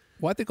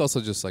well, I think also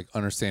just like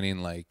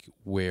understanding like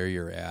where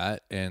you're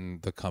at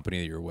and the company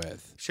that you're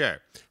with. Sure.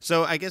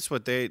 So I guess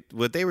what they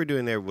were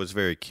doing there was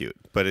very cute,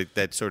 but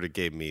that sort of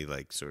gave me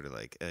like sort of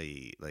like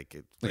a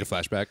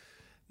flashback.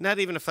 Not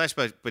even a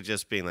flashback, but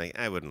just being like,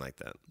 I wouldn't like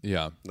that.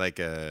 Yeah. Like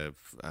a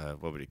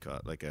what would you call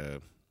it? Like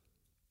a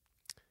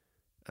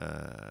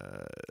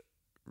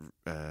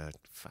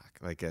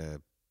like a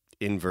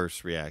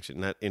inverse reaction.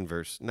 Not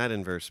inverse,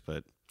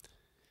 but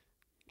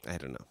I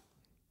don't know.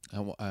 I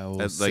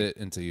will sit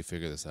until you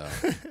figure this out.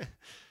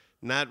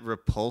 Not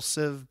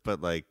repulsive, but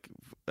like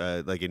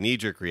a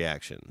knee-jerk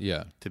reaction.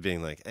 Yeah. To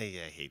being like, hey,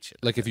 I hate shit.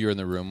 Like if you were in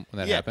the room when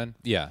that happened?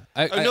 Yeah.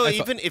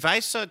 Even if I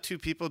saw two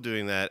people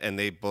doing that and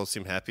they both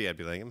seemed happy, I'd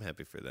be like, I'm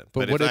happy for them.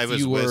 But what if I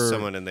was with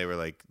someone and they were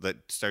like,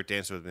 start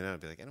dancing with me now, I'd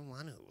be like, I don't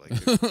want to. Like,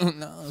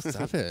 no,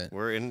 stop it.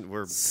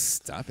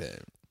 Stop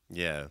it.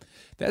 Yeah.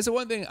 That's the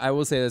one thing I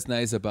will say that's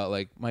nice about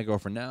like my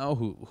girlfriend now,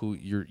 who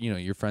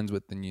you're friends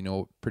with and you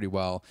know pretty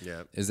well.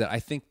 Yeah. Is that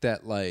I think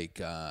that like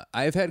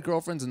I've had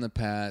girlfriends in the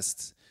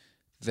past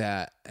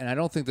that, and I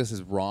don't think this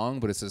is wrong,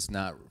 but it's just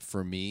not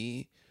for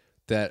me,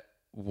 that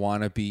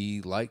want to be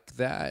like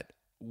that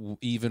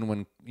even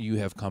when you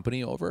have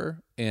company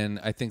over. And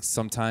I think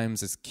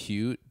sometimes it's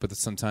cute, but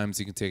sometimes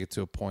you can take it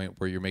to a point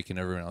where you're making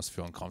everyone else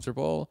feel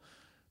uncomfortable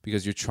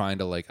because you're trying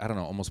to like, I don't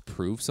know, almost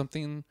prove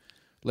something.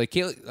 Like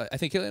I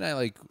think Kaylee and I,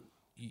 like,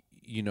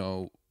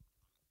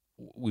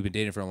 we've been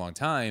dating for a long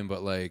time,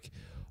 but like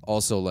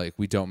also like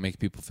we don't make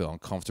people feel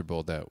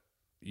uncomfortable that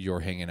you're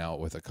hanging out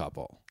with a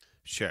couple.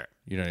 Sure.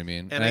 You know what I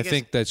mean? And I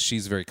think that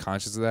she's very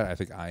conscious of that. I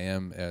think I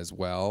am as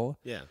well.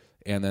 Yeah.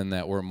 And then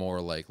that we're more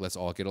like, let's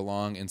all get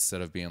along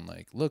instead of being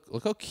like,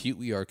 look how cute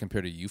we are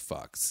compared to you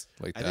fucks.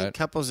 Like that. I think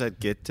couples that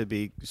get to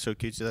be so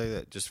cute like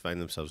that just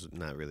find themselves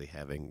not really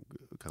having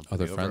company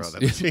other over friends. all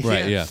that much.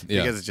 Right, yeah.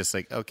 Because it's just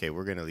like, okay,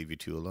 we're going to leave you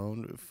two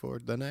alone for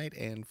the night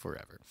and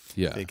forever.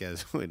 Yeah.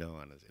 Because we don't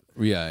want to do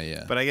that. Yeah,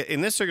 yeah. But in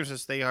this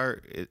circumstance, they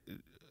are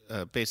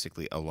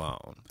basically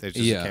alone. There's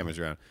just cameras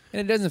around.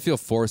 And it doesn't feel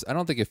forced. I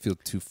don't think it feels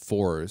too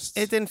forced.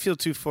 It didn't feel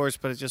too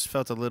forced, but it just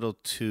felt a little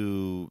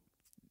too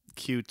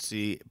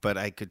cutesy, but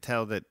I could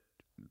tell that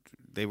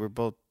they were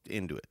both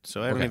into it.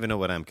 So I don't even know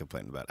what I'm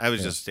complaining about. I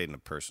was just stating a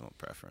personal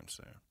preference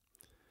there.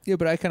 Yeah,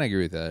 but I kind of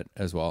agree with that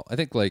as well. I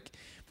think like,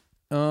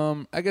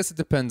 I guess it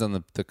depends on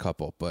the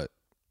couple, but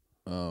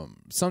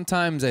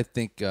sometimes I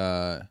think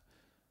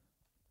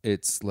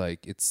it's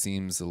like, it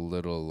seems a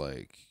little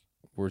like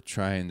we're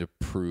trying to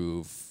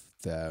prove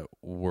that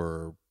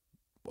we're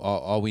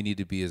all we need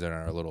to be is in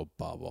our little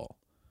bubble.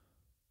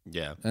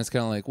 Yeah. And it's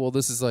kind of like, well,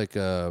 this is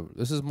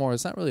more,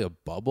 it's not really a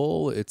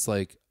bubble. It's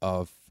like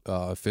a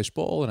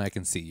fishbowl and I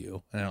can see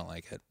you and I don't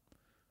like it.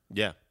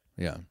 Yeah.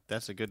 Yeah.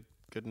 That's a good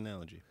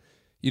analogy.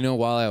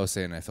 While I was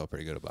saying I felt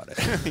pretty good about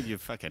it. You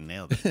fucking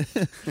nailed it.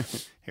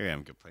 Here I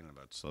am complaining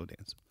about slow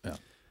dance. Yeah.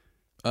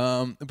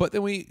 But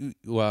then we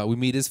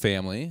meet his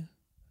family,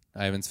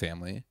 Ivan's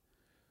family.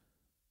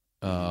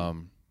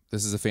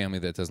 This is a family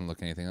that doesn't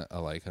look anything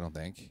alike, I don't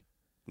think.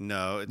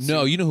 No.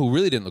 You know who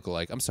really didn't look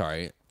alike? I'm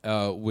sorry.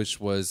 Which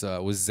was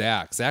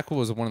Zach. Zach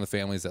was one of the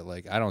families that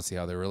like I don't see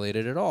how they're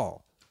related at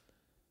all.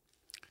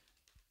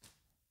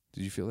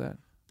 Did you feel that?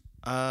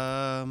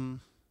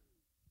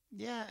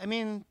 Yeah, I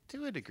mean,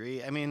 to a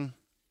degree. I mean,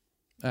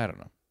 I don't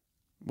know.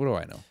 What do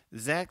I know?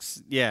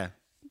 Zach's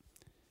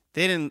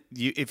They didn't.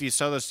 If you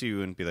saw those two, you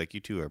wouldn't be like, you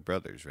two are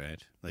brothers,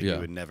 right? Like you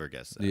would never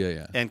guess that.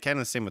 Yeah. And kind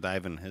of the same with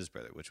Ivan and his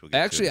brother, which we'll get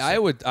Actually,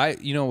 to.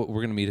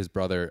 We're gonna meet his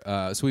brother.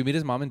 So we meet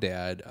his mom and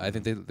dad. I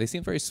think they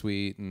seem very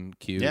sweet and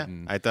cute. Yeah,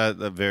 and I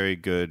thought a very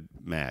good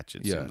match.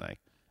 It seemed like.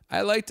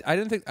 I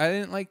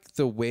didn't like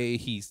the way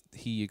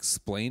he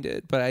explained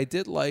it, but I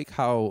did like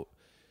how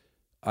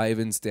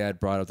Ivan's dad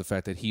brought up the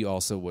fact that he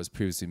also was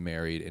previously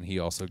married, and he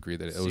also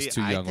agreed that it was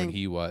too young when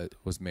he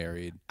was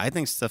married. I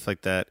think stuff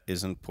like that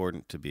is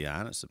important to be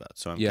honest about.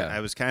 So I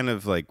was kind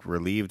of like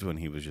relieved when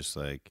he was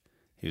like,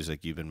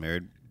 you've been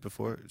married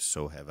before?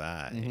 So have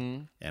I.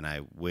 Mm-hmm. And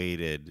I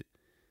waited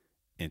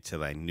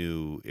until I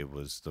knew it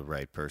was the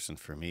right person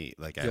for me.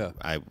 Like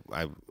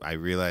I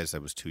realized I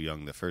was too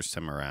young the first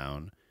time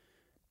around,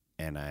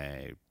 and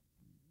I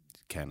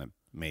kind of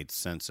made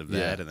sense of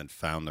that and then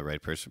found the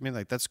right person for me.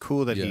 Like, that's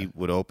cool that he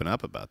would open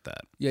up about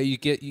that. Yeah,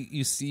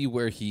 you see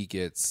where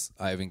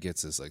Ivan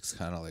gets his like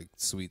kind of like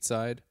sweet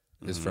side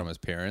is from his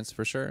parents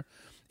for sure.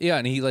 Yeah,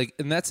 and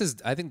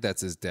I think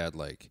that's his dad,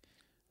 like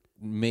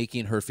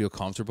making her feel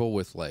comfortable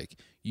with, like,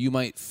 you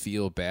might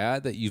feel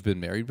bad that you've been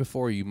married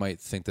before. You might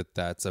think that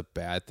that's a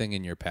bad thing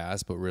in your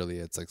past, but really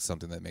it's like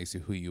something that makes you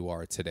who you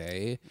are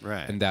today.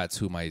 Right. And that's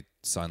who my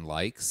son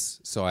likes.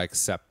 So I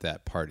accept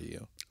that part of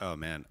you. Oh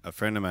man, a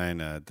friend of mine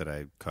that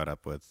I caught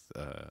up with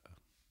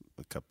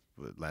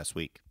last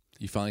week.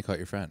 You finally caught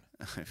your friend.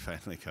 I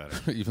finally caught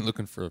him. You've been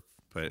looking for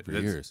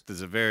years.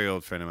 There's a very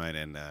old friend of mine,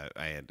 and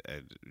I had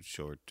a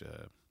short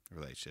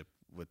relationship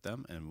with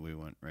them, and we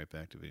went right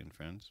back to being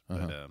friends.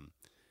 But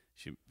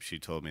she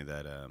told me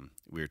that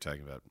we were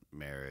talking about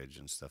marriage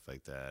and stuff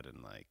like that,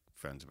 and like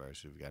friends of ours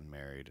who've gotten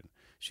married, and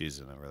she's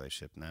in a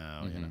relationship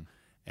now, you know.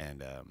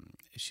 And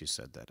she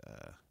said that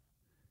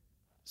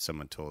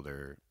someone told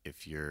her,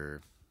 if you're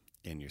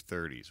in your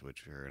 30s,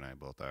 which her and I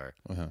both are,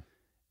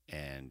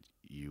 and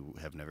you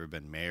have never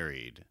been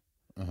married,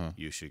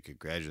 you should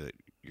congratulate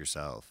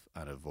yourself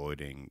on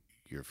avoiding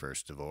your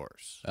first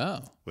divorce.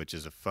 Oh. Which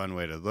is a fun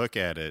way to look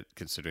at it,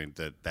 considering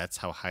that that's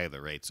how high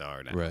the rates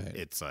are now. Right.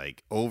 It's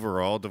like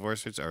overall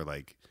divorce rates are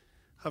like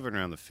hovering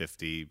around the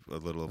 50, a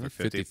little over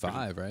 50.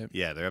 55, right?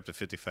 Yeah, they're up to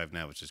 55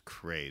 now, which is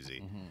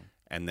crazy.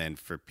 And then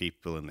for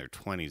people in their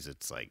 20s,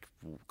 it's like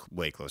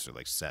way closer,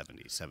 like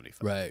 70,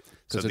 75. Right,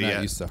 because they're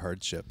not used to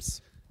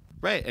hardships.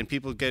 Right, and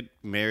people get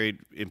married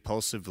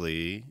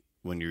impulsively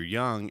when you're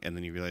young, and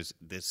then you realize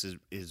this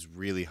is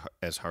really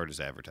as hard as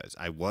advertised.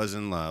 I was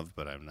in love,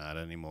 but I'm not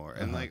anymore.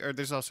 And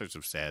there's all sorts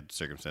of sad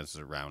circumstances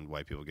around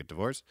why people get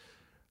divorced.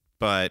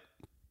 But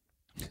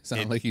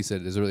like you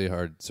said, there's really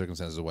hard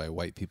circumstances why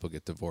white people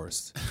get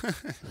divorced.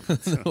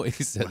 The way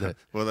you said that.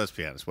 Well, let's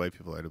be honest, white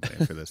people are to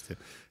blame for this too.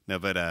 No,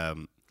 but as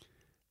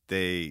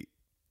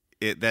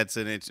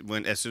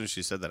soon as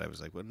she said that, I was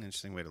like, what an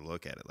interesting way to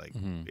look at it. Like,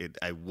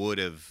 I would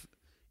have,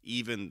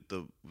 even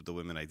the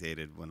women I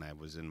dated when I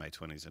was in my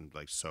 20s and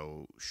like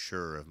so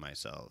sure of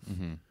myself,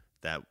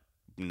 that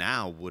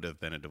now would have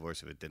been a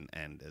divorce if it didn't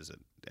end as a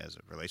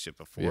relationship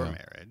before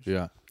marriage.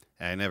 Yeah,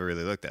 and I never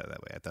really looked at it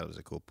that way. I thought it was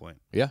a cool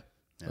point. Yeah.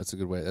 That's a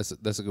good way.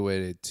 That's a good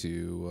way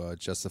to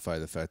justify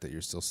the fact that you're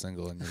still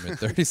single in your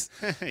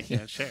mid-30s.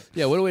 Yeah, sure.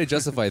 Yeah, what a way to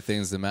justify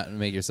things to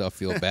make yourself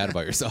feel bad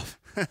about yourself.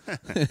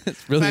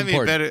 It's really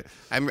important.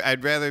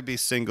 I'd rather be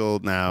single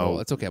now. Well,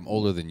 it's okay. I'm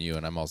older than you,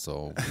 and I'm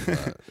also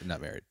not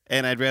married.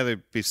 And I'd rather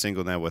be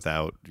single now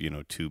without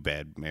 2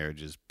 bad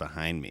marriages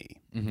behind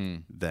me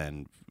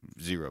than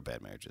 0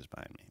 bad marriages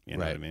behind me. You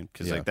know what I mean?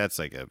 Because that's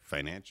like a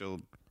financial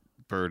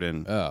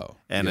burden. Oh,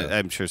 and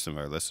I'm sure some of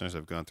our listeners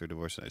have gone through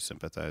divorce, and I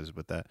sympathize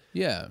with that.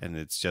 Yeah, and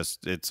it's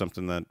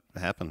something that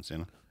happens,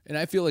 And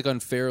I feel like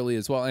unfairly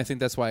as well. And I think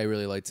that's why I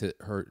really like to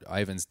hurt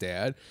Ivan's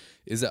dad.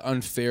 Is that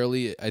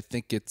unfairly? I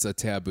think it's a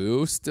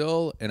taboo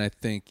still, and I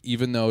think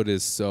even though it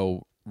is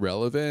so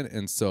relevant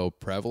and so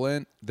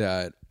prevalent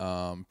that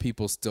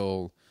people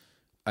still,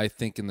 I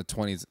think in the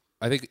 20s.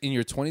 I think in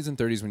your 20s and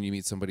 30s, when you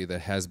meet somebody that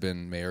has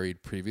been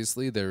married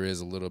previously, there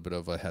is a little bit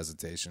of a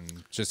hesitation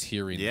just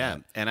hearing that. Yeah,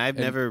 and I've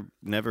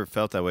never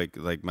felt that way.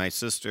 Like, my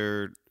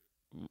sister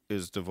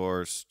is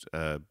divorced.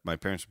 My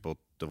parents are both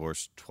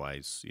divorced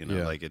twice.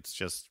 Like, it's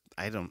just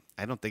I don't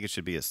think it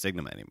should be a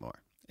stigma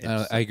anymore.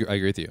 I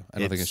agree with you. I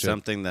don't think it should. It's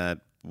something that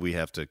we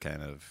have to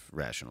kind of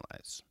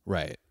rationalize.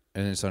 Right.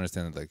 And just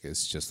understand that, like,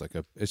 it's just like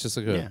a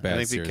bad.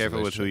 I think be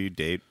careful with who you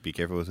date. Be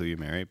careful with who you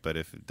marry. But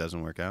if it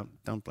doesn't work out,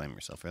 don't blame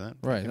yourself for that.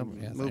 Right.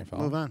 Move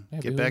on.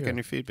 Yeah, get back on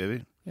your feet,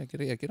 baby. Yeah.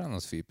 Get on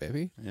those feet,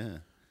 baby. Yeah.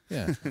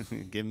 Yeah.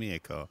 Give me a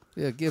call.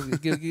 Yeah.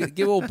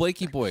 Give old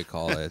Blakey boy a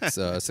call. It's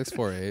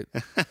 648.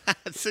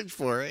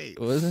 648.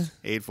 What is it?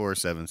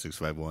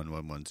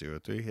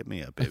 847-651-1103. Hit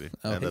me up, baby.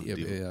 Oh,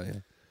 yeah.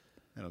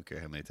 I don't care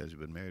how many times you've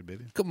been married,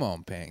 baby. Come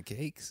on,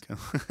 pancakes.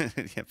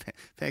 Yeah,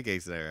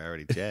 pancakes are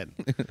already dead.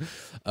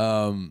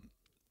 And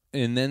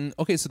then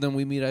so then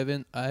we meet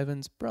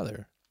Ivan's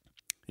brother.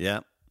 Yeah.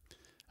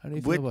 How do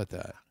you feel about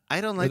that? I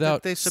don't like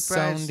that they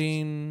surprised.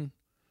 Sounding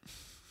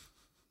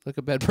like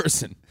a bad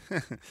person.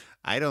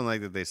 I don't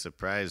like that they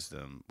surprised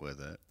him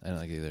with it. I don't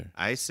like it either.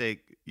 I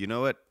say, you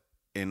know what?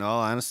 In all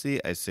honesty,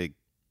 I say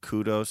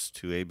kudos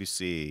to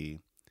ABC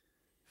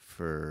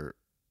for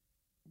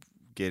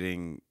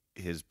getting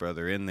his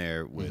brother in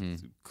there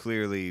with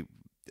clearly,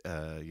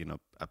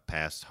 a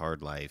past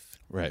hard life,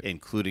 right?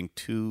 Including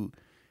 2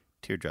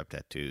 teardrop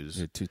tattoos.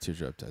 Yeah, 2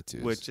 teardrop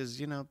tattoos. Which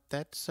is,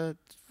 that's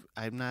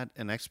I'm not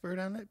an expert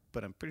on it,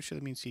 but I'm pretty sure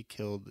that means he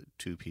killed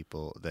 2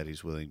 people that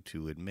he's willing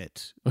to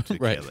admit to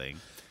killing.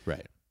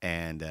 Right.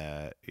 And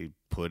he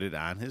put it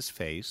on his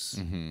face,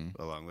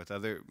 along with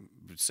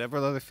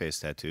several other face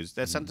tattoos.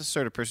 That's not the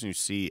sort of person you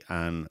see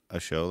on a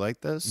show like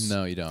this.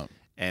 No, you don't.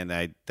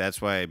 And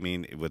that's why, I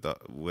mean,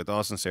 with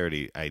all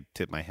sincerity, I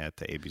tip my hat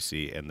to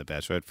ABC and The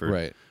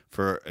Bachelorette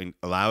for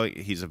allowing.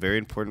 He's a very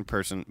important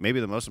person, maybe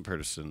the most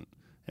important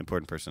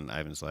person in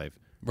Ivan's life.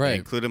 Right. They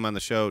include him on the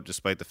show,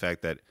 despite the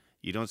fact that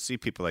you don't see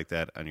people like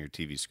that on your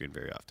TV screen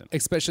very often,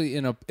 especially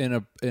in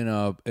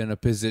a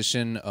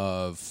position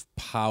of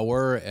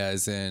power,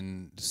 as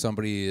in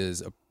somebody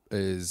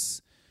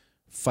is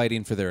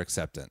fighting for their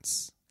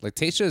acceptance. Like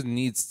Tayshia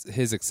needs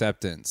his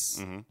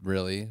acceptance,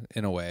 really,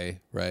 in a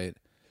way, right?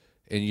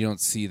 And you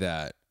don't see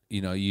that.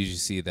 You usually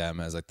see them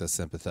as like the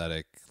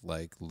sympathetic,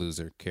 like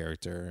loser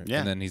character,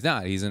 and then he's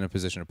not. He's in a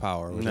position of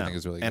power, which I think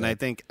is really good.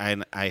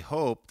 And I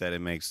hope that it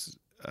makes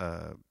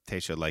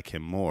Tayshia like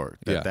him more.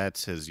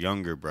 That's his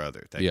younger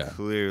brother that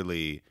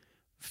clearly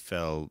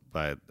fell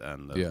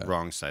on the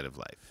wrong side of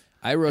life.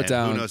 I wrote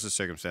down, who knows the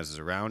circumstances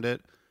around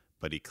it,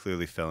 but he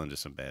clearly fell into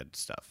some bad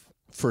stuff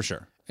for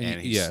sure. And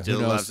he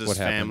still loves his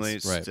family,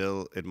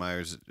 still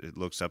admires,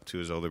 looks up to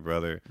his older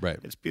brother. Right,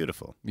 it's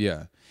beautiful.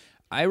 Yeah,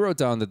 I wrote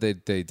down that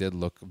they did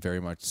look very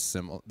much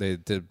similar. They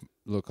did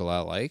look a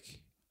lot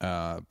like.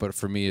 But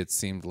for me, it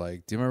seemed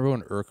like. Do you remember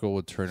when Urkel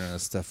would turn into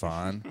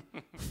Stefan?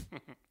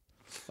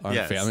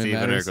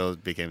 Stephen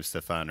Urkel became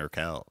Stefan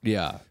Urkel.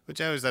 Yeah. Which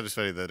I always thought was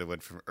funny that it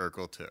went from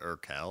Urkel to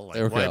Urkel.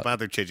 Like, why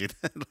bother changing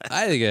that?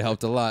 I think it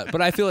helped a lot.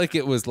 But I feel like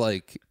it was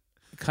like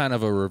kind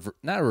of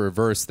not a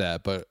reverse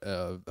that, but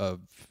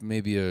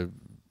maybe a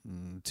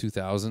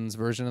 2000s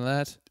version of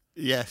that.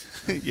 Yeah.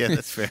 Yeah,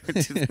 that's fair.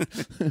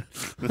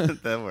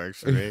 That works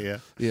for me, yeah.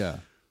 Yeah.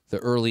 The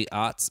early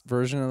aughts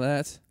version of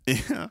that.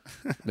 Yeah.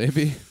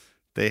 Maybe.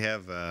 They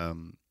have...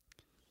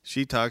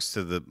 she talks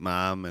to the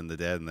mom and the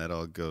dad, and that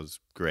all goes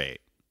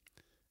great.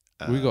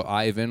 Would we go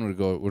Ivan?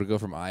 Would it go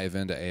from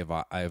Ivan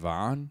to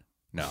Ivan?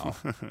 No.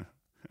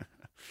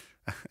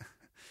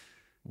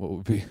 What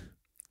would be?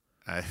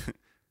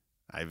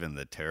 Ivan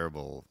the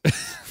Terrible.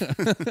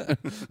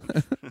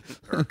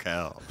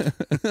 Urkel.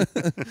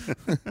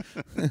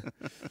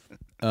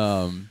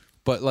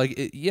 But like,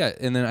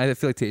 and then I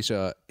feel like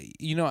Tayshia.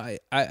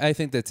 I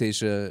think that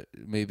Tayshia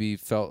maybe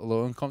felt a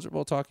little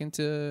uncomfortable talking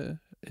to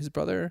his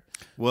brother.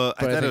 Well,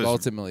 but I think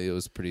ultimately it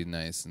was pretty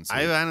nice and sweet.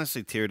 I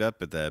honestly teared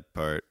up at that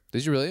part.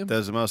 Did you really? That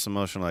was the most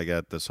emotional I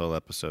got this whole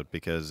episode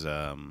because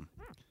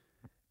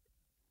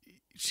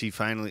she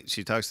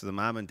talks to the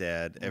mom and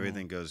dad.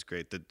 Everything goes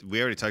great. We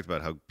already talked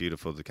about how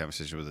beautiful the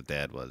conversation with the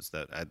dad was.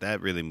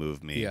 That really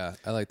moved me. Yeah,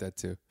 I like that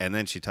too. And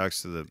then she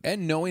talks to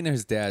and knowing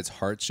his dad's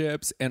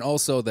hardships, and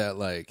also that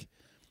like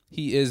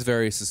he is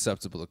very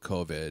susceptible to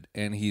COVID,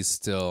 and he's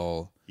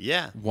still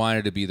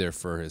wanted to be there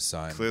for his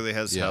son. Clearly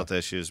has health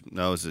issues.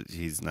 Knows that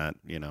he's not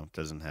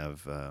doesn't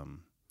have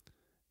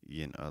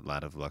a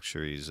lot of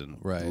luxuries in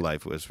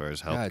life as far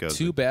as health goes.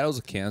 2 battles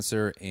of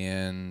cancer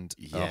and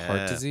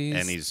heart disease,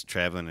 and he's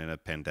traveling in a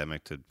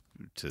pandemic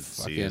to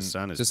see his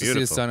son. Is just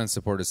beautiful. To see his son and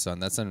support his son.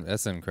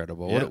 That's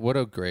incredible. Yeah. What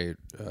a great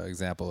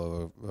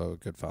example of a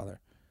good father.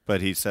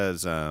 But he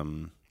says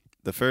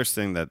the first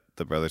thing that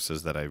the brother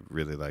says that I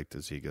really liked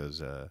is he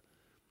goes,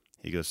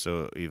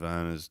 so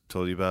Ivan has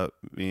told you about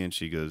me? And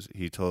she goes,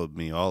 he told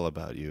me all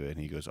about you. And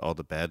he goes, all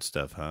the bad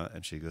stuff, huh?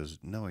 And she goes,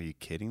 no, are you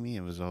kidding me?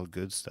 It was all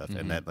good stuff.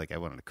 And that, like, I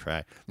wanted to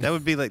cry. That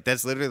would be like,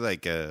 that's literally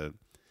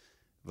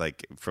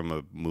like from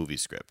a movie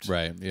script.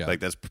 Right, yeah. Like,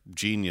 that's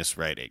genius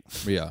writing.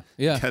 Yeah,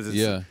 yeah,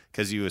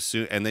 Because you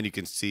assume, and then you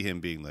can see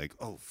him being like,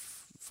 oh,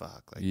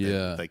 fuck. Like,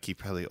 like he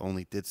probably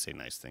only did say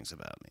nice things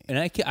about me. And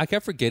I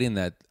kept forgetting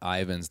that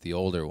Ivan's the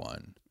older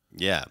one.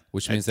 Yeah.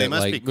 Which means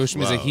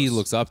that he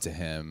looks up to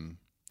him.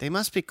 They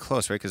must be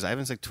close, right? Because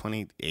Ivan's like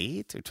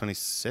 28 or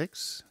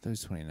 26. I thought he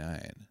was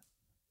 29.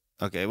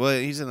 Okay, well,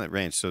 he's in that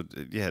range. So,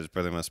 his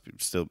brother must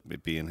still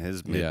be in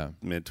his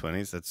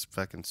mid-20s. That's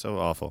fucking so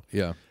awful.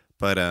 Yeah.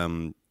 But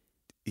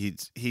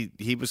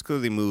he was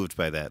clearly moved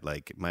by that.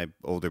 Like, my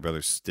older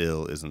brother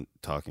still isn't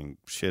talking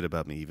shit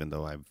about me, even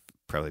though I've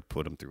probably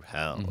put him through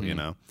hell,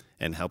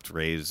 and helped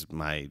raise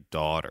my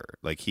daughter.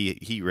 Like,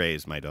 he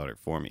raised my daughter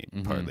for me,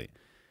 partly.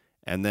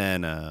 And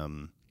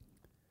then...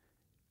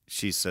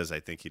 she says, I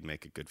think he'd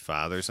make a good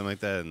father or something like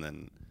that. And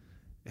then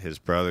his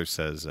brother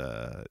says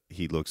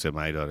he looks at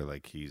my daughter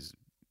like she's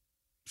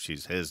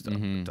his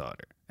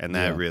daughter. And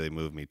that really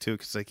moved me, too,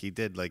 because he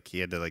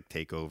had to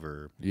take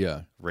over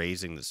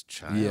raising this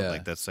child. Yeah.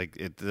 Like, that's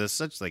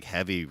such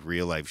heavy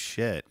real-life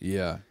shit.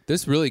 Yeah.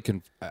 This really,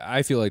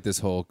 I feel like this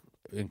whole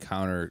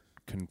encounter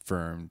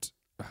confirmed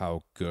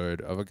how good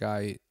of a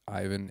guy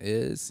Ivan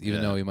is,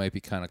 even though he might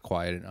be kind of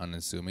quiet and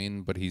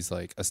unassuming, but he's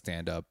like a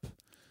stand-up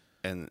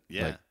And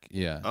yeah. Like,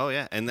 yeah. Oh,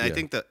 yeah. And I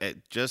think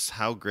that just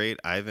how great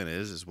Ivan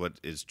is what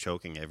is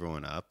choking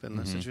everyone up in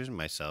this situation,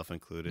 myself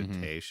included,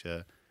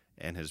 Tayshia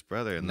and his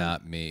brother. And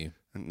not me.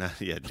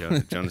 Jonas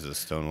is a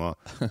stone wall.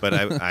 But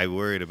I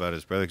worried about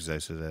his brother because I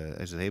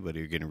said, hey, buddy,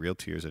 you're getting real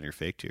tears on your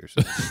fake tears.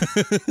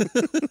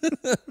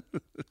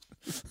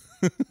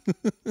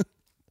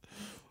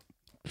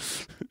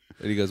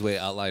 And he goes, wait,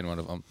 outline one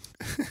of them.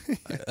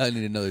 I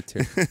need another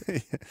tear.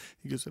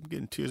 He goes, I'm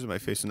getting tears on my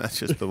face, and not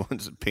just the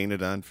ones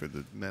painted on for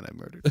the men I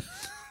murdered.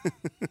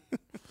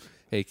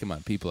 Hey, come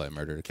on, people I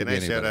murdered. Can I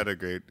shout out a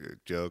great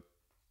joke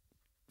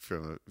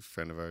from a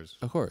friend of ours?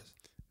 Of course.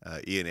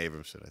 Ian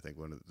Abramson, I think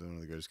one of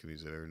the greatest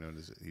comedians I've ever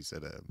known. He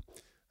said,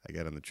 I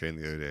got on the train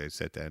the other day. I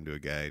sat down to a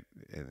guy,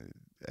 and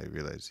I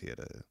realized he had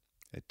a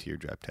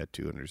teardrop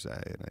tattoo under his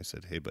eye. And I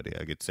said, hey, buddy,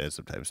 I get sad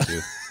sometimes,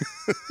 too.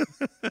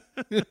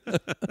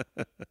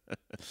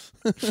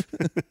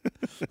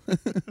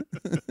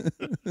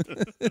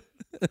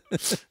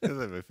 That's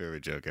like my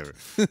favorite joke ever.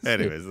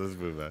 Anyways, let's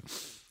move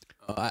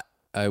on.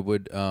 I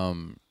would,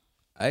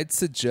 I'd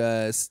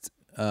suggest,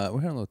 we're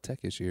having a little tech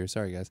issue here.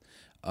 Sorry, guys.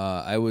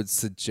 I would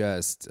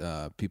suggest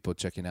people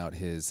checking out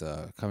his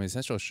Comedy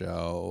Central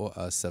show,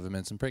 7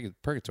 Minutes in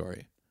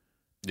Purgatory.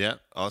 Yeah.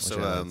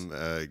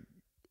 Also,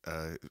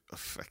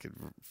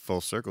 fucking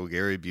full circle,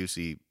 Gary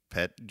Busey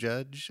Pet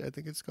Judge, I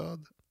think it's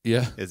called.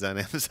 Yeah. It's on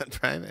Amazon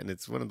Prime, and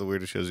it's one of the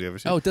weirdest shows you ever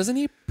seen. Oh, doesn't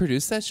he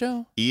produce that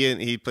show?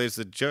 Ian, he plays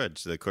the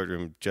judge, the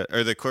courtroom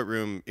or the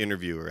courtroom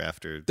interviewer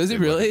after. Does he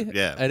really?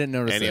 Yeah. I didn't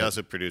notice and that. he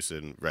also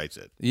produces and writes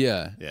it.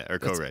 Yeah. Yeah, or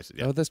co-writes it.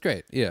 Yeah. Oh, that's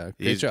great. Yeah,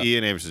 great job.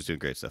 Ian Abramson's doing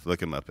great stuff.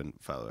 Look him up and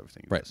follow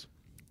everything he does.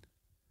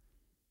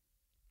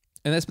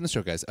 And that's been the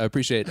show, guys. I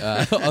appreciate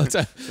all the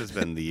time. This has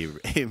been the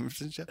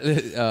Abramson show.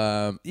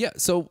 Yeah,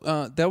 so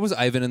that was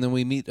Ivan, and then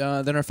we meet,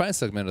 then our final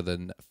segment of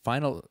the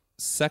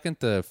second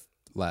to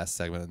last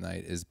segment of the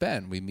night is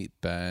Ben. We meet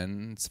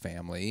Ben's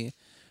family.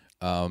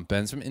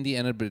 Ben's from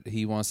Indiana, but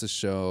he wants to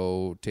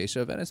show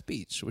Tayshia Venice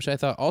Beach, which I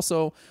thought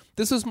also,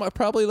 this was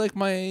probably like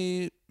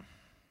I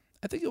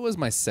think it was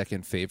my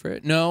second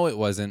favorite. No, it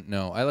wasn't.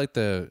 No, I like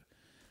I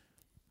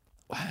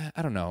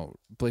don't know.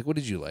 Blake, what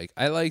did you like?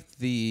 I liked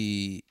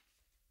I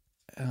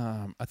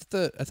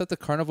thought the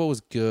carnival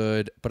was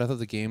good, but I thought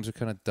the games were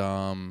kind of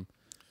dumb.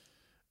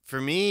 For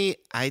me,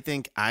 I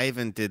think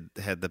Ivan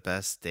had the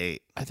best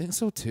date. I think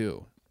so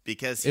too.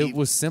 Because it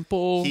was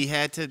simple. He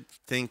had to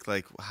think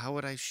like, how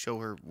would I show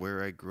her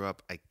where I grew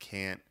up? I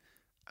can't.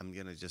 I'm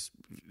gonna just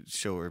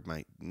show her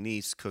my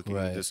niece cooking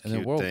this cute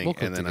thing, we'll cook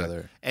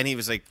together. And he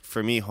was like,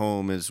 for me,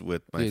 home is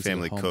with my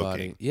family cooking.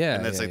 Body. Yeah,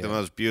 and that's the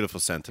most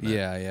beautiful sentiment.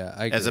 Yeah,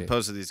 I agree. As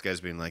opposed to these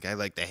guys being like, I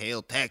like to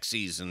hail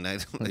taxis and I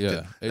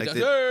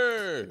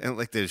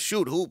like the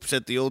shoot hoops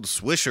at the old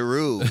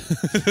Swisheroo.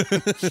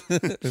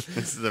 This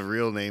is the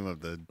real name of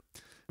the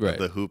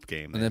hoop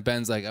game. And then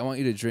Ben's like, I want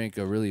you to drink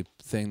a really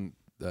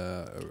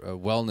a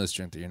wellness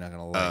drink that you're not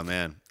gonna like. Oh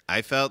man,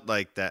 I felt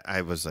like that.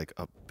 I was like,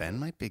 oh, Ben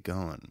might be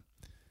going.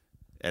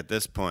 At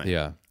this point,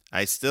 yeah,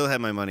 I still had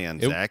my money on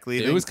Zach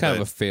leaving. It was kind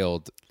of a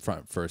failed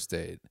first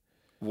date.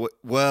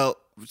 Well,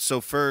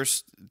 so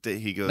first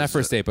he goes, not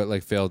first date, but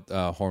like failed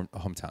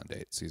hometown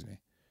date. Excuse me.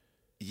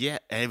 Yeah,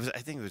 and I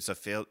think it was a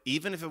failed.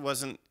 Even if it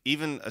wasn't,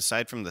 even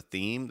aside from the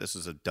theme, this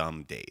was a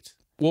dumb date.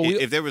 Well,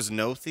 if there was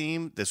no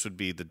theme, this would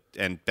be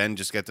and Ben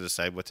just got to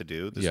decide what to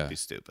do. This would be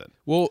stupid.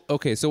 Well,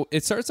 okay, so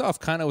it starts off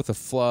kind of with a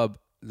flub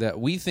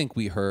that we think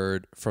we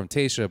heard from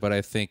Tayshia, but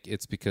I think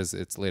it's because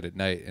it's late at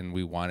night and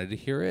we wanted to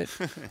hear it.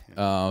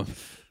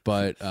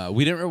 But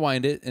we didn't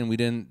rewind it and we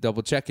didn't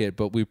double check it,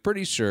 but we're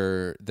pretty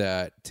sure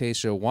that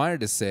Tayshia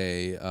wanted to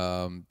say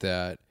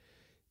that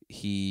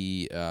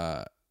he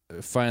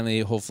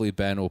finally, hopefully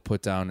Ben will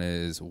put down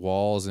his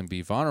walls and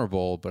be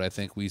vulnerable, but I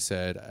think we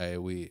said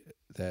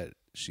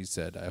she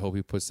said, I hope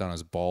he puts down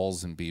his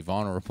balls and be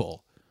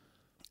vulnerable.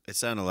 It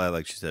sounded a lot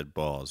like she said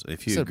balls.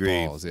 If you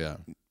agree, balls, yeah.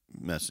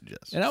 Message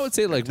us. And I would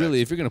say, like,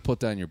 really, if you're going to put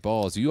down your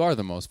balls, you are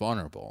the most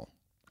vulnerable.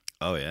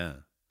 Oh, yeah.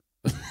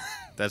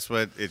 That's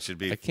what it should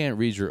be. I can't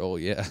read your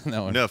yeah.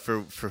 No,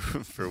 for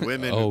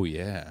women. Oh,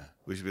 yeah.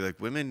 We should be like,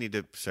 women need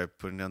to start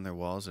putting down their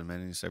walls and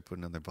men need to start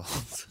putting down their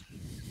balls.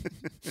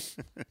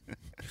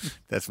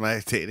 That's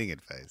my dating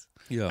advice.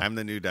 Yeah. I'm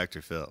the new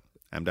Dr. Phil.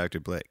 I'm Dr.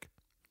 Blake.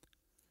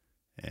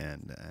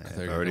 And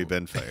I've already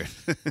been fired.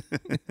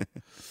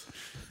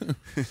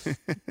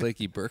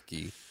 Blakey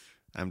Berkey.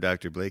 I'm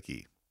Dr.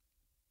 Blakey.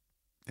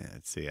 Yeah,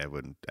 see, I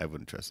wouldn't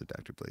trust a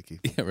Dr.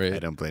 Blakey. Yeah, right. I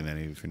don't blame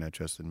any of you for not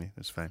trusting me.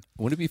 That's fine.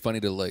 Wouldn't it be funny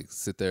to like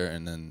sit there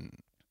and then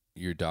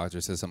your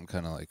doctor says something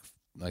kind of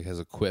like has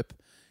a quip,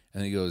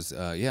 and he goes,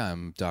 "Yeah,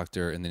 I'm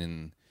doctor," and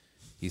then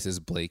he says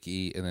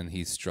Blakey, and then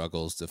he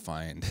struggles to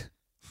find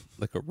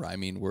like a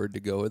rhyming word to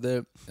go with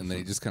it, and then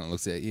he just kind of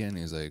looks at you and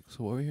he's like,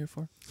 "So what are we here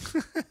for?"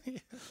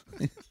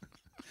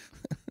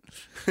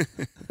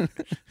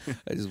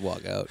 I just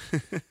walk out.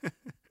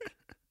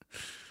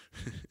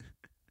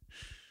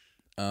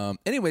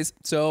 Anyways,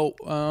 so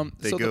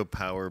they go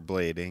power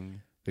blading.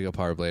 They go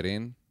power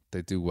blading.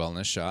 They do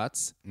wellness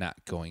shots.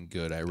 Not going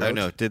good. I wrote. Oh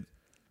no! Did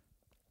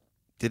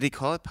he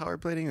call it power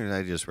blading, or did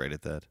I just write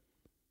it that?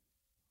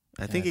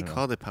 I think he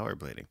called it power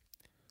blading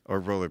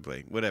or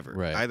rollerblading, whatever.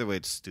 Right. Either way,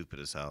 it's stupid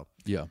as hell.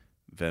 Yeah.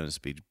 Venice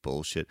Beach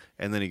bullshit.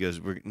 And then he goes,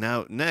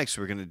 next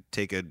we're going to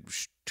take a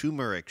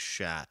turmeric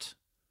shot.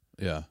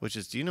 Yeah. Which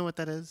is, do you know what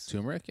that is?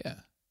 Turmeric? Yeah.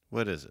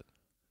 What is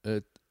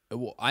it?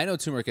 Well, I know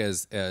turmeric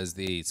as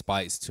the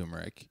spice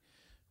turmeric,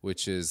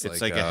 which is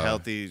it's like a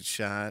healthy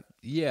shot.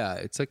 Yeah,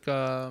 it's like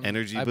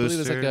energy I booster. believe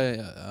it's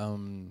like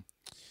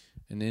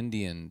an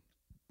Indian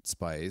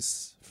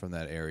spice from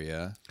that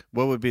area.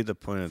 What would be the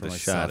point of the like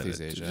shot?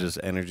 Southeast Asia. Just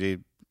energy,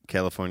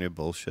 California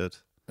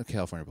bullshit.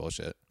 California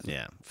bullshit.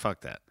 Yeah,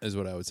 fuck that is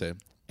what I would say.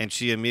 And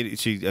she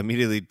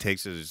immediately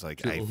takes it as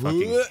like, I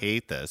fucking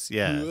hate this.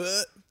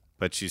 Yeah.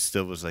 But she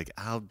still was like,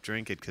 I'll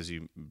drink it because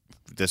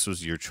this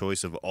was your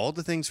choice of all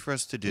the things for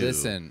us to do.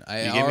 Listen,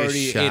 I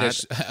already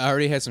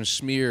had some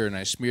schmear, and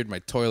I smeared my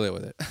toilet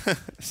with it.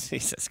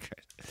 Jesus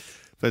Christ.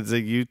 But it's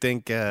like, you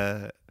think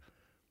of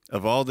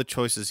all the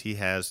choices he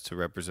has to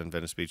represent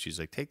Venice Beach, he's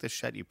like, take the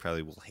shot you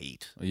probably will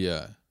hate.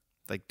 Yeah.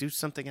 Like, do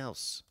something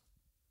else.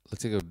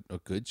 Let's take a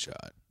good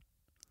shot.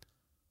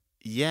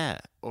 Yeah.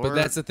 But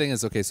that's the thing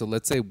is, okay, so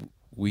let's say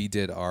we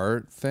did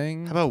our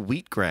thing. How about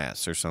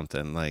wheatgrass or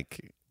something?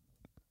 Like,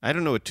 I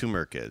don't know what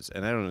turmeric is,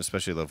 and I don't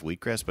especially love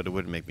wheatgrass, but it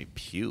wouldn't make me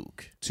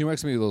puke.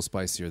 Turmeric's maybe a little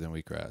spicier than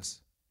wheatgrass.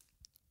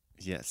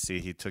 Yeah, see,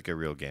 he took a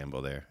real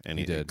gamble there, and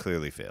he did.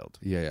 Clearly failed.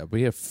 Yeah, but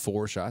he had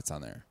 4 shots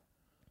on there.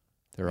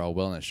 They're all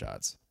wellness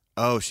shots.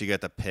 Oh, she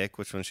got to pick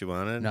which one she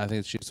wanted? No, I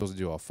think she was supposed to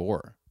do all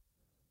 4.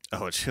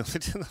 Oh, she only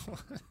did the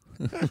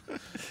one?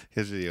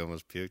 Because he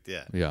almost puked,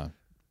 yeah. Yeah.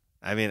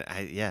 I mean,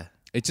 yeah.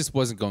 It just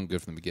wasn't going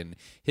good from the beginning.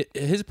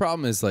 His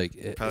problem is like...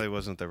 It probably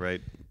wasn't the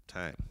right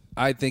time.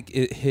 I think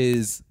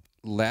his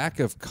lack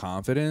of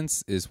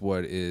confidence is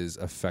what is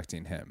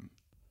affecting him,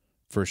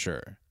 for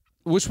sure.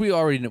 Which we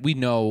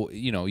know,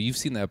 you've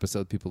seen the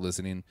episode, people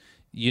listening,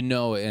 it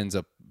ends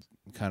up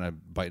kind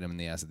of biting him in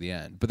the ass at the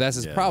end. But that's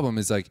his problem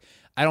is like,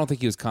 I don't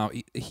think he was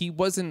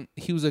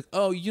he was like,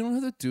 oh, you don't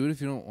have to do it if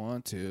you don't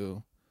want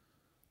to.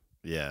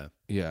 Yeah.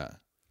 Yeah.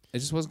 It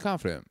just wasn't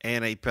confident.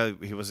 And he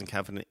wasn't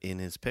confident in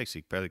his picks.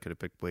 He probably could have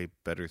picked way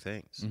better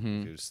things.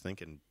 Mm-hmm. He was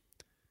thinking.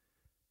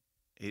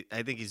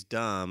 I think he's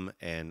dumb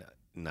and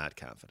not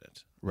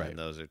confident. Right. And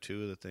those are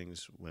 2 of the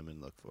things women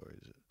look for: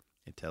 is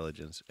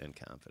intelligence and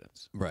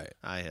confidence. Right.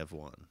 I have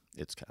one.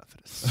 It's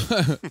confidence.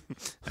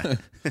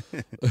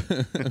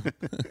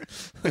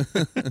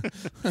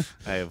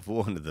 I have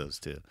one of those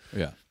 2.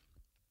 Yeah.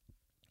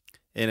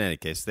 In any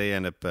case, they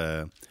end up.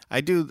 I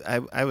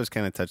was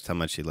kind of touched how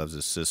much he loves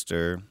his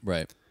sister.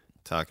 Right.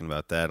 Talking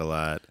about that a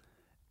lot.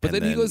 But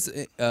then he goes,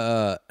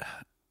 I'm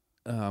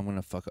going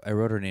to fuck up. I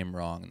wrote her name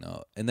wrong,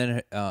 though. And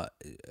then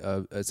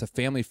it's a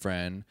family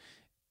friend,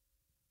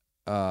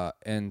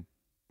 and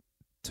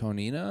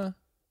Tonina?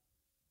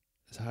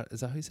 Is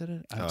that how you said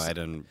it? I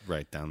didn't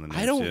write down the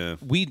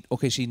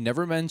names. She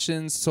never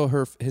mentions,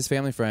 so his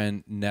family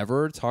friend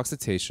never talks to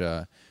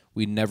Tayshia.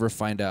 We never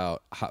find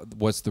out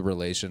what's the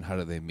relation, how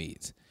do they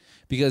meet.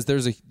 Because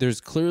there's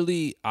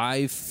clearly,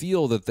 I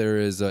feel that there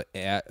is a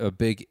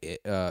big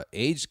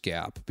age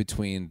gap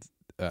between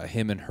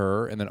him and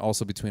her, and then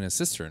also between his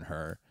sister and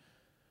her.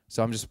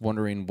 So I'm just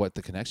wondering what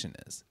the connection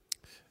is.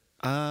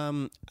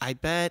 I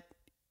bet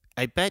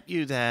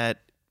you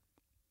that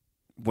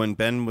when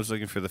Ben was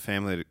looking for the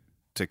family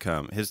to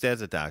come, his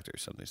dad's a doctor or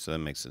something, so that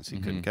makes sense. He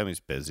couldn't come. He's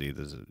busy.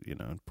 This is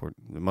the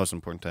most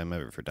important time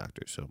ever for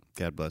doctors. So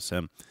God bless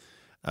him.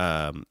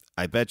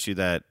 I bet you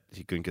that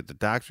he couldn't get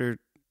the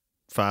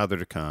father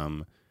to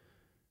come.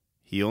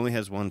 He only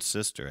has one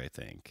sister, I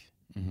think.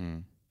 Mm-hmm.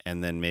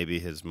 And then maybe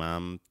his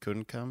mom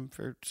couldn't come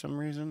for some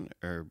reason,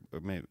 or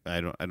maybe I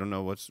don't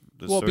know what's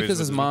the story. Well, because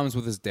his mom's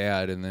with his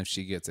dad, and if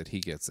she gets it, he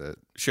gets it.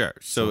 Sure.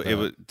 So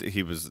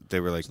They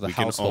were like, so the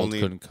household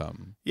couldn't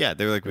come. Yeah,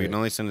 they were like, we can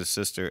only send a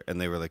sister,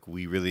 and they were like,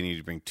 we really need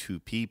to bring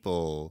 2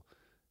 people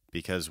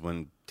because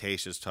when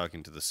Tayshia's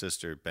talking to the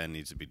sister, Ben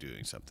needs to be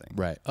doing something.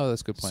 Right. Oh,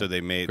 that's a good point. So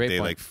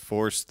they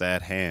forced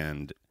that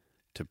hand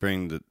to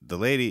bring the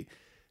lady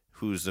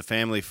who's the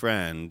family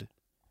friend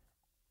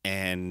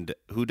and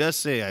who does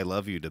say I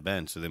love you to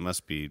Ben, so they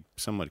must be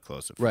somewhat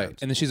close of friends.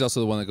 Right. And then she's also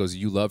the one that goes,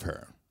 you love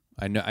her.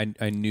 I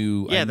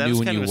knew that was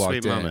when kind you of a walked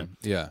sweet in. moment.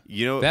 Yeah.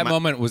 That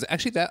moment was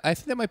actually I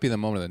think that might be the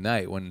moment of the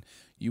night when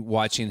you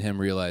watching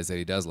him realize that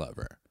he does love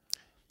her.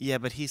 Yeah,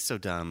 but he's so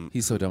dumb.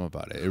 He's so dumb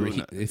about it.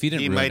 If he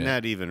didn't, he might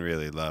not even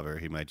really love her.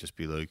 He might just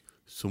be like,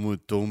 someone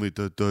told me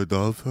that I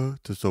love her,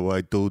 so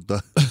I do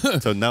that.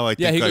 So now I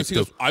think he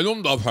goes, I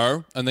don't love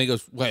her. And then he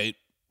goes, wait.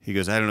 He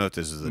goes, I don't know if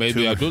this is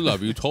maybe I do love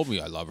her. You told me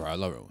I love her. I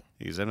love her.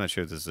 He goes, I'm not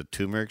sure if this is a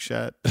turmeric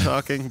shot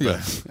talking,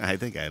 but I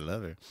think I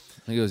love her.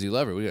 He goes, you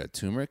love her. We got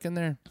turmeric in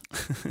there?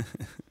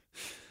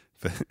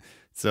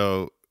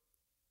 So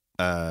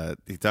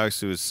he talks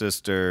to his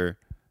sister,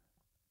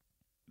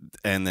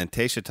 and then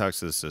Tayshia talks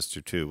to the sister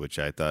too, which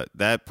I thought,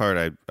 that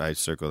part I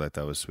circled, I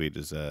thought was sweet,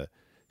 is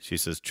she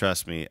says,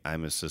 trust me,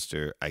 I'm his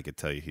sister. I could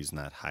tell you he's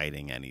not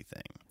hiding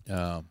anything.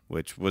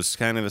 Which was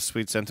kind of a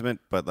sweet sentiment,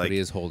 but he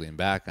is holding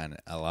back on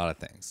a lot of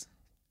things.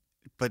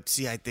 But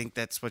see, I think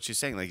that's what you're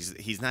saying. Like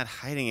he's not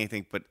hiding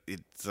anything, but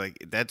it's like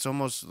that's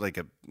almost like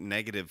a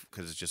negative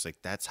because it's just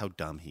like that's how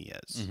dumb he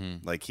is.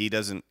 Mm-hmm. Like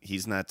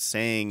he's not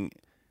saying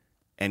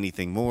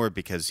anything more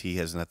because he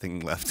has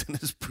nothing left in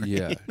his brain.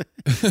 Yeah.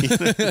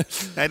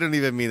 I don't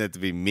even mean that to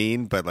be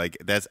mean, but like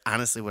that's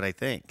honestly what I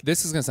think.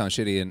 This is gonna sound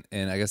shitty,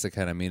 and I guess I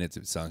kind of mean it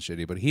to sound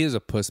shitty, but he is a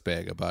puss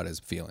bag about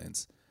his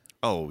feelings.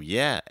 Oh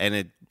yeah, and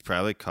it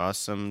probably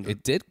cost him.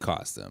 It did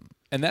cost him,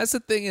 and that's the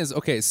thing is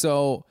okay.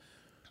 So,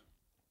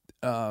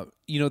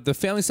 the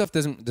family stuff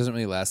doesn't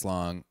really last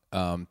long.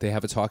 They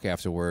have a talk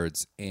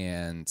afterwards,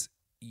 and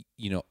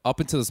up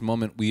until this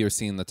moment, we are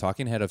seeing the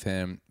talking head of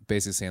him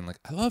basically saying like,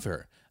 "I love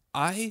her.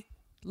 I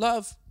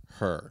love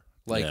her."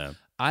 Like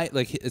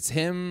it's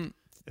him.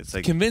 It's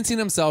like convincing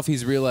himself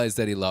he's realized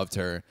that he loved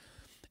her.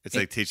 It's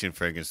like teaching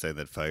Frankenstein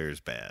that fire's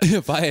bad.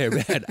 Fire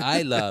bad.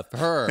 I love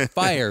her.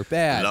 Fire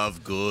bad.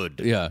 Love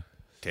good. Yeah.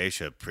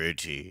 Tasha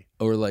pretty.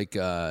 Or like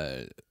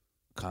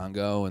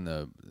Congo and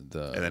the.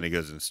 And then he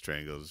goes and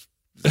strangles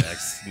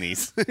Zach's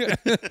niece.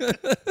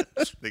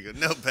 They go,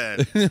 no,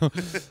 bad.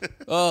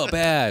 Oh,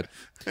 bad.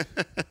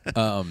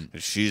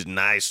 She's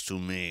nice to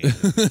me.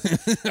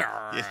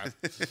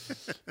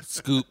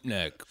 Scoop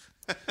neck.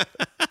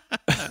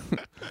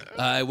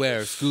 I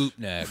wear scoop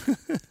neck.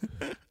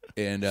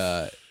 And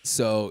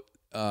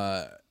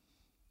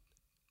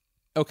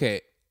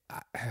okay.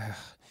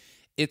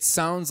 It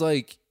sounds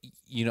like,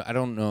 I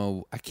don't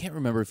know. I can't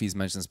remember if he's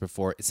mentioned this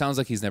before. It sounds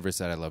like he's never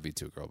said I love you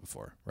to a girl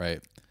before,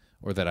 right?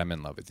 Or that I'm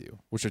in love with you,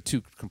 which are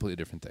two completely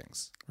different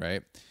things,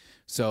 right?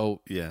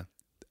 So yeah,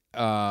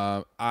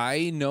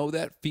 I know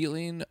that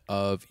feeling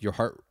of your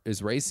heart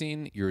is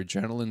racing, your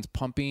adrenaline's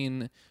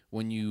pumping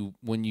when you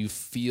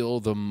feel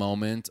the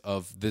moment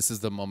of this is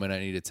the moment I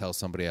need to tell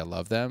somebody I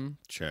love them.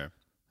 Sure.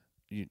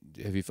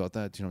 Have you felt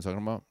that? Do you know what I'm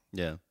talking about?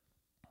 Yeah.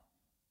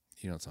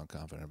 You don't sound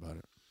confident about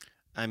it.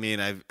 I mean,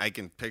 I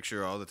can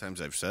picture all the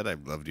times I've said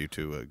I've loved you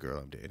to a girl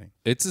I'm dating.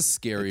 It's a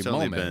scary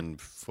moment. It's only been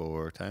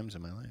 4 times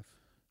in my life.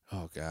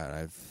 Oh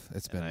God,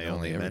 it's been. I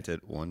only meant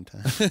it one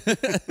time,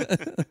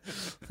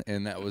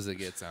 and that was a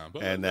Get Sound.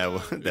 And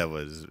that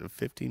was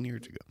 15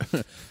 years ago.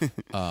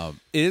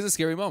 It is a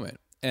scary moment,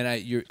 and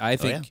I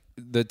think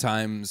the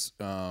times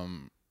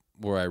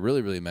where I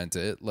really really meant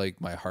it,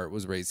 like my heart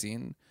was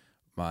racing,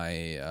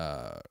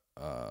 I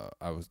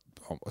was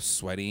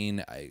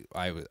sweating.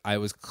 I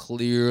was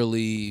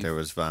clearly there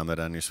was vomit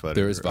on your sweater.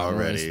 There was vomit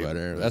already. on your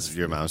sweater. That's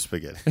your mom's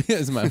spaghetti.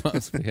 It's my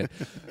mom's spaghetti.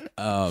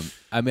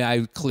 I mean,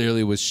 I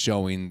clearly was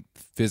showing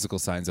physical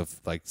signs of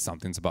like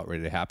something's about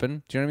ready to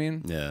happen. Do you know what I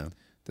mean? Yeah.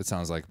 That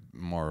sounds like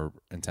more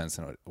intense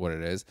than what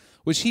it is,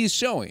 which he's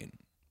showing.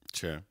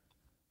 Sure.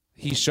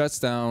 He shuts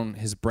down.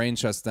 His brain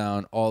shuts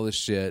down. All this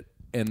shit,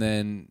 and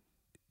then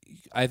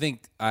I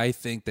think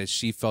that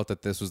she felt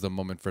that this was the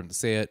moment for him to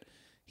say it.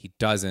 He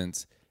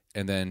doesn't.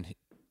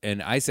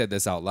 And I said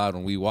this out loud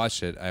when we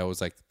watched it. I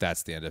was like,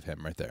 that's the end of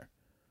him right there.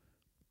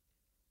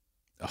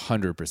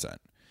 100%.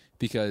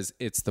 Because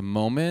it's the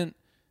moment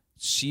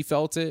she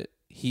felt it,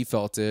 he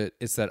felt it.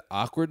 It's that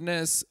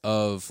awkwardness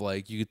of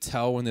like, you could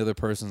tell when the other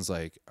person's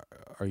like,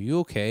 are you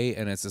okay?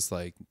 And it's just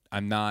like,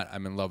 I'm not,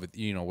 I'm in love with,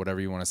 whatever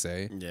you want to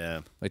say.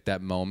 Yeah. Like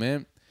that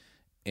moment.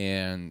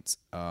 And,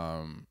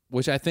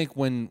 which I think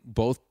when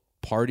both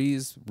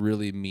parties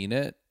really mean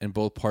it and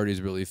both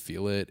parties really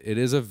feel it, it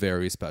is a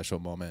very special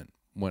moment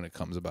when it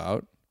comes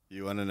about.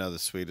 You want to know the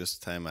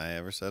sweetest time I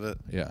ever said it?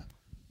 Yeah.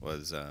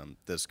 Was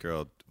this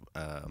girl,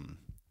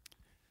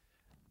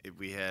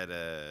 we had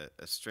a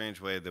strange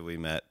way that we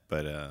met,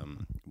 but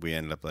we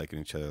ended up liking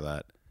each other a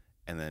lot.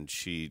 And then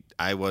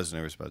I was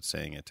nervous about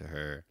saying it to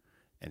her,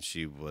 and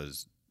she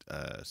was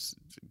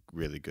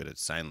really good at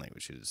sign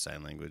language. She did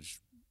sign language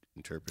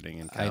interpreting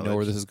in college. I know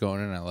where this is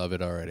going, and I love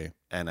it already.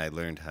 And I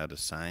learned how to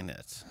sign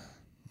it,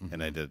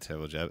 and I did a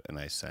terrible job. And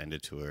I signed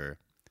it to her,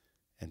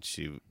 and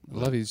she.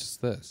 Love you's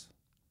just this.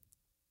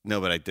 No,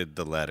 but I did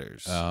the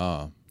letters.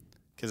 Oh,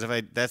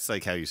 because that's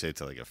like how you say it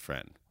to like a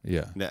friend.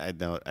 Yeah, I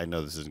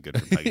know this isn't good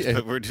for podcasts,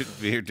 but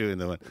we're doing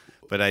the one.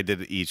 But I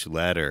did each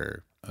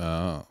letter.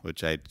 Oh,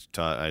 which I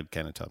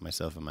kind of taught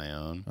myself on my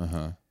own.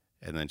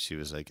 And then she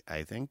was like,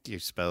 "I think you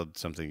spelled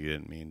something you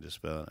didn't mean to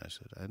spell." And I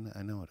said,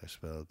 "I know what I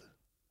spelled."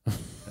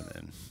 And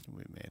then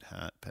we made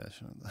hot,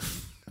 passionate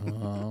love.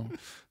 Oh.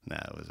 Nah,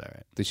 it was all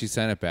right. Did she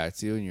send it back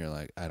to you, and you're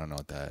like, I don't know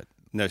what that?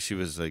 No, she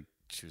was like,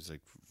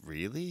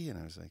 really? And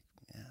I was like,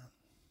 yeah.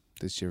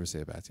 Did she ever say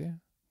it back to you?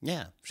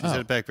 Yeah, she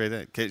sent it back right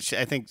then. Cause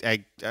I think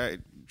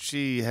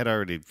she had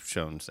already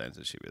shown signs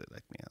that she really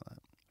liked me a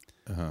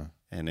lot.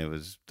 And it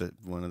was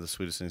one of the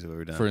sweetest things I've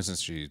ever done. For instance,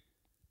 she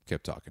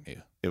kept talking to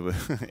you.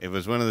 It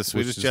was one of the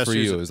sweetest gestures. For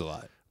you, it was a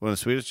lot. One of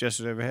the sweetest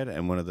gestures I ever had,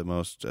 and one of the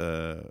most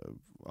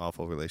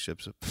awful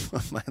relationships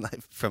of my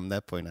life from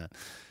that point on.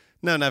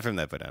 No, not from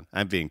that point on.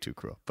 I'm being too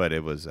cruel, but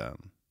it was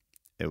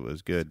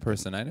good.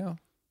 Person I know?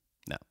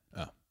 No.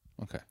 Oh,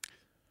 okay.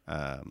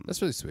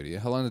 That's really sweet of you.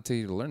 How long did it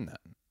take you to learn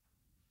that?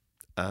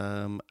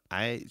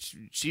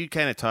 She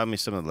kind of taught me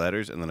some of the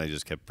letters, and then I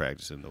just kept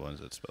practicing the ones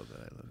that spelled that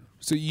I love.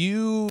 So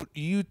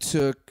you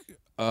took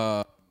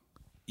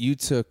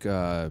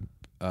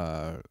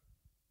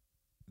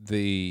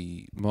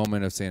the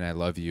moment of saying I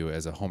love you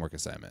as a homework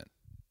assignment.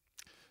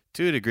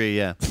 To a degree,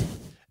 yeah.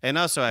 And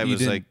also, you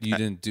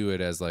didn't do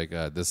it as like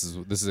this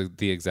is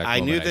the exact. I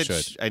knew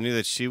that I knew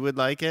that she would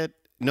like it.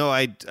 No,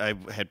 I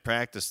had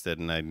practiced it,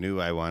 and I knew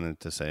I wanted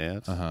to say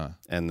it.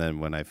 And then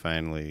when I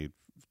finally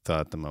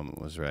thought the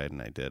moment was right,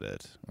 and I did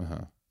it,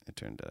 it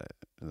turned out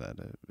that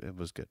it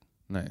was good.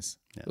 Nice.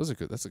 Yeah. Those are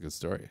good. That's a good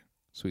story.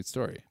 Sweet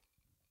story.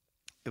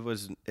 It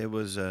was. I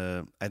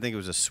think it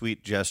was a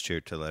sweet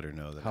gesture to let her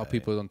know that. How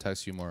people don't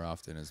text you more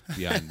often is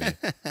beyond me.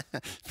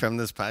 From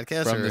this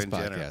podcast, from or this in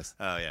podcast.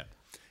 General? Oh yeah.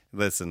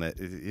 Listen,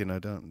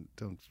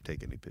 don't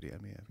take any pity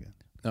on me, Afghan.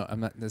 No, I'm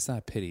not. That's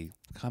not pity.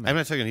 Comment. I'm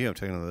not talking to you. I'm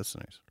talking to the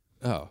listeners.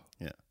 Oh.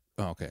 Yeah.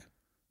 Oh, okay.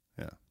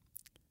 Yeah.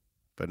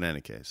 But in any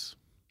case,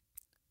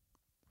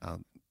 I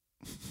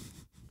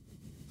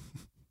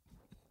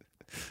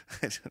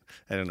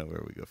don't know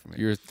where we go from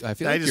here. I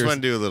just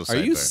want to do a little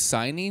sidebar. Are you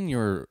signing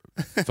your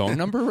phone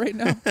number right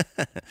now?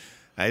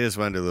 I just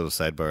want to do a little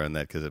sidebar on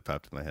that because it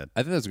popped in my head.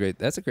 I think that's great.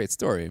 That's a great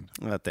story.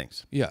 Well,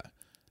 thanks. Yeah.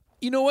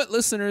 You know what,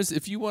 listeners?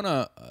 If you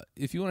wanna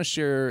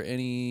share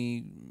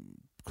any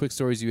quick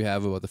stories you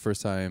have about the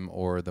first time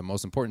or the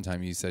most important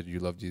time you said you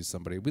loved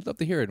somebody, we'd love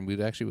to hear it, and would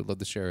love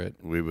to share it.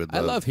 I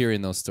love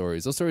hearing those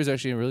stories. Those stories are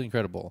actually really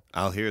incredible.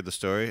 I'll hear the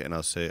story and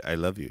I'll say I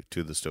love you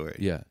to the story.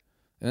 Yeah.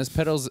 And that's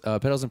Pedals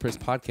and Prints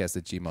Podcast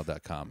at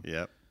gmail.com.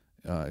 Yep.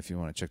 If you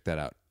want to check that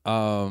out.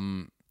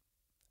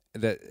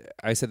 That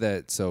I said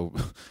that so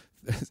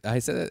I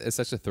said that as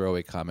such a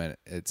throwaway comment.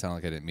 It sounded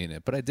like I didn't mean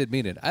it, but I did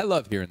mean it. I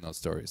love hearing those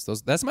stories.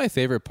 That's my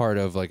favorite part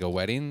of like a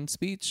wedding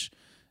speech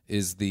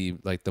is the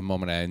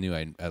moment I knew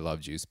I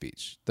loved you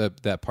speech.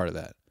 That part of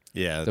that.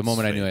 Yeah. The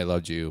moment sweet. I knew I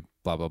loved you,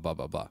 blah blah blah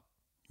blah blah.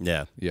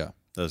 Yeah. Yeah.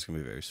 Those can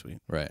be very sweet.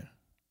 Right.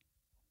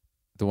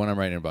 The one I'm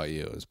writing about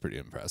you is pretty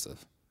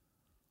impressive.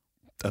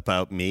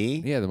 About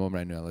me? Yeah, the moment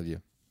I knew I loved you.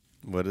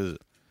 What is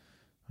it?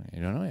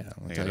 You don't know yet.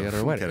 I'll tell you at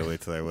our wedding. Gotta wait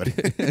till our wedding.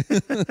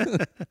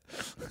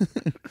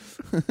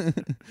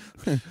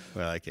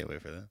 Well, I can't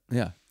wait for that.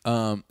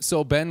 Yeah.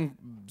 So Ben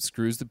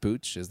screws the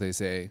pooch, as they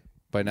say,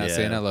 by not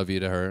saying I love you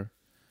to her.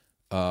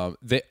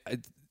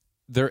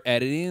 Their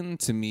editing,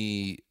 to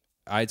me,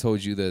 I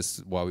told you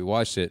this while we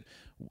watched it,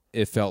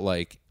 it felt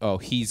like, oh,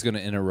 he's going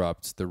to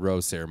interrupt the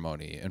rose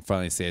ceremony and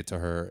finally say it to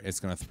her. It's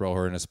going to throw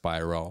her in a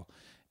spiral.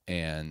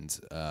 And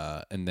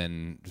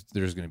then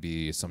there's going to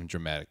be some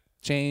dramatic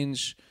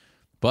change.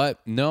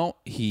 But no,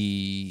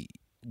 we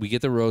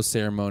get the rose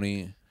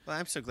ceremony. Well,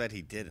 I'm so glad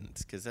he didn't,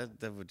 because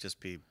that would just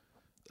be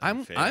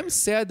unfair. I'm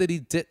sad that he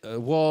did.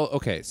 Well,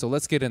 okay, so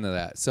let's get into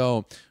that.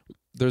 So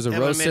there's a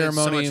rose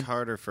ceremony. It's so much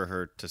harder for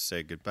her to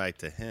say goodbye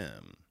to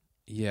him.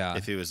 Yeah.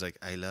 If he was like,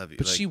 I love you.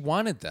 But she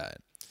wanted that.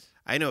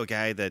 I know a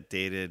guy that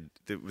dated,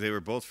 they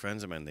were both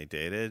friends of mine, they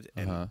dated,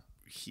 and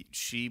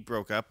she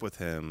broke up with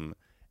him,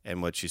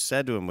 and what she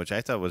said to him, which I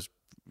thought was,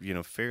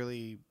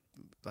 fairly,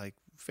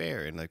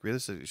 fair, and,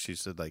 realistic, she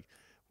said,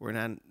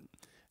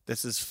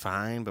 this is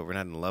fine, but we're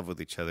not in love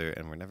with each other,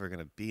 and we're never going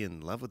to be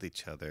in love with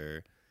each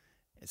other,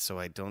 so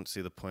I don't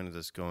see the point of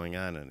this going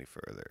on any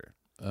further.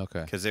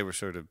 Okay. Because they were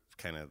sort of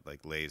kind of,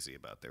 lazy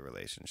about their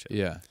relationship.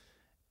 Yeah.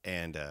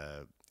 And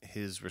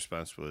his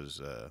response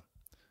was,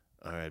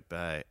 all right,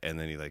 bye. And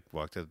then he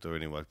walked out the door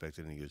and he walked back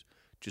in and he goes,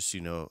 just so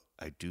you know,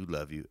 I do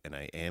love you and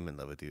I am in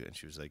love with you. And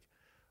she was like,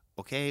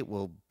 okay,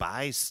 well,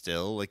 bye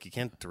still. You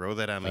can't throw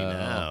that on me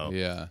now.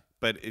 Yeah.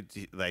 But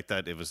I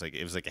thought it was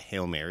like a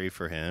Hail Mary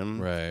for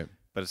him. Right.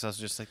 But it's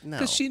also just no.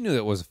 Because she knew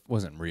it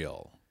wasn't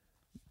real.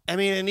 I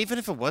mean, and even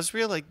if it was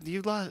real,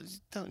 you had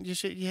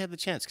the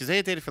chance. Because they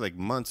had dated for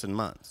months and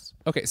months.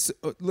 Okay, so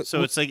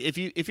it's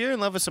if you're in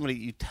love with somebody,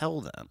 you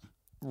tell them.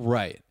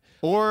 Right.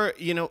 Or,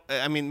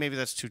 I mean, maybe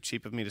that's too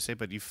cheap of me to say,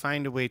 but you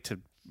find a way to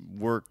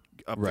work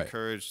up the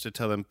courage to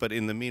tell them. But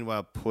in the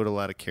meanwhile, put a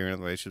lot of care in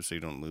the relationship so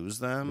you don't lose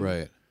them.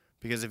 Right.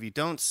 Because if you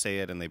don't say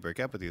it and they break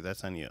up with you,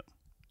 that's on you.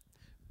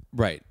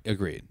 Right.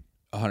 Agreed.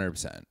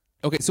 100%.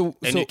 Okay, so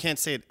you can't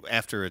say it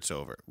after it's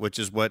over, which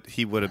is what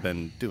he would have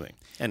been doing.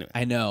 Anyway.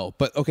 I know.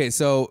 But, okay,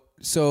 so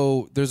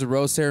there's a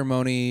rose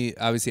ceremony.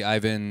 Obviously,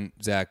 Ivan,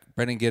 Zach,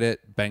 Brendan get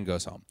it. Ben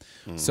goes home.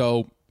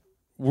 So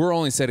we're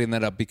only setting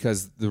that up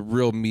because the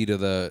real meat of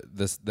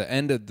the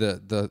end of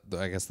the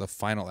I guess the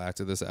final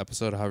act of this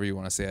episode, however you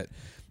want to say it,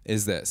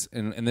 is this.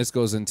 And this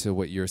goes into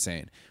what you're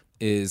saying,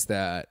 is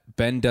that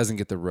Ben doesn't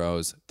get the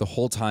rose. The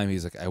whole time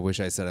he's like, I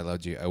wish I said I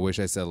loved you. I wish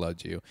I said I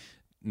loved you.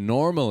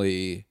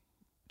 Normally,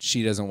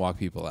 she doesn't walk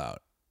people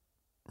out,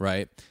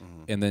 right?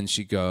 Mm-hmm. And then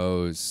she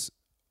goes,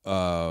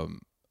 let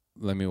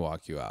me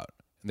walk you out.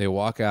 They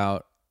walk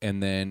out,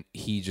 and then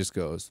he just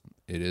goes,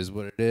 it is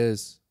what it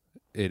is.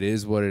 It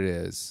is what it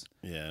is.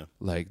 Yeah.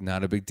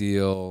 Not a big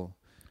deal.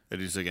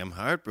 And he's like, I'm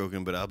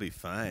heartbroken, but I'll be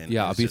fine.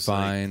 Yeah, I'll be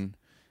fine.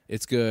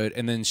 It's good.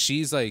 And then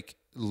she's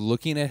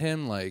looking at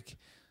him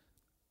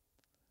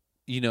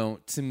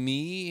to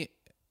me,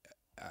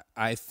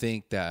 I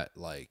think that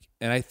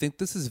and I think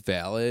this is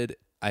valid.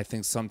 I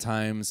think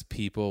sometimes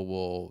people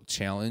will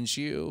challenge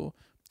you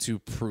to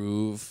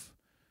prove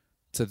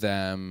to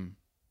them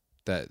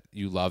that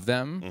you love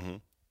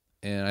them.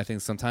 And I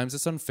think sometimes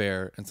it's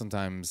unfair and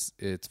sometimes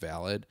it's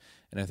valid.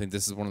 And I think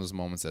this is one of those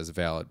moments that's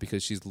valid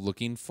because she's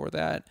looking for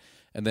that.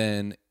 And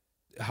then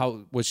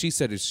what she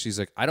said is she's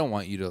like, I don't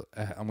want you to,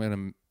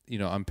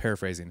 I'm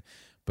paraphrasing,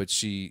 but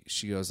she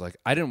goes like,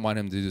 I didn't want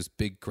him to do this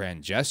big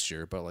grand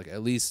gesture, but like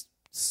at least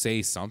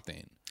say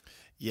something.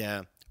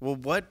 Yeah. Well,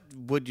 what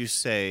would you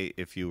say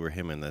if you were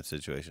him in that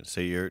situation?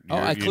 So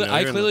I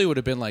clearly would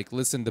have been like,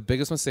 listen, the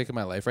biggest mistake of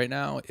my life right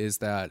now is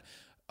that,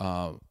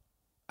 and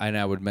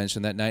I would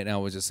mention that night, and I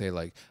would just say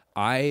like,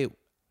 I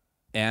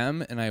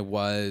am, and I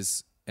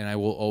was, and I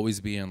will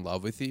always be in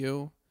love with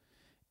you,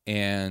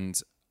 and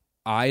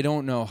I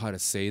don't know how to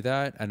say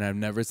that, and I've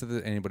never said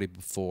that to anybody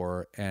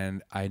before,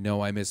 and I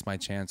know I missed my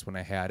chance when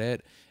I had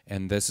it,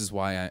 and this is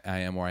why I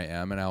am where I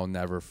am, and I'll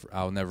never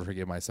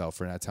forgive myself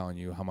for not telling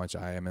you how much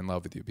I am in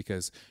love with you,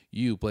 because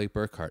you, Blake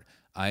Burkhart,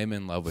 I am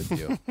in love with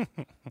you.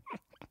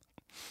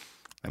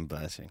 I'm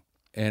blushing.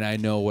 And I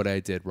know what I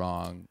did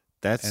wrong,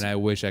 and I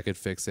wish I could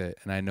fix it,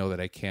 and I know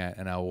that I can't,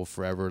 and I will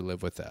forever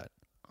live with that.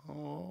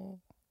 Oh.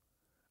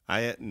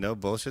 No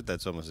bullshit.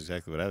 That's almost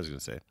exactly what I was going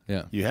to say.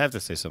 Yeah, you have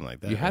to say something like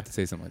that. You have to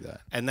say something like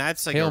that, and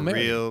that's like Hail a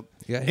Mary. real.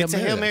 It's a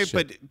Hail Mary,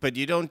 but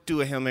you don't do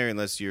a Hail Mary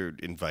unless you're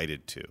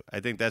invited to. I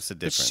think that's the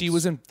difference. But she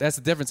was in. That's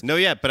the difference. No,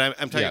 yeah, but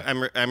I'm talking. Yeah.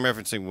 I'm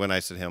referencing when I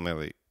said Hail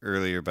Mary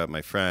earlier about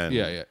my friend.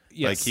 Yeah.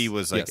 Yes. Like he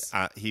was like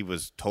he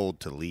was told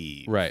to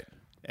leave, right,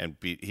 and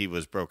he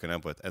was broken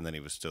up with, and then he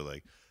was still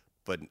like,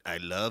 but I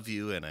love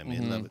you, and I'm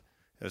in love with.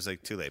 It was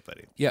like, too late,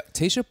 buddy. Yeah,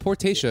 Tasha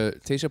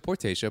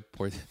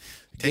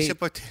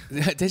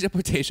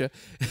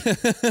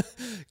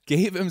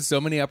gave him so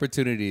many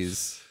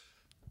opportunities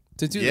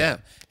to do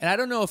that. And I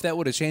don't know if that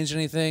would have changed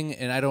anything,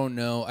 and I don't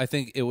know. I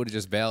think it would have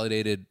just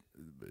validated,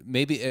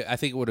 I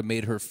think it would have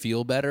made her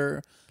feel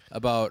better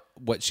about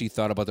what she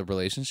thought about the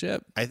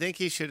relationship. I think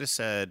he should have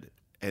said,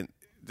 and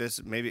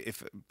this maybe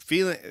if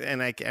feeling,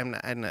 and I'm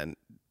not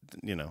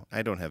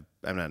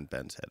I'm not in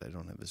Ben's head. I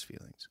don't have his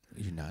feelings.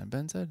 You're not in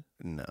Ben's head?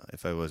 No.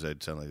 If I was,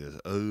 I'd sound like this.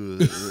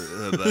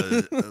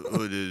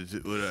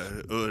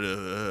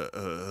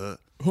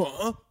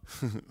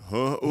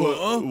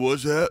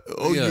 What's that?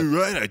 Oh, yeah. You're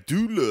right. I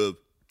do love.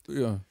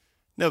 Yeah.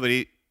 No, but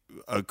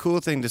a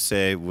cool thing to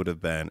say would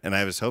have been, and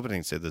I was hoping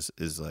to say this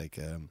is like,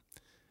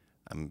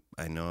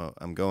 I know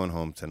I'm going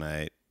home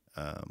tonight,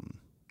 and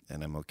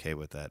I'm okay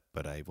with that,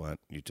 but I want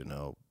you to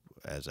know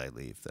as I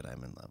leave that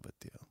I'm in love with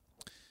you.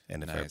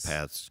 And if our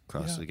paths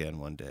cross again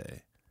one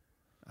day,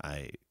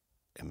 I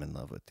am in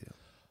love with you.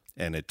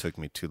 And it took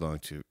me too long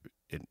to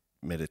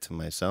admit it to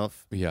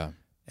myself. Yeah.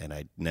 And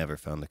I never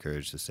found the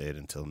courage to say it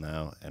until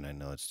now, and I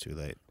know it's too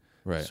late.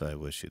 Right. So I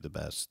wish you the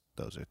best.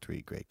 Those are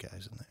 3 great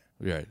guys in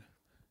there. Right.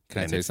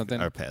 Can I tell you something?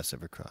 If our paths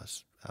ever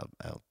cross,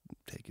 I'll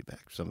take you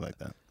back. Something like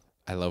that.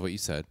 I love what you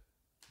said.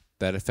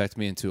 That affected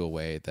me into a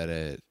way that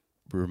it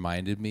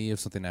reminded me of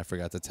something I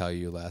forgot to tell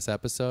you last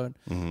episode.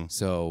 Mm-hmm.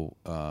 So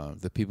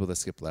the people that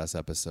skipped last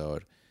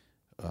episode,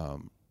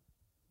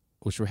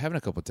 which we're having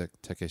a couple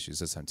tech issues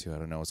this time too. I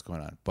don't know what's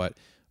going on, but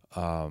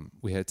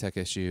we had a tech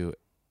issue.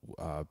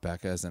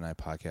 Becca's and I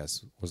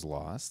podcast was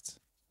lost,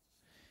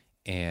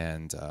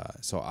 and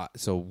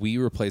so we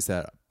replaced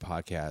that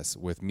podcast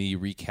with me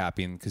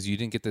recapping because you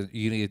didn't get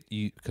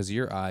because of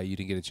your eye you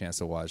didn't get a chance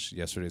to watch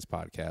yesterday's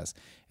podcast,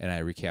 and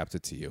I recapped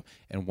it to you.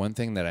 And one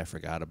thing that I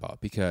forgot about,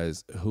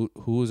 because who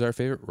was our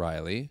favorite,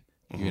 Riley,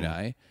 you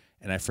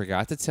and I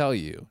forgot to tell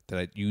you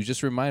that you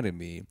just reminded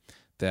me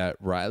that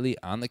Riley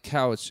on the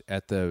couch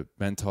at the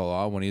mental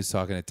law when he was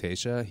talking to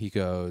Tasha, he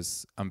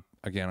goes, I'm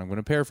going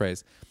to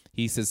paraphrase.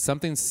 He says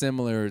something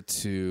similar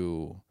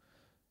to,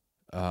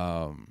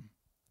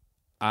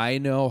 I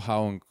know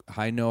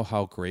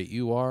how great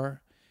you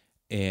are,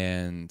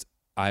 and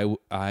I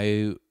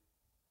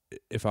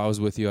if I was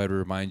with you, I'd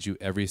remind you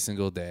every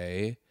single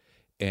day.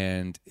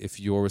 And if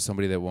you're with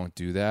somebody that won't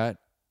do that,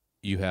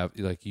 you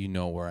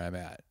know where I'm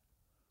at.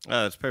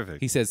 Oh, that's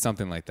perfect. He said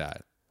something like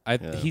that.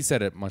 He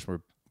said it much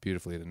more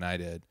beautifully than I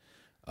did.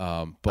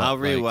 But I'll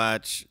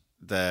rewatch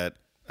that.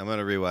 I'm going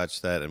to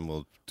rewatch that, and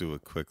we'll do a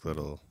quick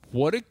little.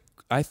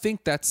 I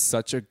think that's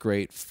such a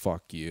great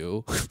fuck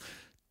you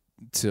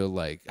to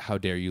like, how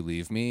dare you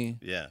leave me?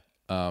 Yeah.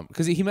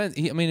 Because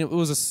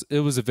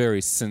it was a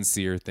very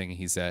sincere thing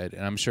he said,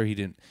 and I'm sure he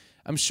didn't.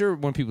 I'm sure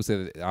when people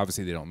say that,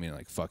 obviously they don't mean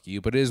like fuck you,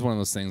 but it is one of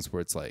those things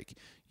where it's like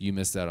you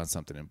missed out on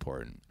something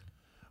important.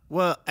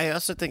 Well, I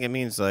also think it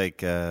means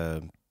like I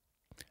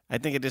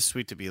think it is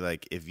sweet to be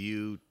like if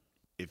you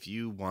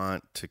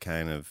want to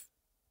kind of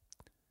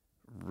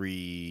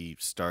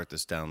restart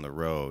this down the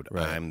road,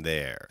 right. I'm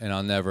there, and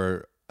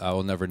I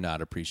will never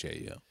not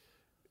appreciate you.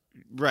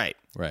 Right.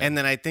 And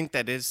then I think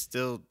that there's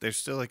still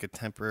like a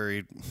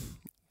temporary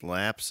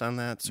lapse on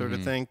that sort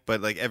of thing, but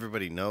like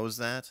everybody knows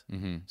that.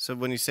 Mm-hmm. So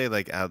when you say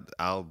like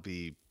I'll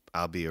be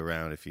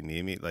around if you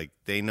need me, like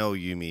they know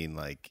you mean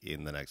like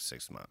in the next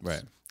 6 months,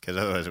 right? Because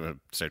otherwise I'm gonna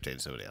start dating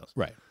somebody else,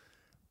 right?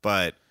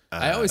 But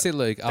I always say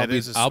like I'll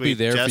be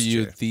there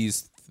gesture. For you.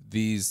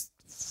 These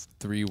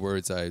 3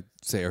 words I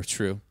say are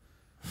true.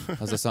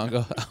 How's the song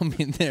go? I'll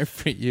be there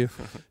for you.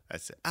 I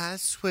say I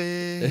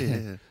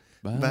swear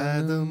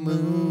by the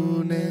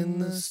moon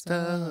and the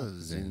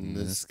stars in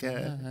the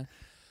sky.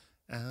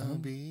 I'll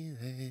be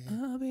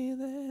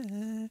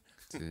there.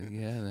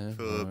 Together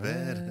for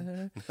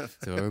better.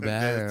 For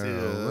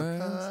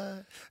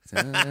better.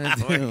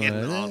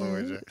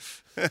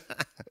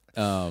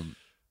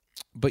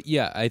 But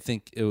yeah, I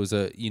think it was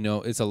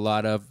it's a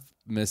lot of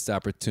missed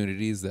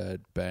opportunities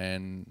that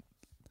Ben.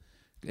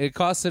 It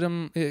costed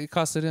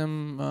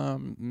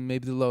him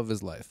maybe the love of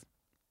his life.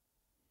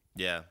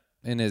 Yeah.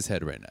 In his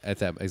head right now at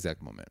that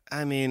exact moment.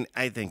 I mean,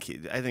 I think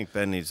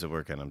Ben needs to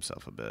work on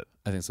himself a bit.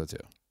 I think so too.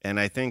 And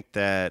I think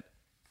that,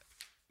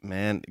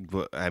 man,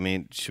 I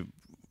mean,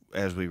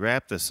 as we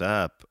wrap this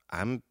up,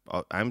 I'm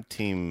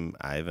Team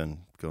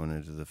Ivan going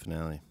into the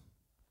finale.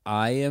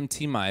 I am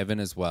Team Ivan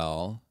as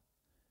well.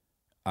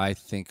 I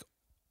think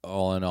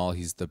all in all,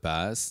 he's the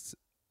best.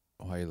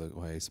 Why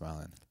are you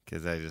smiling?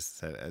 Because I just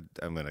said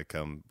I'm gonna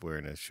come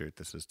wearing a shirt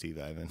that says Team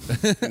Ivan.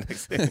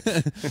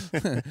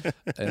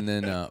 And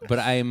then, but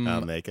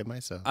I'll make it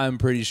myself. I'm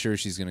pretty sure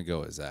she's gonna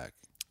go with Zach.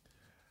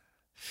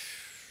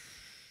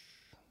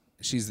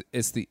 Here's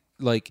the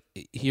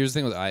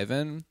thing with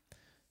Ivan,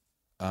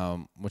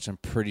 which I'm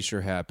pretty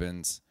sure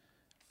happens.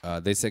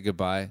 They said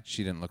goodbye.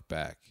 She didn't look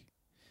back.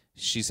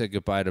 She said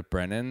goodbye to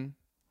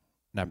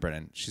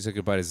She said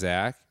goodbye to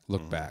Zach.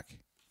 Looked back,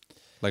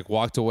 like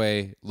walked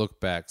away, looked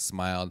back,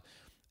 smiled.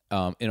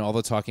 In all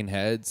the talking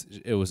heads,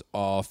 it was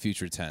all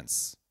future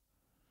tense.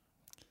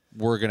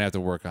 We're gonna have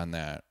to work on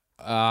that.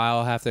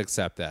 I'll have to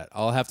accept that.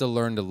 I'll have to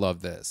learn to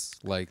love this.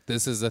 Like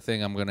this is the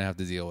thing I'm gonna have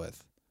to deal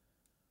with.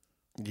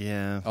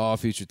 Yeah. All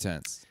future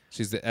tense.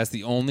 That's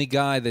the only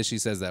guy that she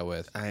says that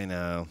with. I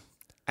know.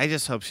 I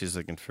just hope she's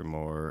looking for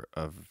more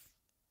of.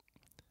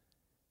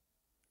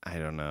 I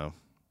don't know.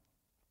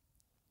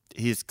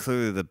 He's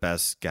clearly the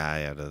best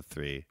guy out of the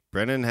three.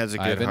 Brennan has a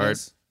good Ivan heart.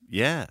 Is?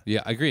 Yeah.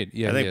 Yeah, agreed.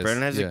 Yeah, I think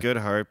Brennan has a good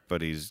heart,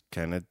 but he's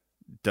kind of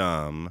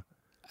dumb.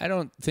 I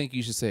don't think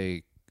you should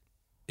say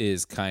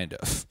is kind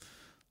of.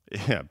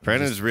 Yeah,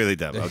 Brennan's really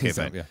dumb. Okay,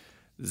 fine. Yeah.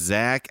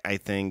 Zach, I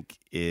think,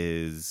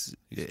 is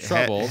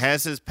troubled.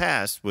 Has his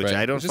past, which right.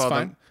 I don't fault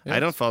him. Yeah. I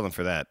don't fault him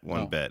for that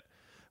one bit.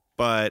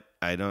 But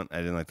I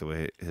didn't like the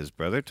way his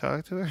brother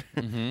talked to her,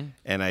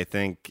 and I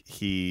think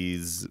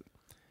he's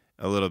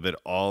a little bit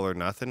all or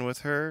nothing with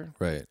her.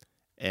 Right.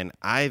 And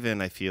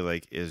Ivan, I feel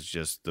like, is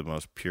just the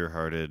most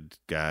pure-hearted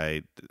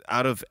guy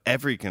out of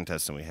every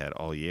contestant we had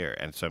all year.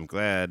 And so I'm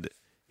glad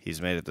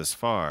he's made it this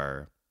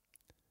far.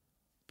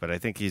 But I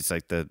think he's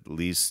like the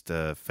least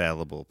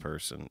fallible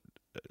person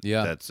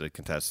that's a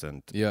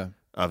contestant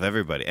of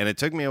everybody. And it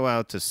took me a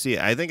while to see it.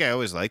 I think I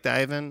always liked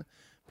Ivan,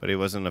 but he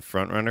wasn't a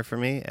front runner for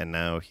me. And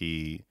now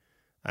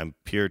I'm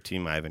pure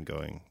Team Ivan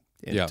going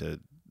into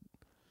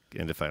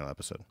final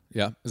episode.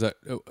 Yeah. Is that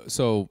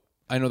so?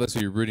 I know that's who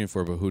you're rooting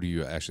for, but who do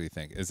you actually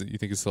think? Is it you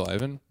think it's still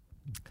Ivan?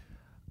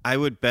 I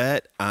would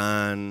bet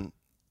on.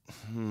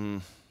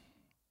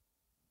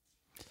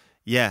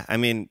 Yeah, I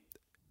mean,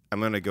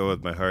 I'm gonna go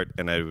with my heart,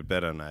 and I would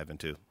bet on Ivan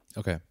too.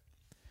 Okay.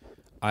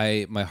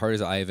 My heart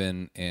is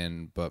Ivan,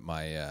 but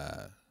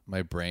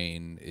my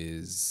brain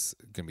is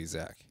gonna be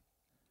Zach.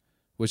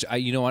 Which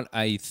you know what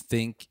I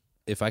think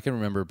if I can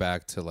remember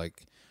back to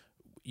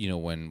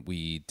when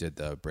we did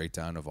the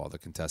breakdown of all the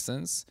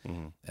contestants,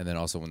 and then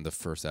also in the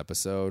first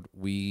episode,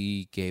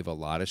 we gave a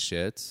lot of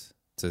shit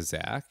to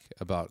Zach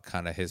about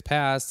kind of his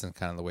past and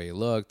kind of the way he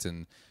looked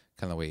and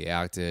kind of the way he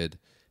acted.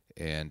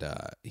 And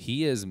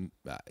he is,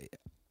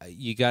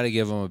 you got to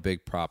give him a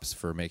big props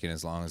for making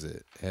as long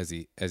as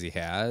he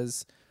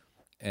has.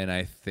 And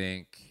I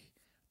think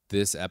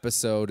this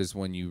episode is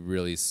when you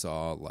really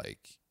saw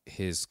like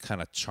his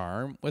kind of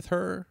charm with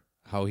her,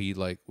 how he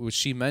which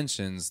she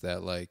mentions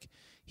that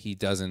he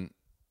doesn't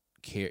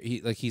care.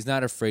 He's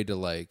not afraid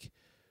to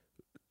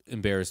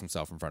embarrass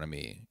himself in front of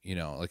me, in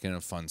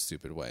a fun,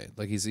 stupid way.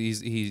 Like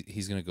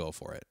he's gonna go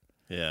for it.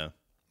 Yeah,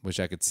 which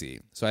I could see.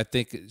 So I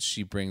think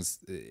she brings.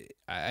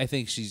 I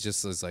think she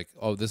just is like,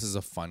 oh, this is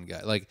a fun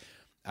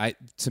guy.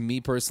 To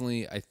me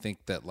personally, I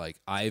think that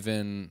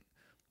Ivan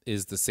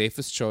is the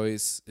safest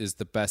choice, is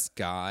the best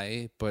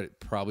guy,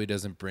 but probably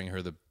doesn't bring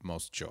her the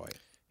most joy.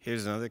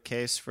 Here's another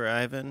case for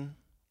Ivan.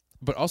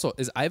 But also,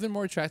 is Ivan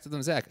more attractive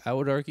than Zach? I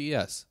would argue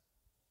yes.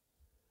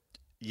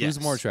 Who's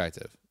more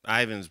attractive?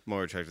 Ivan's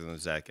more attractive than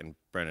Zach, and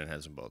Brennan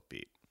has them both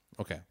beat.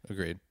 Okay,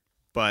 agreed.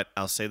 But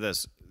I'll say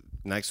this.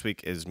 Next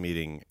week is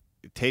meeting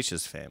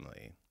Tayshia's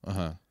family.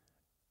 Uh-huh.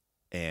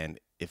 And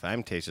if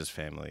I'm Tayshia's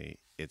family,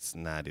 it's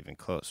not even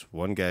close.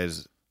 One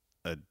guy's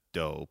a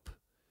dope.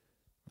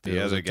 The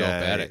other guy,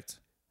 dope addict.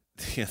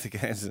 The other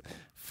guy's a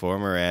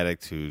former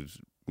addict who's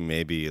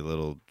maybe a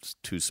little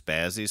too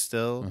spazzy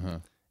still. Uh-huh.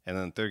 And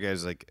then the third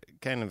guy's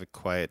kind of a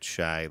quiet,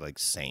 shy,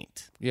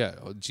 saint. Yeah,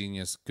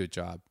 genius, good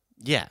job.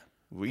 Yeah.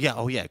 Yeah,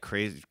 oh yeah,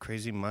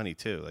 crazy money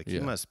too. He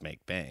must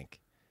make bank.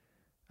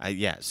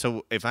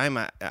 So if I'm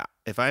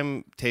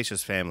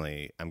Tayshia's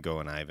family, I'm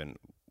going Ivan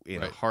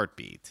in a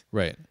heartbeat.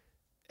 Right.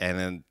 And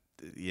then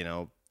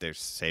they're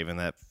saving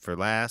that for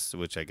last,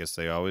 which I guess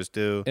they always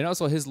do. And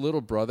also his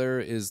little brother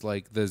is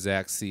the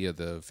Zach C of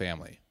the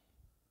family.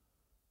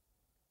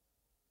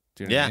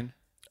 Do you know what I mean?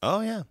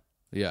 Oh, yeah.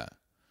 Yeah.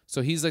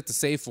 So he's like the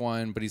safe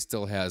one, but he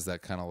still has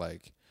that kind of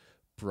like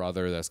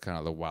brother that's kind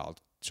of the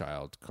wild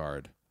child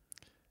card.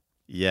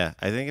 Yeah.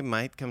 I think it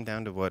might come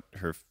down to what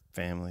her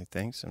family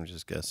thinks. I'm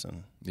just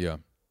guessing. Yeah.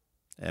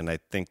 And I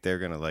think they're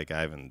going to like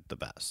Ivan the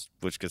best,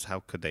 because how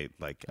could they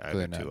like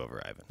Ivan 2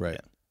 over Ivan? Right.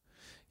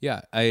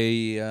 Yeah.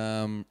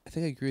 I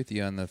think I agree with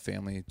you on the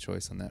family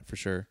choice on that for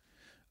sure.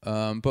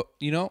 But,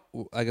 you know,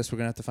 I guess we're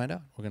going to have to find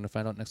out. We're going to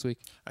find out next week.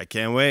 I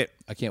can't wait.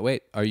 I can't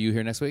wait. Are you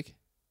here next week?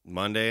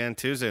 Monday and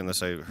Tuesday,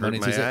 unless I hurt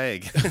my eye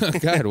again.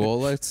 God, well,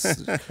 let's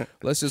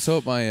just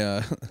hope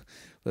my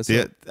let's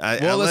hope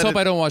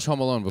I don't watch Home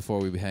Alone before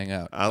we hang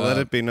out. I'll let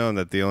it be known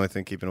that the only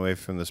thing keeping away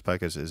from this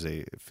podcast is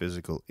a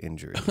physical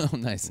injury. Oh,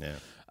 nice.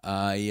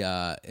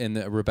 Yeah.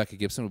 And Rebecca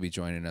Gibson will be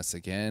joining us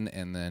again,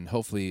 and then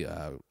hopefully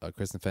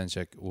Kristen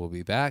Fenchek will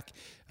be back.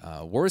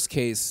 Worst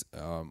case,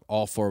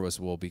 all four of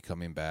us will be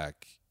coming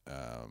back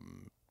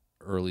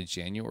early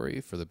January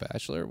for The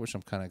Bachelor, which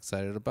I'm kind of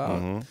excited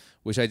about.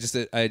 Which I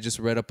just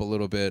read up a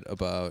little bit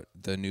about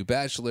the new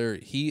Bachelor.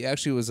 He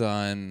actually was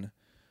on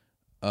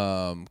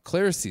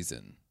Claire's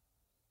season.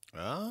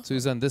 Oh. So he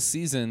was on this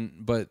season,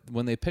 but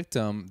when they picked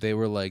him, they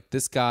were like,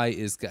 this guy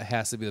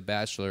has to be The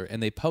Bachelor,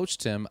 and they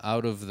poached him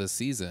out of the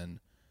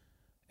season,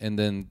 and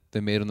then they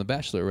made him The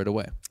Bachelor right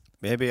away.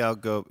 Maybe I'll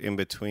go in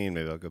between.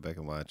 Maybe I'll go back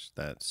and watch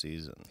that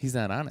season. He's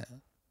not on it.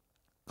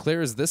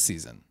 Claire is this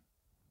season.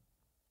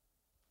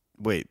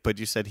 Wait, but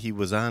you said he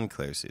was on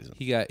Claire's season.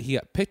 He got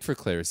picked for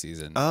Claire's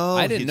season. Oh,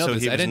 I didn't know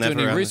this. I didn't do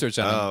any research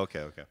on him. Oh,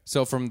 okay.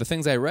 So from the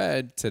things I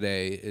read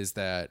today is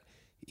that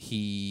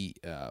he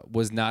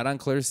was not on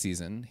Claire's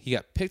season. He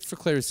got picked for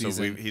Claire's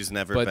season. So he's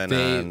never been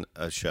on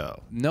a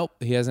show. Nope,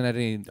 he hasn't had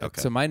any.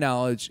 Okay. To my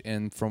knowledge,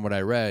 and from what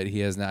I read, he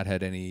has not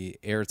had any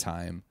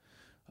airtime.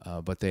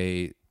 But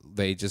they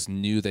just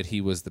knew that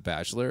he was The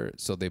Bachelor,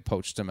 so they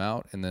poached him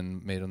out and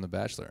then made him The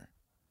Bachelor.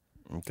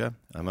 Okay,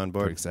 I'm on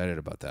board. Pretty excited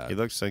about that. He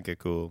looks like a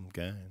cool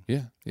guy.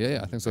 Yeah,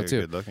 I think so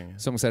too. Good looking. Yeah.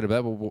 So I'm excited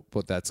about that,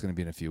 but that's going to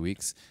be in a few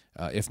weeks.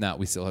 If not,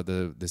 we still have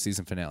the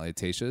season finale of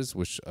Tayshia's,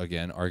 which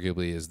again,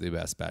 arguably is the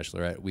best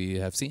Bachelorette we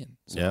have seen.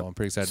 So I'm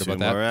pretty excited about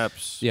that. More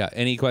apps. Yeah.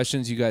 Any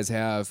questions you guys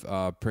have,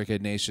 Prickhead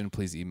Nation,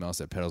 please email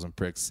us at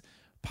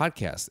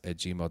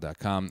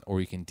pedalsandpricks.podcast@gmail.com, or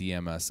you can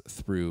DM us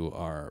through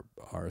our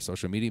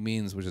social media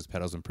means, which is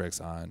Pedals and Pricks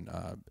on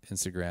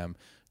Instagram,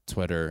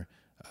 Twitter,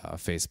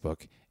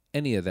 Facebook,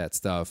 any of that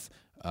stuff.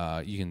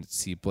 You can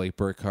see Blake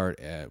Burkhart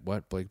at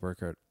what? Blake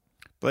Burkhart?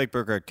 Blake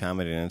Burkhart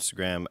Comedy on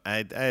Instagram.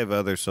 I have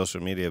other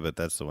social media, but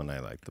that's the one I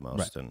like the most,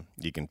 right. And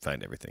you can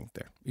find everything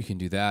there. You can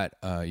do that.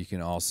 You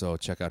can also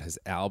check out his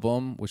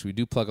album, which we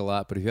do plug a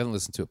lot, but if you haven't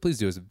listened to it, please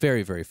do. It's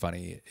very, very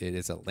funny. It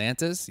is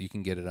Atlantis. You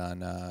can get it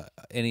on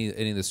any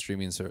of the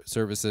streaming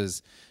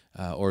services,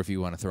 or if you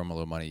want to throw him a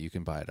little money, you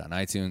can buy it on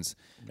iTunes.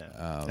 No.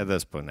 At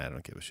this point, I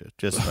don't give a shit.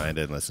 Just find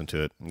it and listen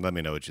to it. And let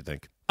me know what you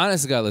think.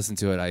 Honestly, gotta listen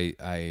to it.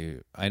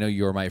 I know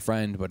you're my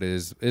friend, but it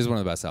is one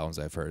of the best albums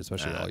I've heard,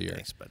 especially all year.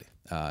 Thanks, buddy.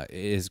 It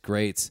is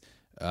great.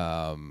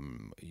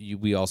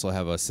 We also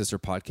have a sister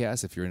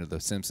podcast, if you're into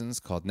The Simpsons,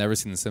 called Never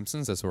Seen The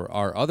Simpsons. That's where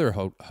our other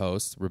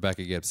host,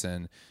 Rebecca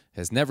Gibson,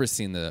 has never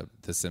seen The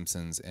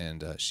Simpsons,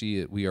 and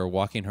we are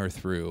walking her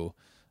through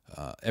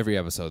every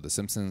episode of The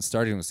Simpsons,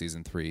 starting with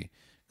season 3,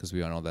 because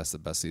we all know that's the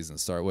best season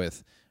to start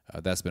with.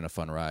 That's been a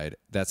fun ride.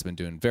 That's been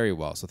doing very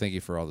well. So thank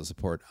you for all the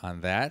support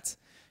on that.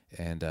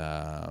 And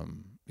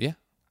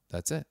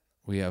that's it.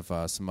 We have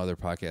some other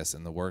podcasts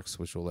in the works,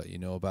 which we'll let you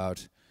know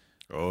about.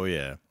 Oh,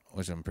 yeah.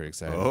 Which I'm pretty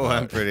excited about.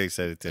 I'm pretty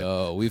excited, too.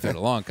 Oh, we've had a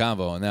long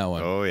convo on that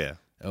one. Oh, yeah.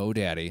 Oh,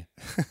 daddy.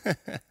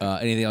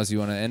 Anything else you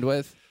want to end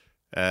with?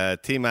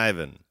 Team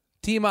Ivan.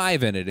 Team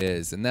Ivan it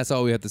is. And that's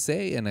all we have to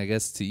say. And I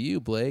guess to you,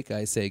 Blake,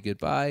 I say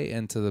goodbye.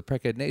 And to the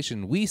Prickhead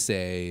Nation, we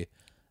say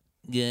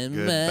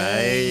goodbye.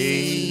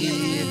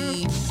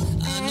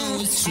 I know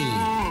it's true.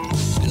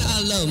 And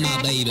I love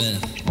my baby.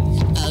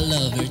 I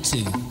love her,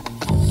 too.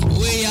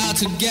 We are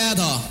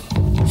together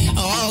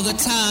all the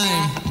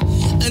time.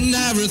 And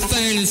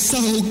everything is so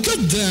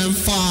goddamn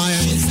fine.